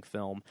following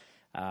film.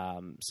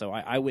 So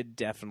I would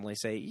definitely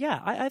say, yeah,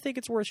 I think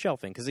it's worth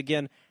shelving. Because,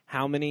 again,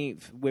 how many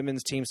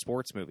women's team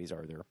sports movies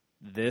are there?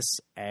 This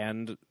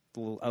and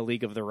A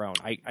League of Their Own.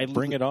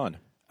 Bring it on.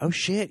 Oh,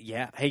 shit,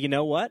 yeah. Hey, you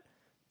know what?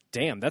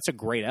 Damn, that's a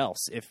great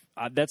else. If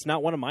that's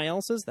not one of my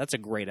elses, that's a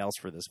great else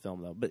for this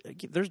film, though. But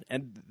there's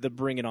the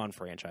Bring It On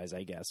franchise,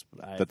 I guess.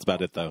 That's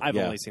about it, though. I've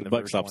only seen the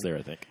buck first stops one. there,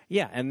 I think.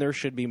 Yeah, and there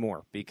should be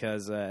more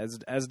because,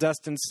 as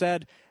Dustin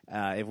said,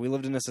 if we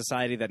lived in a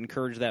society that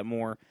encouraged that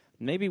more,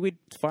 maybe we'd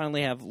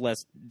finally have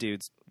less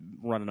dudes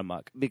running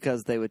amok.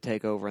 Because they would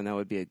take over, and that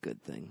would be a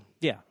good thing.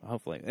 Yeah,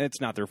 hopefully. It's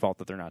not their fault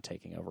that they're not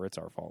taking over. It's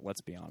our fault.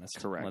 Let's be honest.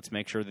 Correct. Let's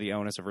make sure the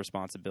onus of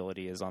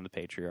responsibility is on the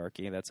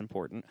patriarchy. That's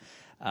important.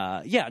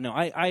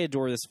 I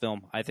adore this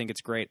film. I think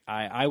it's great.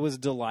 I was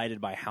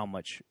delighted by how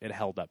much it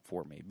held up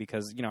for me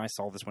because, I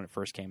saw this when it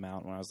first came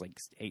out when I was like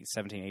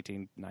 17,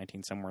 18,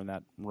 19, somewhere in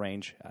that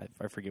range.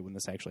 I forget when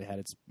this actually had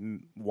its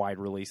wide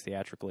release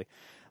theatrically.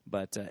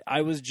 But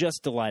I was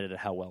just delighted at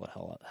how well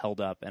it held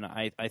up. And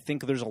I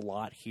think there's a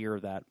lot here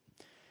that,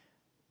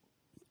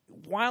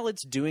 while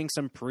it's doing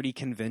some pretty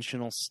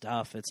conventional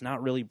stuff, it's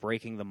not really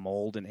breaking the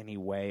mold in any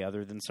way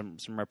other than some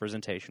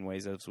representation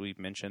ways, as we've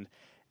mentioned.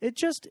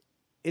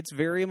 It's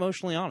very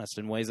emotionally honest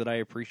in ways that I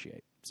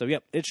appreciate. So,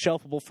 yep, it's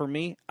shelfable for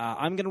me.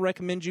 I'm going to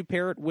recommend you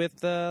pair it with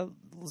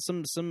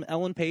some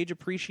Ellen Page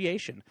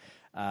appreciation.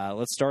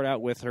 Let's start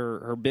out with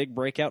her big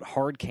breakout,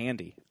 Hard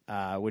Candy,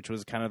 which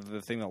was kind of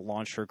the thing that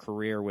launched her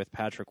career with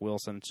Patrick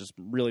Wilson. It's just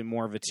really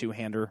more of a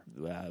two-hander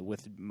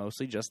with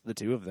mostly just the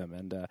two of them.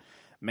 And,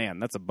 man,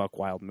 that's a buck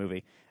wild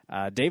movie.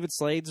 David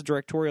Slade's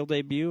directorial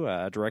debut,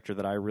 a director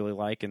that I really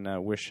like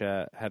and wish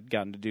had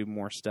gotten to do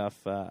more stuff.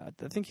 I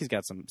think he's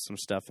got some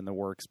stuff in the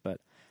works, but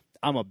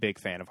I'm a big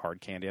fan of Hard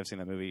Candy. I've seen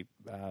that movie,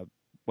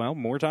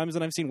 more times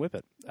than I've seen Whip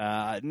It.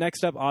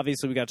 Next up,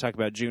 obviously, we got to talk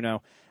about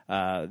Juno,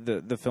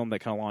 the film that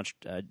kind of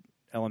launched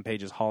Ellen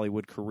Page's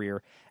Hollywood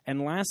career.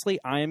 And lastly,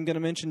 I am going to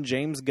mention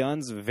James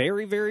Gunn's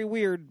very, very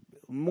weird,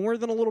 more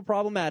than a little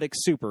problematic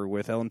Super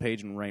with Ellen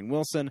Page and Rainn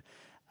Wilson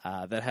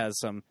that has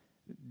some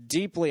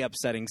deeply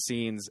upsetting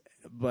scenes,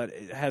 but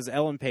it has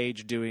Ellen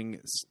Page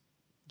doing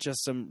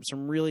just some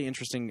really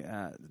interesting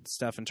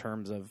stuff in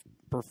terms of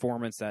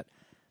performance that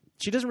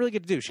she doesn't really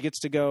get to do. She gets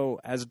to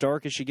go as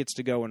dark as she gets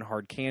to go in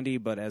Hard Candy,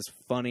 but as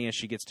funny as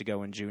she gets to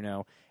go in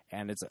Juno.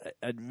 And it's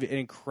an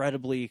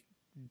incredibly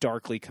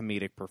darkly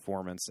comedic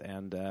performance.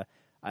 And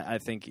I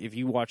think if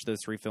you watch those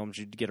three films,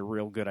 you'd get a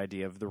real good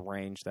idea of the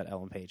range that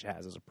Ellen Page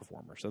has as a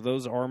performer. So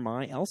those are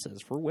my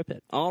elses for Whip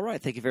It. All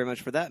right. Thank you very much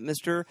for that,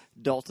 Mr.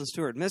 Dalton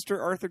Stewart.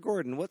 Mr. Arthur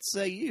Gordon, what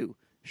say you?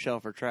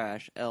 Shelf or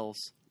trash,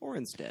 else, or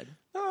instead?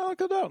 I'll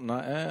go Dalton.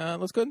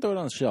 Let's go ahead and throw it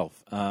on the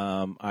shelf.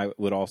 I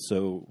would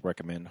also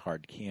recommend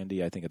Hard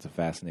Candy. I think it's a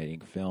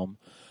fascinating film.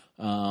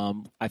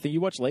 I think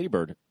you watch Lady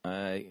Bird.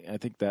 I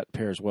think that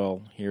pairs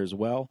well here as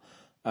well.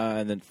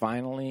 And then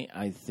finally,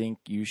 I think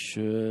you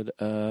should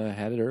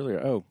had it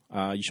earlier.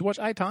 You should watch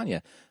I,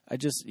 Tonya. I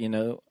just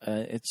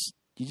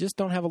you just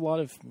don't have a lot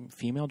of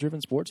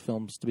female-driven sports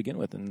films to begin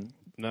with, and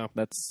no,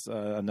 that's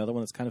another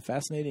one that's kind of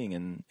fascinating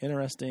and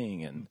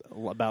interesting and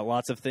about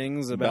lots of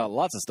things, about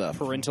lots of stuff,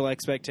 parental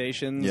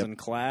expectations and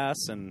class,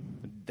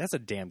 and that's a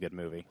damn good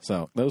movie.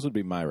 So those would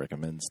be my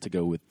recommends to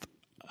go with.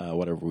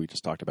 Whatever we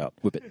just talked about.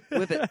 Whip It.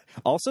 Whip It.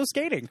 Also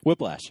skating.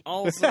 Whiplash.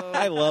 Also,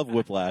 I love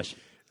Whiplash.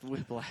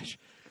 Whiplash.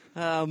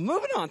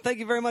 Moving on. Thank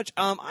you very much.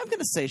 I'm going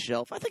to say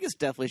shelf. I think it's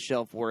definitely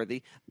shelf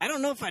worthy. I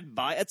don't know if I'd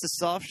buy it. It's a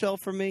soft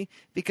shelf for me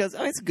because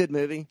it's a good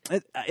movie.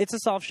 It's a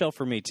soft shelf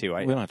for me too.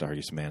 We don't have to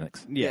argue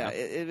semantics. Yeah,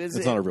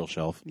 it's not a real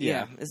shelf.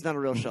 Yeah, it's not a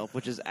real shelf,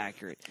 which is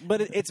accurate.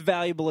 But it's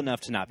valuable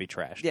enough to not be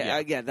trashed.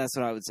 Yeah, that's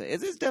what I would say.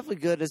 It's definitely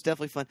good. It's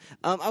definitely fun.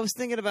 I was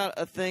thinking about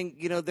a thing.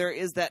 There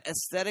is that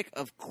aesthetic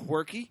of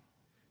quirky.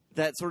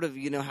 That sort of,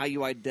 how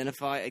you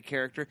identify a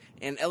character.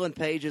 And Ellen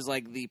Page is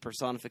like the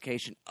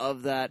personification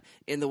of that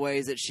in the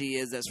ways that she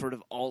is that sort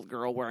of alt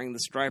girl wearing the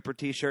striper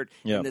T-shirt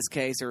in this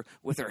case, or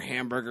with her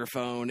hamburger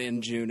phone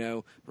in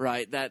Juno,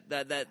 right? That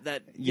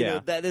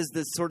is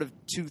the sort of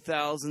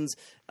 2000s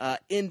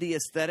indie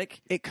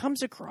aesthetic. It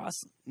comes across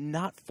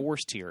not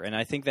forced here, and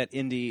I think that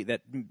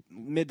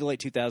mid to late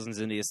 2000s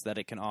indie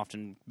aesthetic can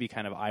often be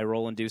kind of eye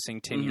roll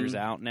inducing 10 years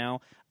out now.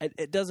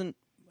 It doesn't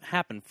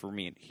happen for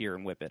me here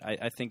in Whip It.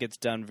 I think it's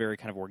done very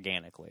kind of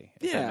organically,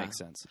 if that makes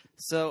sense.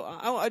 So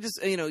I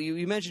just,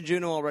 you mentioned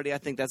Juno already. I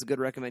think that's a good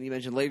recommend. You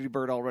mentioned Lady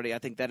Bird already. I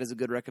think that is a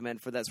good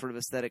recommend for that sort of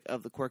aesthetic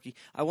of the quirky.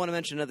 I want to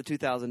mention another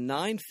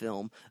 2009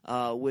 film,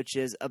 which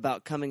is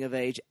about coming of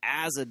age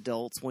as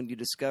adults when you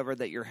discover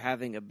that you're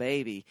having a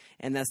baby,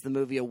 and that's the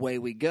movie Away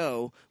We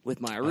Go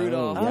with Maya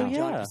Rudolph and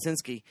John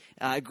Krasinski.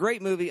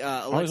 Great movie.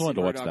 Alexi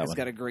Murdoch has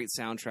got a great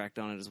soundtrack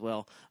on it as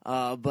well.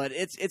 But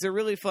it's a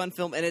really fun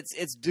film, and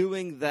it's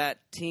doing that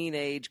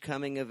teenage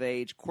coming of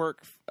age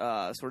quirk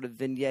sort of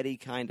vignette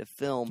kind of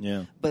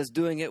film, but it's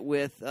doing it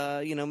with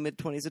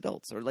mid-20s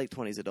adults or late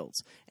 20s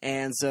adults,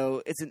 and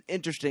so it's an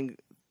interesting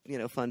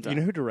fun time. You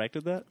know who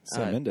directed that?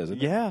 Sam Mendes, isn't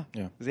it? Yeah.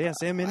 Yeah.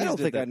 Sam Mendes. I don't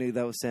did think that. I knew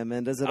that was Sam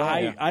Mendes at all.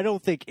 I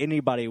don't think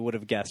anybody would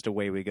have guessed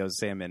Away We Go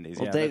Sam Mendes.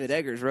 Well, Yeah, David that's-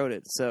 Eggers wrote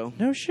it, so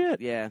No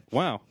shit. yeah.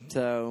 Wow.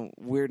 So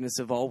weirdness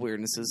of all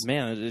weirdnesses.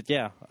 Man,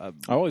 yeah. I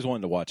always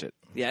wanted to watch it.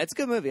 Yeah, it's a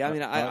good movie. I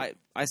mean,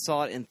 I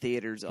saw it in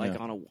theaters Yeah.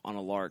 on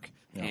a lark,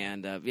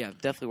 and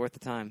definitely worth the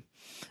time.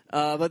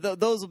 But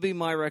those will be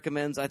my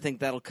recommends. I think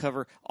that'll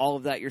cover all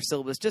of that. Your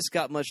syllabus just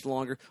got much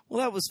longer. Well,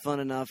 that was fun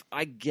enough,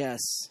 I guess.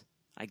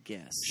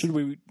 Should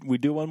we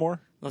do one more?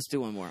 Let's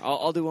do one more.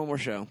 I'll do one more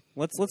show.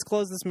 Let's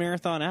close this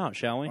marathon out,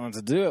 shall we?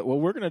 To do it, well,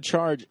 we're going to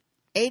charge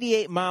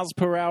 88 miles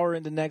per hour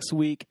into next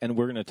week, and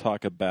we're going to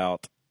talk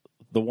about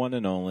the one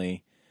and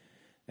only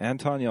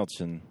Anton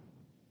Yelchin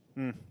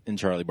and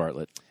Charlie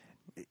Bartlett.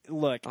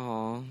 Look,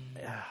 Aw.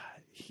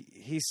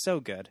 he's so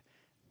good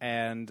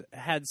and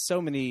had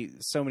so many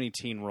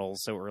teen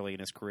roles so early in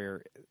his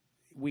career.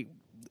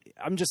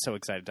 I'm just so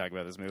excited to talk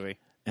about this movie.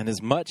 And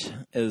as much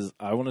as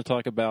I want to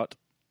talk about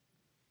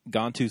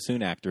Gone Too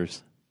Soon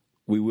actors,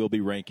 we will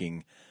be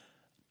ranking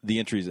the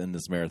entries in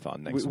this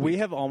marathon next We week.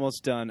 have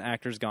almost done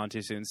Actors Gone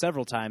Too Soon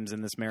several times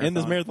in this marathon. In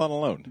this marathon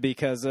alone.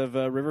 because of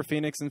River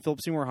Phoenix and Philip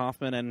Seymour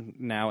Hoffman and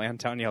now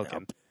Anton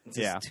Yelchin. It's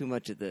just too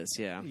much of this,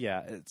 yeah.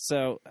 Yeah.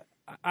 So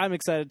I'm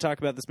excited to talk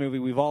about this movie.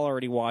 We've all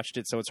already watched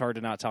it, so it's hard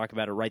to not talk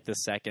about it right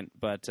this second.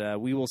 But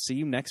we will see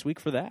you next week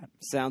for that.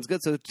 Sounds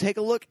good. So take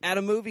a look at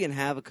a movie and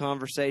have a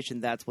conversation.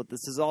 That's what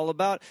this is all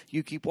about.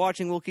 You keep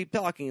watching, we'll keep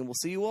talking, and we'll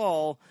see you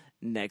all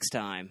next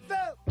time.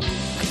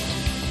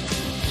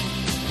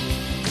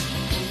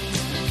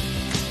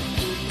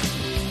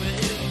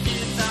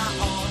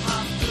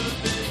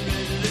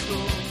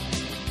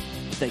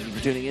 Thank you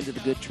for tuning into the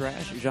Good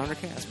Trash Genre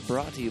Cast,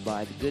 brought to you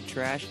by the Good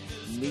Trash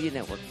Media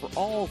Network. For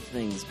all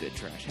things Good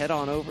Trash, head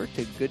on over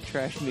to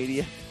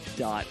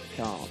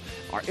goodtrashmedia.com.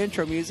 Our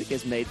intro music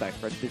is made by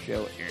Fred the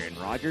Show, Aaron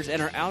Rodgers,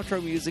 and our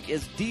outro music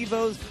is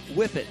Devo's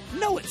Whip It.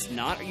 No, it's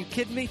not. Are you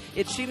kidding me?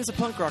 It's Sheena's a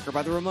Punk Rocker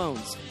by the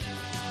Ramones.